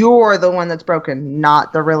you're the one that's broken,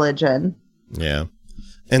 not the religion. Yeah.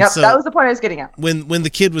 And yep, so that was the point I was getting at. When the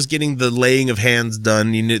kid was getting the laying of hands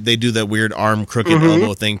done, you know, they do that weird arm crooked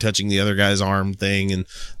elbow thing, touching the other guy's arm thing, and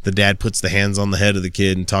the dad puts the hands on the head of the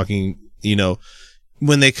kid and talking. You know,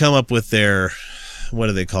 when they come up with their, what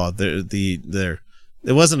do they call it? Their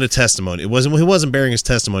it wasn't a testimony. He wasn't bearing his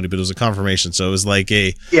testimony, but it was a confirmation. So it was like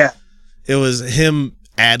it was him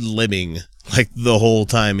ad-libbing like the whole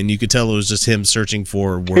time, and you could tell it was just him searching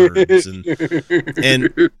for words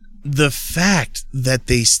and. The fact that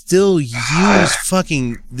they still use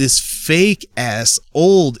fucking this fake ass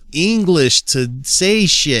old English to say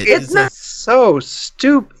shit. It's not so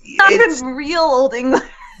stupid. It's not even real old English.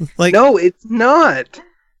 Like, no, it's not.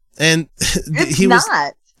 And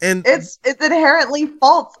it's inherently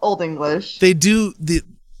false old English. They do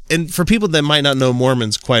and for people that might not know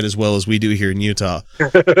Mormons quite as well as we do here in Utah,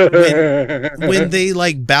 when they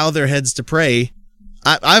like bow their heads to pray,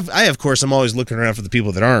 I of course I'm always looking around for the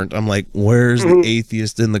people that aren't. I'm like, where's the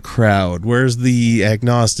atheist in the crowd? Where's the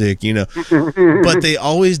agnostic? You know, but they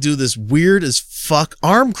always do this weird as fuck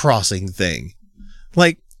arm crossing thing,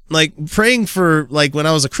 like praying for like when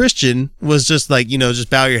I was a Christian was just like, you know, just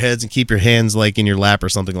bow your heads and keep your hands like in your lap or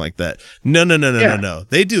something like that. No.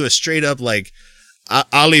 They do a straight up like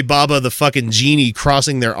Alibaba the fucking genie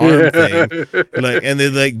crossing their arm thing, like, and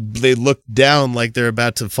they look down like they're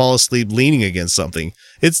about to fall asleep leaning against something.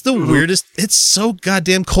 It's the weirdest. It's so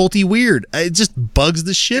goddamn culty weird. It just bugs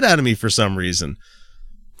the shit out of me for some reason.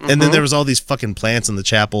 And then there was all these fucking plants in the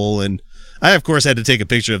chapel, and I of course had to take a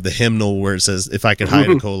picture of the hymnal where it says, "If I could hide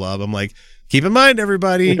a kolob." I'm like, keep in mind,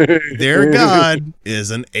 everybody, their God is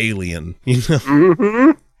an alien. You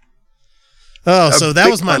know. Oh, so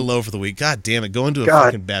that was my low for the week. God damn it. Going to a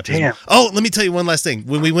fucking baptism. Damn. Oh, let me tell you one last thing.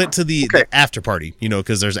 When we went to the after party, you know,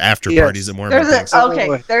 because there's after parties at Mormon things.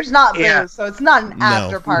 There's not booze, so it's not an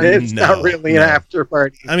after party. It's not really an after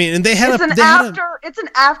party. I mean, and they had it's an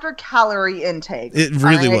after calorie intake. It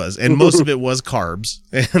really was. And most of it was carbs.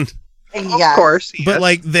 And Of course. Yes. But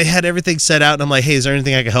like they had everything set out and I'm like, hey, is there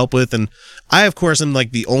anything I can help with? And I, of course, am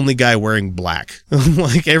like the only guy wearing black.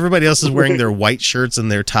 Like everybody else is wearing their white shirts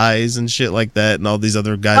and their ties and shit like that. And all these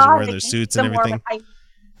other guys are wearing their suits and everything.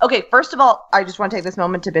 Okay, first of all, I just want to take this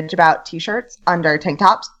moment to bitch about t-shirts under tank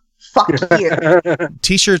tops. Fuck you.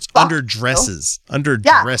 T-shirts under dresses. Under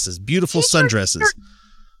dresses. Beautiful sundresses.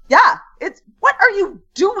 Yeah. What are you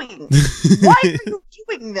doing? Why are you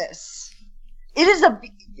doing this?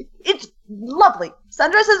 It's lovely.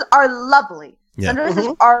 Sundresses are lovely. Yeah.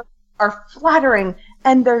 Sundresses are flattering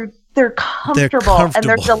and they're comfortable and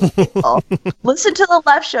they're delightful. Listen to the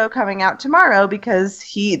Left Show coming out tomorrow because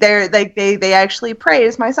they actually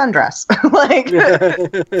praise my sundress.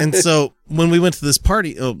 And so when we went to this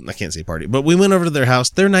party, I can't say party, but we went over to their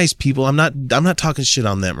house. They're nice people. I'm not talking shit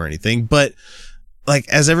on them or anything, but like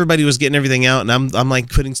as everybody was getting everything out and I'm like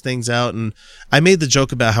putting things out, and I made the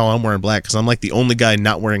joke about how I'm wearing black because I'm like the only guy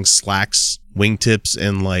not wearing slacks, wingtips,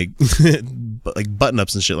 and like like button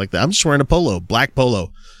ups and shit like that. I'm just wearing a black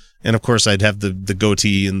polo. And of course I'd have the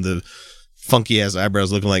goatee and the funky ass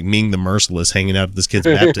eyebrows looking like Keeng the Merciless hanging out at this kid's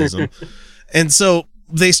baptism. And so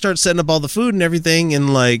they start setting up all the food and everything,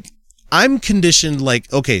 and like I'm conditioned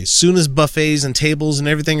like, okay, soon as buffets and tables and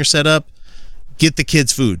everything are set up, get the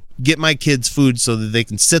kids food. Get my kids food so that they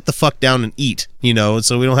can sit the fuck down and eat,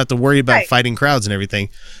 so we don't have to worry about fighting crowds and everything.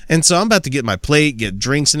 And so I'm about to get my plate, get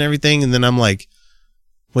drinks and everything, and then I'm like,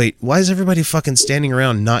 wait, why is everybody fucking standing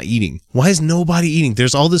around not eating? Why is nobody eating?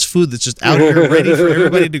 There's all this food that's just out here ready for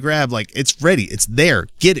everybody to grab. Like, it's ready. It's there.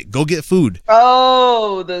 Get it. Go get food.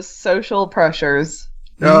 Oh, the social pressures.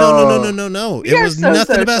 No. It was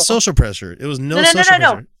nothing about social pressure. It was social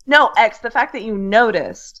pressure. No, X, the fact that you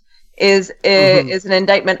noticed is an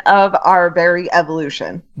indictment of our very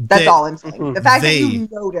evolution. That's all I'm saying. The fact that you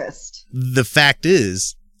noticed. The fact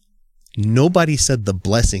is, nobody said the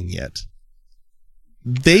blessing yet.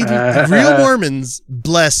 Real Mormons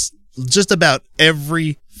bless just about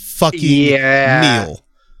every fucking meal.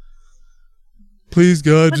 Please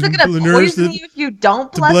God, is it going to poison you if you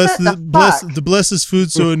don't bless it? To bless this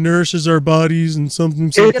food so it nourishes our bodies and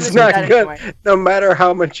something. It's not good. Anyway. No matter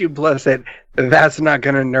how much you bless it, that's not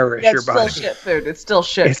going to nourish your body. It's still shit food. It's still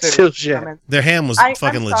shit food. It's still shit. Their ham was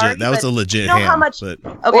fucking legit. That was a legit ham. How much? But...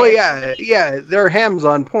 Okay. Oh yeah, their ham's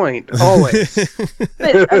on point always.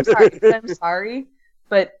 But I'm sorry,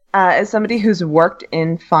 but as somebody who's worked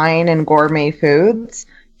in fine and gourmet foods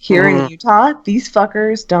here in Utah, these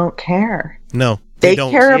fuckers don't care. No, they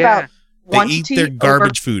don't care about They quantity. eat their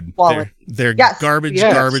garbage food. Their garbage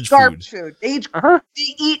food. They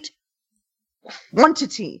eat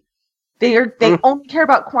quantity. They only care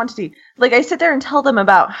about quantity. Like I sit there and tell them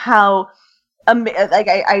about how,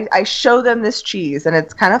 I show them this cheese and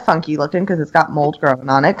it's kind of funky looking because it's got mold growing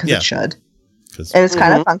on it because it should. And it's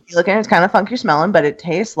kind of funky looking. It's kind of funky smelling, but it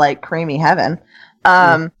tastes like creamy heaven.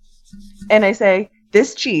 And I say,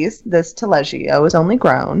 this cheese, this Taleggio, is only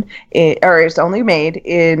grown, it's only made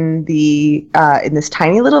in this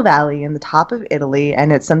tiny little valley in the top of Italy,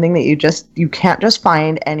 and it's something that you can't just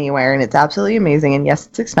find anywhere, and it's absolutely amazing. And yes,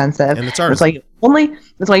 it's expensive. And it's that's why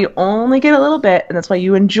you only get a little bit, and that's why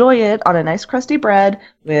you enjoy it on a nice crusty bread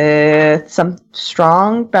with some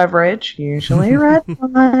strong beverage, usually red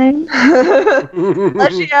wine.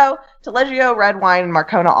 Taleggio, red wine, and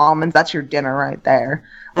Marcona almonds. That's your dinner right there.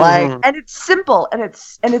 And it's simple, and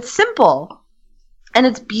it's simple, and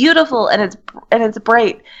it's beautiful, and it's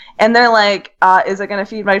bright. And they're like, "Is it going to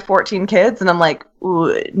feed my 14 kids?" And I'm like,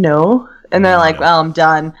 "No." And they're like, "Well, I'm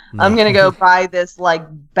done. I'm going to go buy this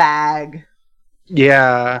bag."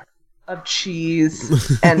 Yeah. Of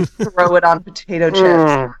cheese and throw it on potato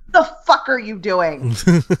chips. What the fuck are you doing?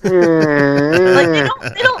 They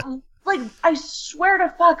don't. I swear to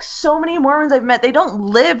fuck, so many Mormons I've met, they don't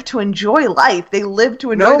live to enjoy life. They live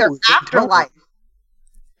to enjoy their afterlife.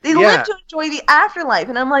 They live to enjoy the afterlife,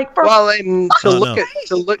 and I'm like, to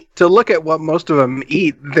look at what most of them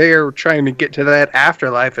eat, they're trying to get to that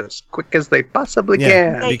afterlife as quick as they possibly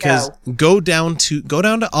can. Because go down to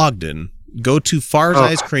Ogden, go to Far's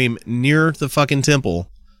Ice Cream near the fucking temple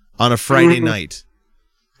on a Friday night.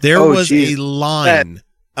 There was a line.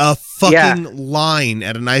 A fucking line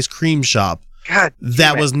at an ice cream shop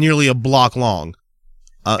that was nearly a block long.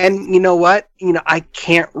 And you know what? I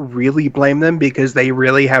can't really blame them because they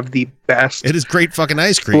really have the best. It is great fucking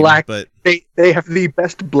ice cream, but they have the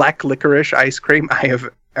best black licorice ice cream I have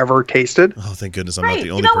ever tasted. Oh, thank goodness I'm not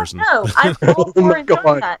the only person. No, I'm all for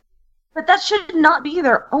enjoying that. But that should not be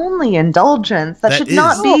their only indulgence. That should is.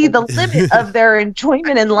 not be the limit of their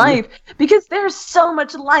enjoyment in life, because there's so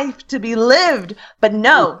much life to be lived. But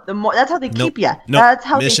no, the more that's how they keep you. That's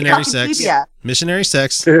how Missionary they sex. keep you. Missionary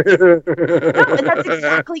sex. No, and that's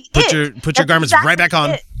exactly Put your garments right back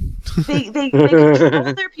on. They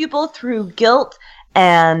control their people through guilt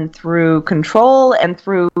and through control and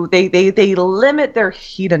through they limit their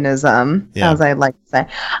hedonism, as I like to say.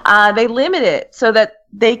 They limit it so that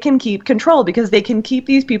they can keep control, because they can keep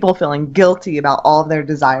these people feeling guilty about all of their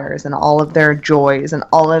desires and all of their joys and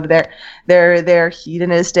all of their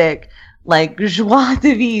hedonistic, like, joie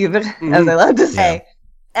de vivre, as I love to say.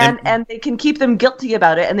 And they can keep them guilty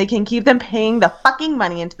about it, and they can keep them paying the fucking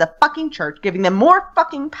money into the fucking church, giving them more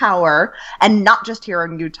fucking power, and not just here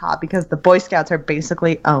in Utah, because the Boy Scouts are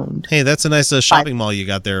basically owned. Hey, that's a nice shopping mall you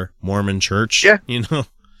got there, Mormon church. Yeah. You know?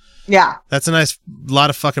 Yeah. That's a nice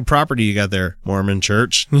lot of fucking property you got there, Mormon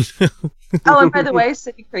church. Oh, and by the way,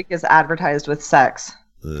 City Creek is advertised with sex.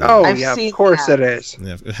 Of course it is.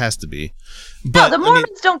 Yeah, it has to be. But, no, the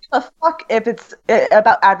Mormons don't give a fuck if it's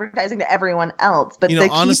about advertising to everyone else, but they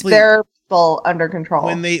honestly, keep their people under control.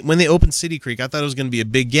 When they opened City Creek, I thought it was going to be a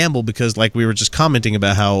big gamble, because, like, we were just commenting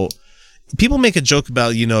about how people make a joke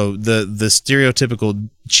about, the stereotypical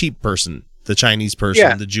cheap person, the Chinese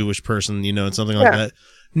person, the Jewish person, and something like that.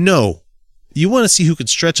 No. You want to see who could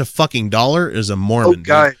stretch a fucking dollar is a Mormon. Oh,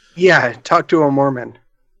 God. Dude. Yeah, talk to a Mormon.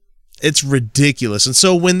 It's ridiculous. And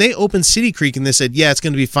so when they opened City Creek and they said, yeah, it's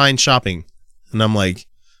going to be fine shopping. And I'm like,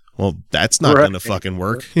 well, that's not going to fucking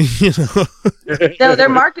work. No,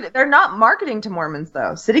 they're not marketing to Mormons,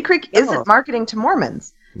 though. City Creek isn't marketing to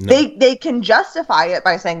Mormons. No. They can justify it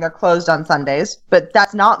by saying they're closed on Sundays, but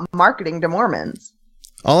that's not marketing to Mormons.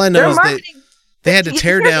 All I know is they had to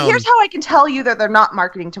tear down. Here's how I can tell you that they're not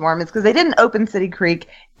marketing to Mormons, because they didn't open City Creek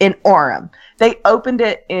in Orem. They opened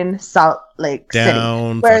it in Salt Lake City,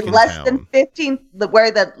 where the less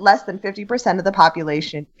than 50% of the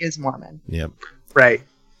population is Mormon. Yep. Right.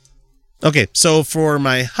 Okay, so for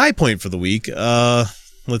my high point for the week,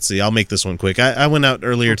 let's see. I'll make this one quick. I went out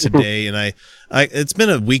earlier today, and I it's been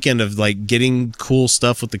a weekend of, like, getting cool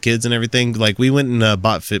stuff with the kids and everything. Like, we went and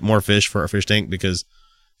bought more fish for our fish tank, because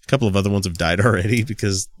a couple of other ones have died already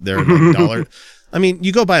because they're like dollar. I mean,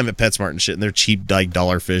 you go buy them at PetSmart and shit, and they're cheap, like,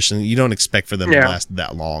 dollar fish, and you don't expect for them to last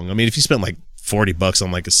that long. I mean, if you spend like $40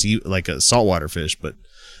 on like a saltwater fish, but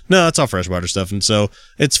no, it's all freshwater stuff. And so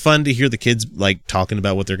it's fun to hear the kids, like, talking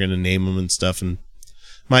about what they're going to name them and stuff. And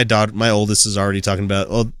my oldest is already talking about,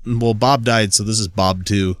 oh, well, Bob died, so this is Bob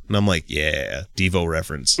too. And I'm like, yeah, Devo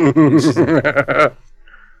reference.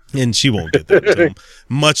 And she won't get that until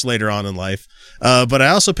much later on in life. But I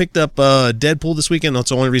also picked up Deadpool this weekend. That's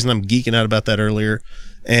the only reason I'm geeking out about that earlier.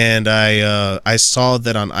 And I saw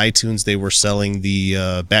that on iTunes they were selling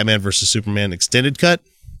the Batman vs. Superman extended cut.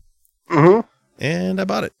 Mm-hmm. And I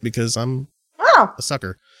bought it because I'm a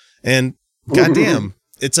sucker. And goddamn,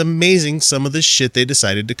 it's amazing some of the shit they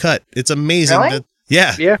decided to cut. It's amazing. Really?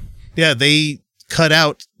 Yeah, they cut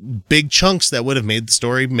out big chunks that would have made the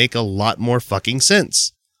story make a lot more fucking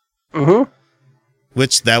sense. Mm-hmm.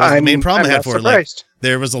 Which that was the main problem I had for it. Like, surprised.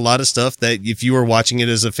 there was a lot of stuff that if you were watching it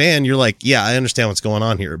as a fan, you're like, yeah, I understand what's going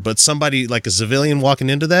on here. But somebody like a civilian walking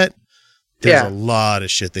into that, there's a lot of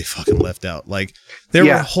shit they fucking left out. Like, there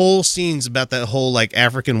were whole scenes about that whole, like,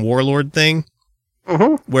 African warlord thing,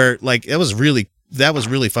 where, like, that was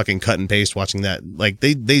really fucking cut and paste watching that. Like,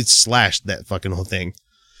 they slashed that fucking whole thing.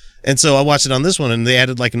 And so I watched it on this one, and they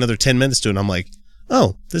added like another 10 minutes to it, and I'm like,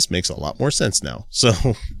 oh, this makes a lot more sense now.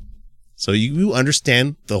 So you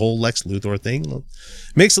understand the whole Lex Luthor thing.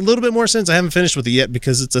 Makes a little bit more sense. I haven't finished with it yet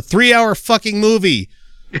because it's a 3-hour fucking movie.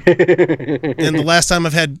 And the last time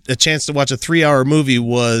I've had a chance to watch a 3-hour movie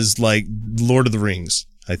was like Lord of the Rings,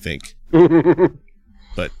 I think.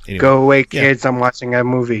 But anyway, go away, kids. I'm watching a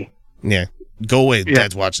movie. Yeah. Go away. Yeah.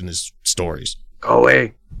 Dad's watching his stories. Go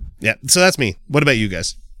away. Yeah. So that's me. What about you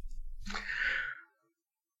guys?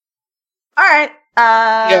 All right.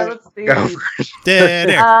 Let's see. Dead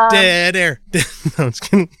air. Dead air. No, I'm just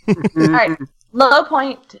kidding. All right. Low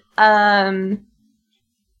point.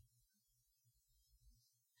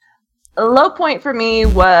 A low point for me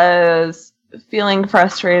was feeling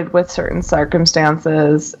frustrated with certain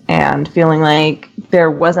circumstances and feeling like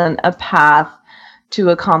there wasn't a path to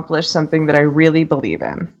accomplish something that I really believe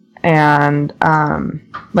in. And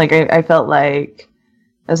I felt like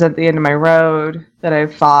I was at the end of my road, that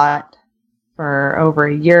I've fought for over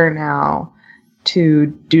a year now to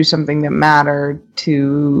do something that mattered,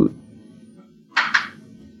 to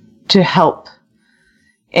help.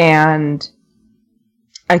 And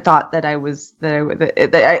I thought that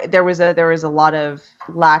there was a lot of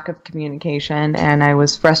lack of communication, and I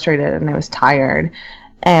was frustrated, and I was tired,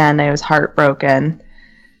 and I was heartbroken.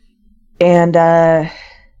 And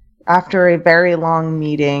after a very long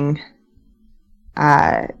meeting,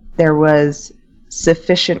 there was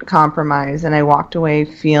sufficient compromise, and I walked away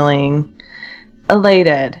feeling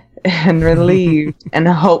elated and relieved and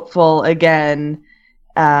hopeful again,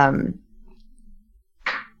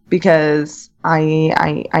 because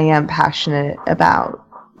I am passionate about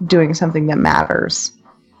doing something that matters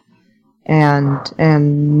and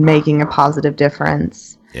making a positive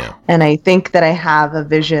difference. Yeah. And I think that I have a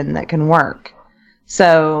vision that can work.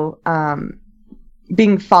 So,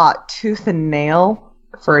 being fought tooth and nail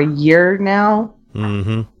for a year now,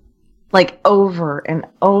 like over and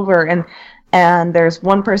over, and there's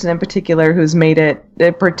one person in particular who's made it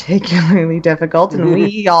particularly difficult, and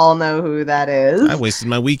we all know who that is. I wasted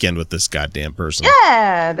my weekend with this goddamn person.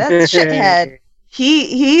 Yeah, that's shithead.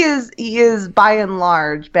 He is by and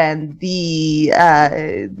large been the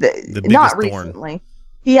biggest not thorn. recently.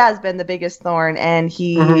 He has been the biggest thorn, and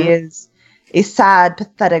he is a sad,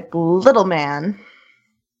 pathetic little man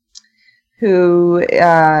who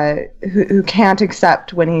can't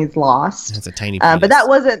accept when he's lost. That's a tiny but that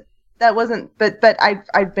wasn't. But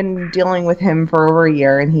I've been dealing with him for over a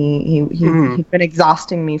year, and he's been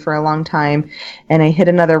exhausting me for a long time. And I hit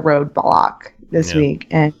another roadblock this week,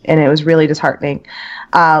 and it was really disheartening.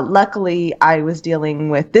 Luckily, I was dealing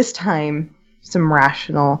with this time some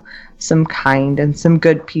rational, some kind, and some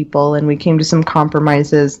good people, and we came to some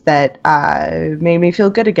compromises that made me feel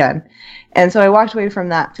good again. And so I walked away from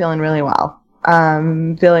that feeling really well,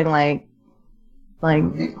 feeling like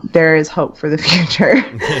there is hope for the future.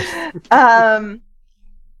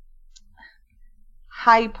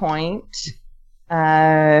 High point.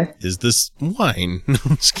 Is this wine? No,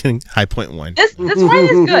 I'm just kidding. High Point wine. This wine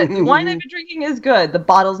is good. The wine I've been drinking is good. The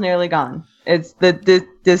bottle's nearly gone. It's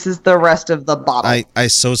this is the rest of the bottle. I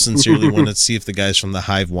so sincerely want to see if the guys from the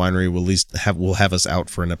Hive Winery will at least have us out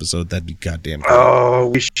for an episode. That'd be goddamn cool. Oh,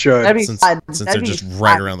 we should. That'd be fun. Since That'd they're be just fun.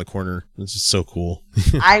 right around the corner. It's just so cool.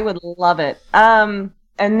 I would love it. And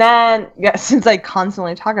then since I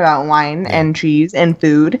constantly talk about wine and cheese and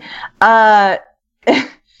food,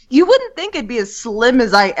 you wouldn't think it'd be as slim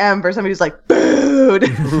as I am for somebody who's like, food.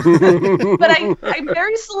 But I'm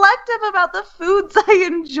very selective about the foods I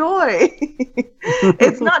enjoy.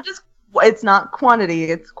 It's not quantity,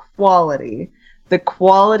 it's quality. The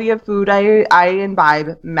quality of food I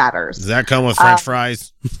imbibe matters. Does that come with French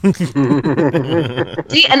fries?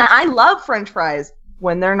 See, and I love French fries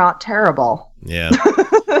when they're not terrible. Yeah.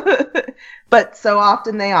 But so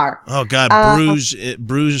often they are. Oh God,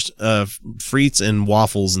 Bruges frites and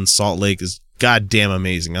waffles in Salt Lake is goddamn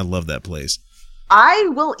amazing. I love that place. I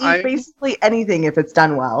will eat basically anything if it's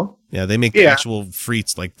done well. Yeah, they make the actual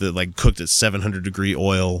frites like cooked at 700-degree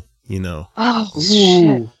oil. You know. Oh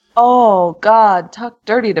shit! Oh God, talk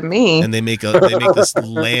dirty to me. And they make this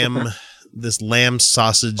lamb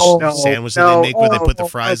sausage sandwich that they make where they put the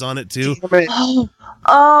fries on it too.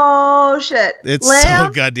 Oh shit! It's lamb?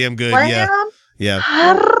 so goddamn good. Lamb? Yeah.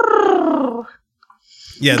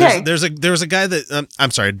 Yeah, Okay. there's a guy that I'm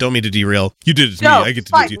sorry, don't mean to derail. You did it to me. I get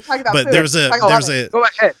to fine. do it We're to talking you. about But food. there's a Go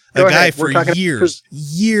ahead. a guy We're for talking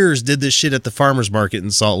years did this shit at the farmer's market in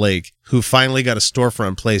Salt Lake, who finally got a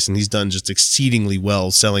storefront place, and he's done just exceedingly well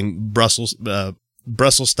selling Brussels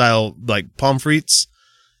style like pommes frites.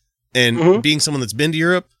 And being someone that's been to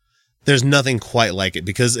Europe, there's nothing quite like it,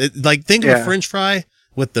 because think of a French fry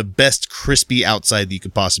with the best crispy outside that you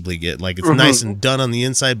could possibly get. Like, it's nice and done on the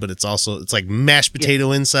inside, but it's like mashed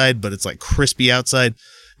potato inside, but it's like crispy outside.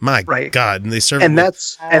 My God. And they serve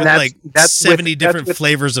that's 70 different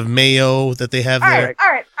flavors of mayo that they have there.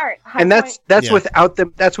 All right. And that's without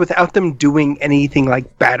them doing anything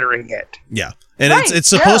like battering it. Yeah. And it's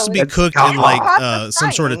supposed to be cooked in like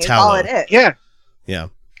some sort of tallow. Yeah. Yeah.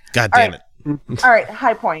 God damn it. All right,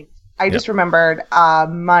 high point. I just remembered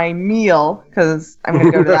my meal, because I'm going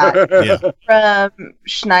to go to that. From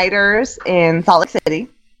Schneider's in Salt Lake City.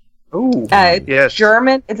 Oh, yes.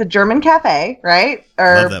 German. It's a German cafe, right?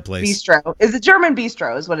 Or love that place. Bistro. It's a German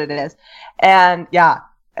bistro, is what it is. And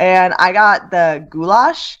and I got the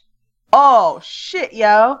goulash. Oh shit,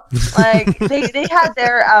 yo! Like they had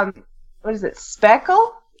their what is it?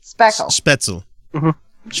 Speckle. Spätzle. Spätzle.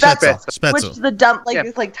 Which is the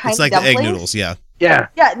it's like tiny. It's like dumplings. the egg noodles. Yeah.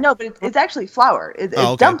 Yeah, no, but it's actually flour. It's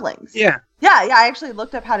dumplings. Yeah. I actually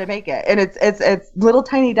looked up how to make it, and it's little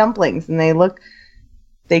tiny dumplings, and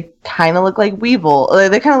they kind of look like weevil.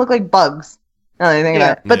 They kind of look like bugs. Now that I think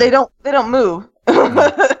about it, but they don't move.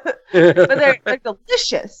 But they're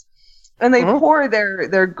delicious. and they pour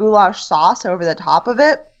their goulash sauce over the top of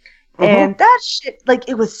it, and that shit, like,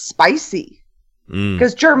 it was spicy.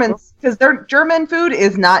 Because their German food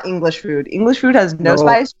is not English food. English food has no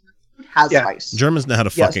spice. Has spice. Germans know how to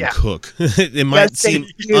fucking cook. It might seem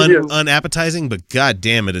unappetizing, but god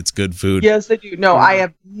damn it, it's good food. Yes, they do. No, I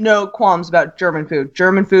have no qualms about German food.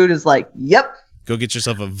 German food is like, yep. Go get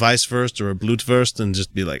yourself a Weisswurst or a Blutwurst and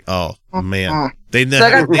just be like, oh, man. They know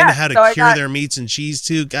how to cure their meats and cheese,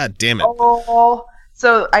 too. God damn it. Oh,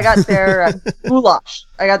 so I got their goulash.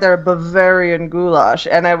 I got their Bavarian goulash,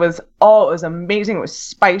 and it was amazing. It was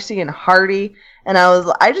spicy and hearty, and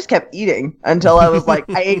I just kept eating until I was like,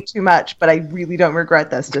 I ate too much, but I really don't regret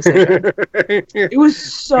this decision. It was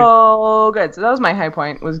so good. So that was my high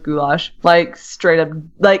point, was goulash. Like, straight up,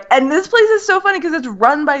 like, and this place is so funny because it's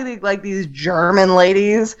run by these German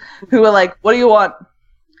ladies who are like, what do you want? And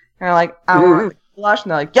they're like, I want goulash, and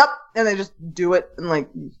they're like, yep, and they just do it, and like,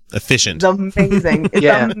 efficient. It's amazing.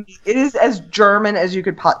 It is as German as you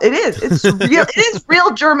could it is. It's real. It is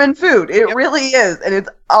real German food. It really is, and it's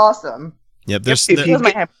awesome. Yep.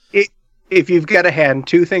 If you've got to hand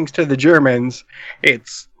two things to the Germans,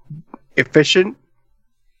 it's efficient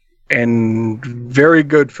and very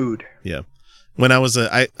good food. Yeah. When I was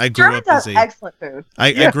I grew up as excellent food.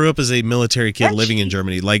 I grew up as a military kid living in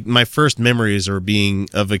Germany. Like, my first memories are being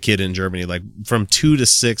of a kid in Germany. Like, from 2 to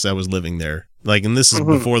 6, I was living there. Like, and this is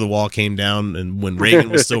before the wall came down and when Reagan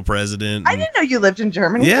was still president. I didn't know you lived in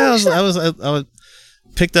Germany. Yeah, I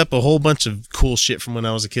picked up a whole bunch of cool shit from when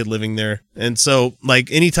I was a kid living there. And so,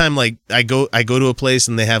 like, anytime, like, I go to a place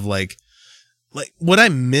and they have like what I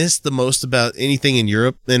miss the most about anything in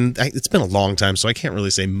Europe, and it's been a long time, so I can't really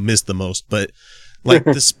say miss the most, but like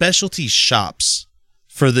the specialty shops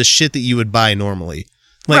for the shit that you would buy normally.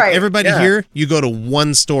 Like, everybody here, you go to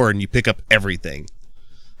one store and you pick up everything.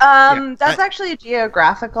 That's actually a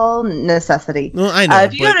geographical necessity. Well, I know.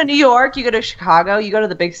 If you go to New York, you go to Chicago, you go to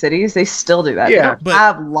the big cities, they still do that. They don't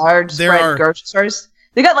have large spread grocery stores.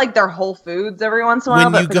 They got like their Whole Foods every once in a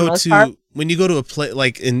while. When you go to a place,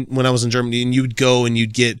 like when I was in Germany, and you'd go and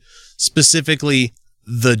you'd get specifically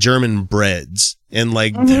the German breads, and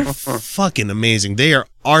like they're fucking amazing. They are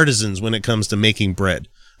artisans when it comes to making bread.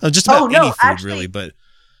 Just about any food, really. But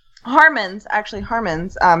Harmon's, because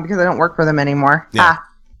I don't work for them anymore. Yeah.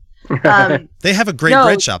 They have a great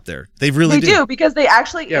bread shop there. They really do, because they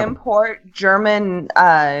actually import German.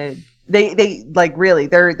 They like, really,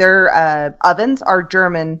 their ovens are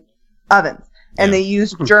German ovens, and they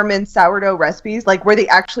use German sourdough recipes, like where they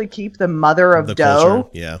actually keep the mother of dough. Culture.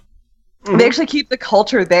 Yeah. They actually keep the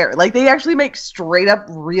culture there. Like, they actually make straight up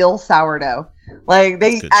real sourdough. Like,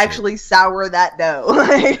 they actually sour that dough.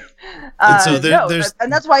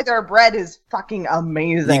 And that's why their bread is fucking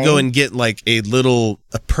amazing. You go and get like a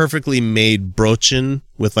perfectly made brötchen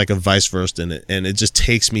with like a Weisswurst in it, and it just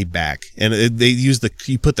takes me back. And they use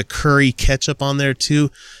you put the curry ketchup on there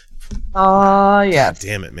too. Oh, yes. God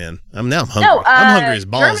damn it, man. I'm hungry. I'm hungry as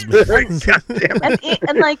balls.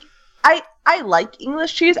 and like, I like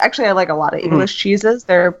English cheese. Actually, I like a lot of English cheeses.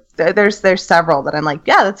 There's several that I'm like,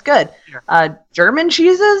 yeah, that's good. German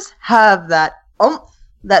cheeses have that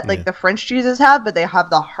that like the French cheeses have, but they have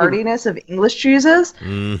the heartiness of English cheeses.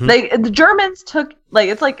 Like, the Germans took, like,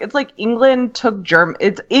 it's like England took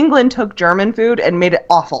German food and made it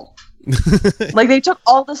awful. Like, they took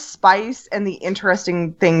all the spice and the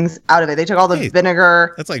interesting things out of it. They took all the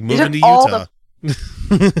vinegar. That's like moving to Utah.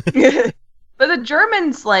 But the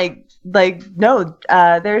Germans, no,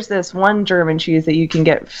 there's this one German cheese that you can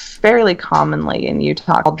get fairly commonly in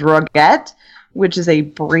Utah called Droget, which is a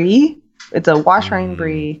brie. It's a wash rind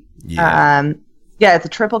brie. Yeah. It's a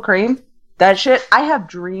triple cream. That shit, I have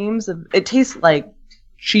dreams of. It tastes like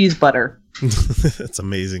cheese butter. That's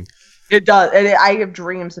amazing. It does. And I have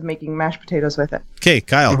dreams of making mashed potatoes with it. Okay,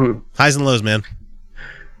 Kyle. Highs and lows, man.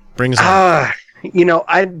 Bring us on.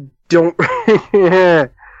 I don't.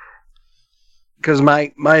 Because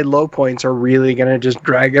my low points are really going to just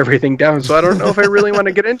drag everything down. So I don't know if I really want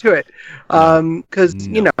to get into it. Because,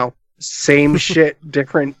 same shit,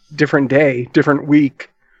 different day, different week.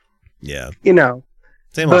 Yeah.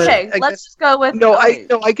 Same okay, let's just go with...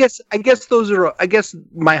 I guess those are... I guess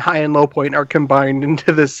my high and low point are combined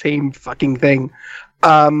into the same fucking thing.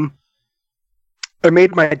 I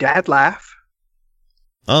made my dad laugh.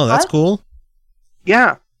 Oh, that's cool.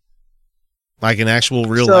 Yeah. Like an actual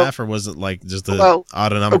real laugh, or was it like just an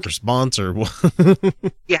autonomic response, or what?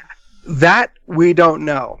 Yeah, that we don't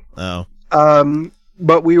know. Oh.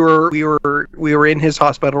 But we were in his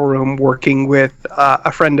hospital room working with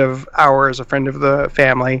a friend of ours, a friend of the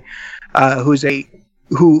family,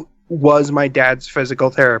 who was my dad's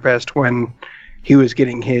physical therapist when he was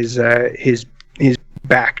getting his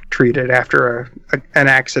back treated after an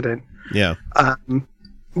accident. Yeah.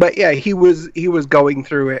 But yeah, he was going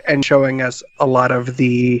through it and showing us a lot of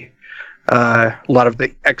the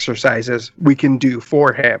exercises we can do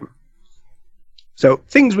for him. So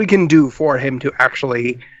things we can do for him to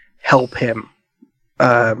actually help him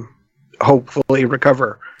hopefully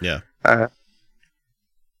recover. Yeah.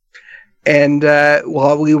 And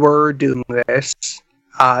while we were doing this,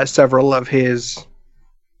 several of his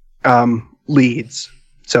leads,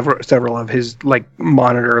 several of his like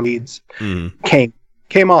monitor leads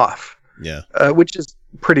came off. Yeah. Which is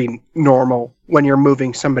pretty normal when you're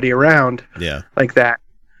moving somebody around. Yeah. Like that.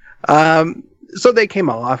 So they came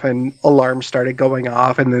off, and alarms started going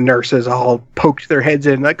off, and the nurses all poked their heads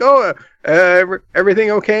in, like, "Oh, everything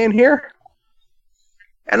okay in here?"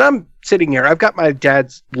 And I'm sitting here. I've got my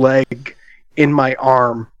dad's leg in my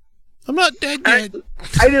arm. I'm not dead yet.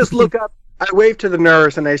 I just look up. I wave to the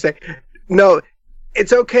nurse, and I say, "No,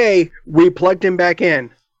 it's okay. We plugged him back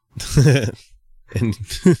in." and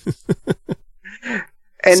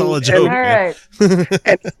solid joke.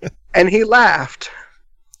 And he laughed.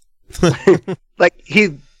 Like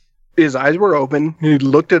his eyes were open. He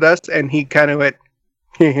looked at us and he kind of went,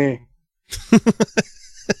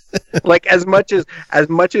 like as much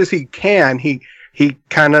as he can. He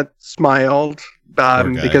kind of smiled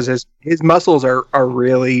because his muscles are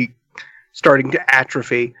really starting to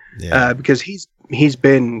atrophy. Yeah. Because he's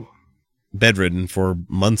been bedridden for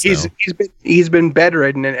months now. He's been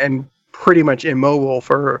bedridden and pretty much immobile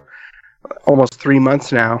for almost 3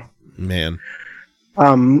 months now. Man.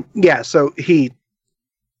 Yeah, so he's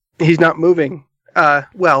not moving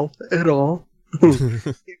well at all.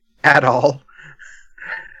 At all.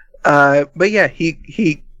 But yeah,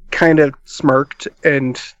 he kind of smirked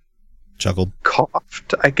and chuckled,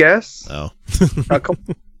 coughed, I guess. Oh.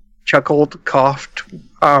 chuckled, coughed,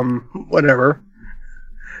 whatever.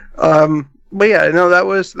 But yeah, no, that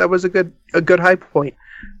was a good high point.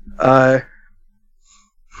 But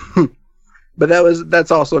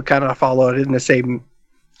that's also kind of followed in the same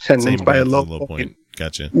sentence by a low point.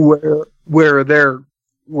 Gotcha. Where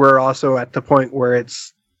we're also at the point where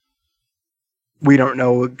we don't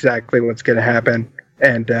know exactly what's going to happen,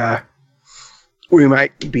 and we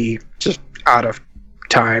might be just out of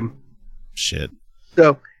time. Shit.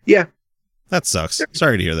 So yeah, that sucks.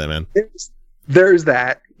 Sorry to hear that, man. There's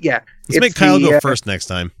that. Yeah. Let's make Kyle go first next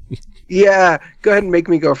time. Yeah, go ahead and make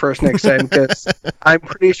me go first next time, because I'm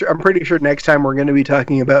pretty sure next time we're going to be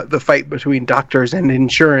talking about the fight between doctors and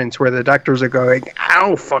insurance, where the doctors are going, "I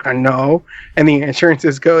don't fucking know," and the insurance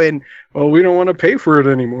is going, "Well, we don't want to pay for it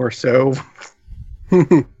anymore." So,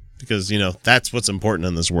 because that's what's important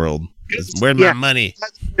in this world. Where's my money?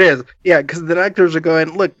 That's what it is. Yeah, because the doctors are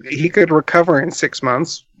going, "Look, he could recover in 6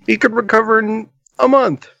 months. He could recover in a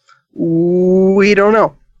month. We don't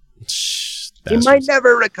know. He might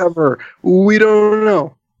never recover. We don't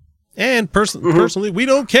know." And personally, we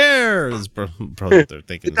don't care. Is probably what they're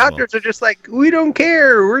thinking. The doctors are just like, "We don't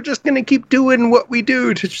care. We're just going to keep doing what we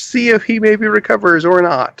do to see if he maybe recovers or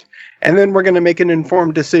not. And then we're going to make an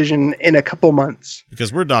informed decision in a couple months."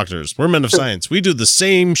 Because we're doctors. We're men of science. We do the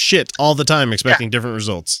same shit all the time, expecting different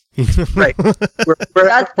results. Right.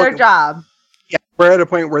 That's their job. Yeah. We're at a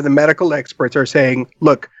point where the medical experts are saying,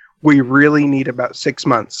 "Look, we really need about 6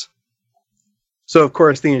 months." So, of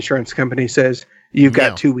course, the insurance company says, "You've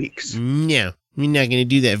got 2 weeks. No, we're not going to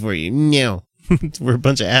do that for you. No." We're a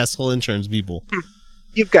bunch of asshole insurance people.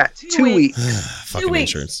 You've got 2 weeks. Fucking 2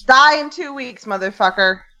 weeks. Insurance. Die in 2 weeks,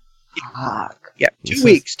 motherfucker. Fuck. Yeah, 2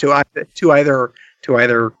 weeks to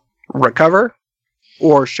either recover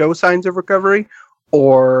or show signs of recovery,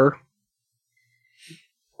 or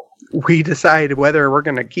we decide whether we're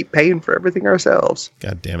going to keep paying for everything ourselves.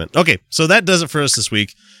 God damn it. Okay, so that does it for us this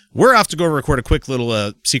week. We're off to go record a quick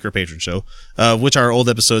little secret patron show, which our old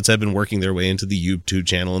episodes have been working their way into the YouTube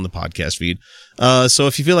channel and the podcast feed. So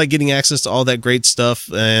if you feel like getting access to all that great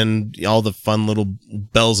stuff and all the fun little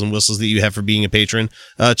bells and whistles that you have for being a patron,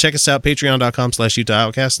 check us out, patreon.com/Utah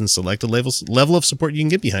Outcasts, and select a level of support you can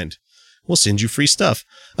get behind. We'll send you free stuff.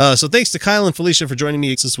 So thanks to Kyle and Felicia for joining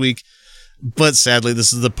me this week. But sadly,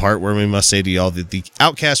 this is the part where we must say to y'all that the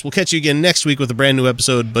Outcast will catch you again next week with a brand new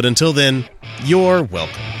episode. But until then, you're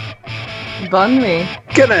welcome. Bonne nuit.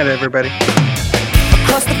 Good night, everybody.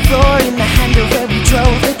 Across the floor in the hangar where we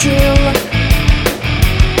drove the drill.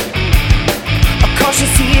 A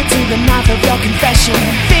cautious ear to the mouth of your confession.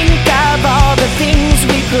 Think of all the things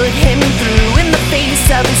we put him through. In the face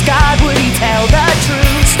of his God, would he tell the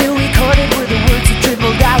truth? Still recorded were the words that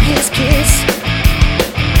dribbled out his kiss.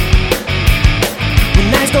 When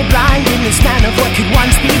eyes go blind in this man of what could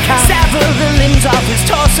once become. Sever the limbs bones off his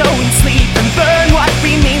torso in sleep and burn what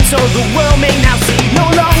remains so the world may now see. No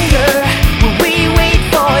longer will we wait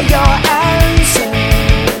for your answers.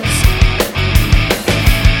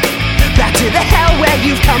 Back to the hell where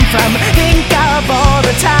you've come from. Think of all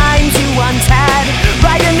the times you once had.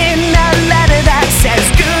 Write them in a letter that says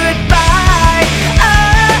goodbye.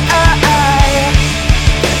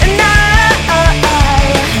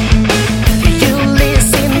 You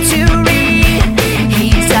listen to read.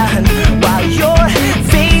 He's done while you're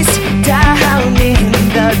face down in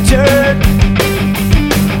the dirt.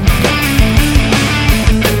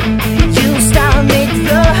 You stomach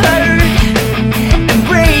the hurt and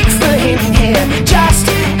break for him here just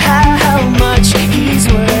how much he's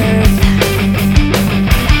worth.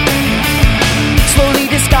 Slowly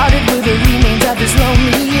discarded with the remains of his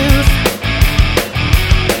lonely youth.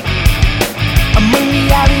 Among the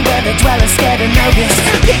alley where the dwellers scared and noticed.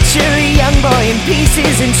 Picture a young boy in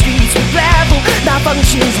pieces and streets with gravel,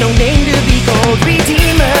 malfunctions, no name to be called.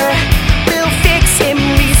 Redeemer will fix him,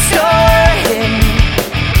 restore him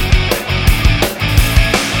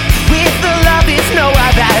with the love if no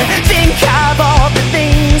other. Think of all the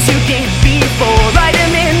things you did before. Write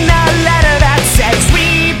him in a letter that says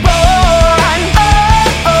reborn.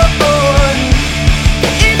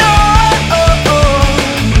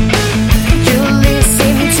 You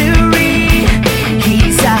listen to read.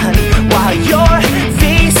 He's done while you're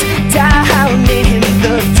face down in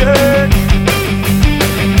the dirt.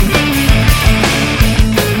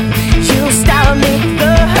 You'll stomach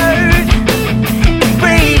the hurt and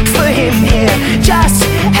break for him here just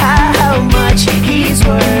how much he's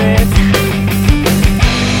worth.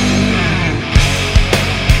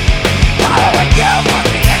 Following you from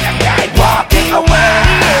the end of night, walking away.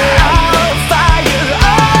 I'll fire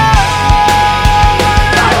on.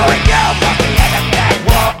 Following you from the end of night,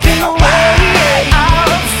 walking away.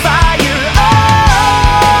 I'll fire on.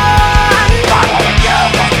 Following you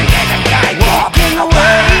from the end of night, walking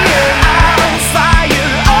away. I'll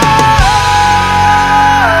fire on.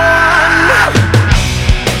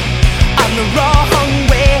 On the wrong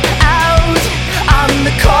way out, on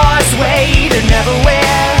the causeway to nowhere.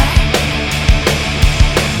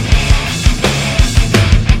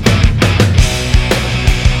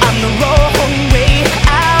 On the wrong way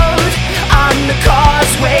out, on the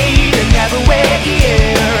causeway to nowhere.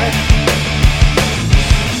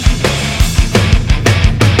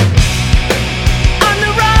 On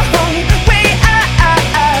the wrong way out,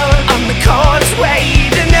 on the causeway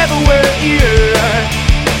to nowhere.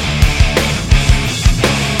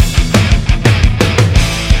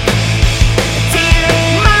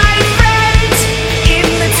 My friends, in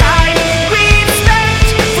the time we've spent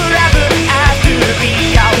forever after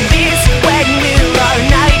beyond this, when will our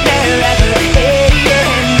nightmare ever end?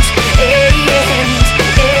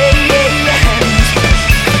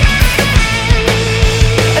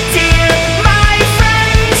 Dear my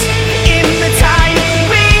friends, in the time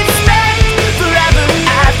we've spent forever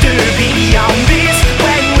after beyond this,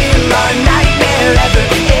 when will our nightmare ever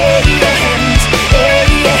end?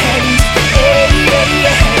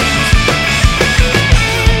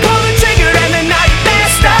 Pull the trigger and the nightmare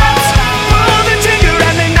stops. Pull the trigger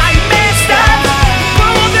and the nightmare stops.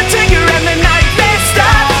 Pull the trigger and the nightmare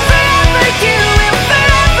stops.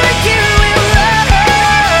 Forever you will learn.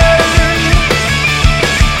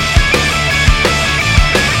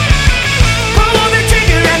 Pull the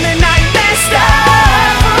trigger and the nightmare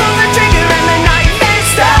stops. Pull the trigger and the nightmare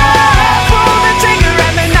stops. Pull the trigger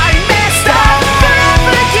and the nightmare stops.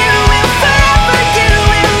 Forever you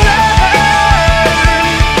will learn.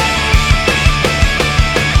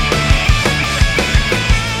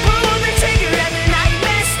 Pull the trigger and the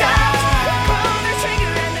nightmare stops. Pull the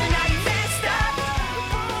trigger and the nightmare stops.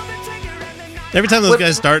 Pull the trigger and the nightmare. Every time those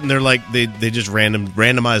guys start and they're like, they just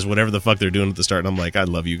randomize whatever the fuck they're doing at the start. And I'm like, I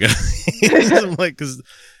love you guys. I'm like, because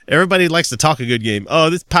everybody likes to talk a good game. Oh,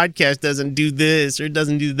 this podcast doesn't do this or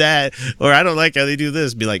doesn't do that. Or I don't like how they do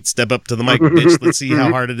this. Be like, step up to the mic, bitch. Let's see how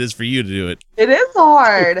hard it is for you to do it. It is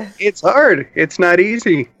hard. It's hard. It's not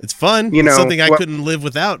easy. It's fun. You It's know, something I couldn't live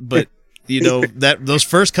without. But, you know, that those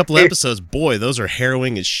first couple episodes, boy, those are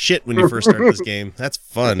harrowing as shit when you first start this game. That's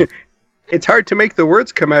fun. It's hard to make the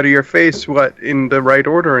words come out of your face, in the right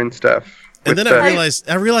order and stuff. And then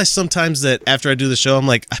I realize sometimes that after I do the show, I'm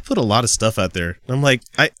like, I put a lot of stuff out there. And I'm like,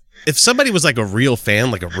 if somebody was like a real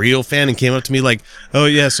fan, and came up to me like, oh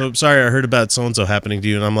yeah, so sorry, I heard about so-and-so happening to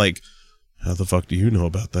you. And I'm like, how the fuck do you know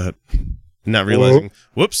about that? Not realizing,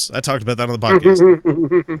 whoops, I talked about that on the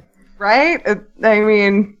podcast. Right? I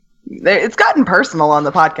mean, it's gotten personal on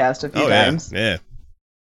the podcast a few times. Yeah.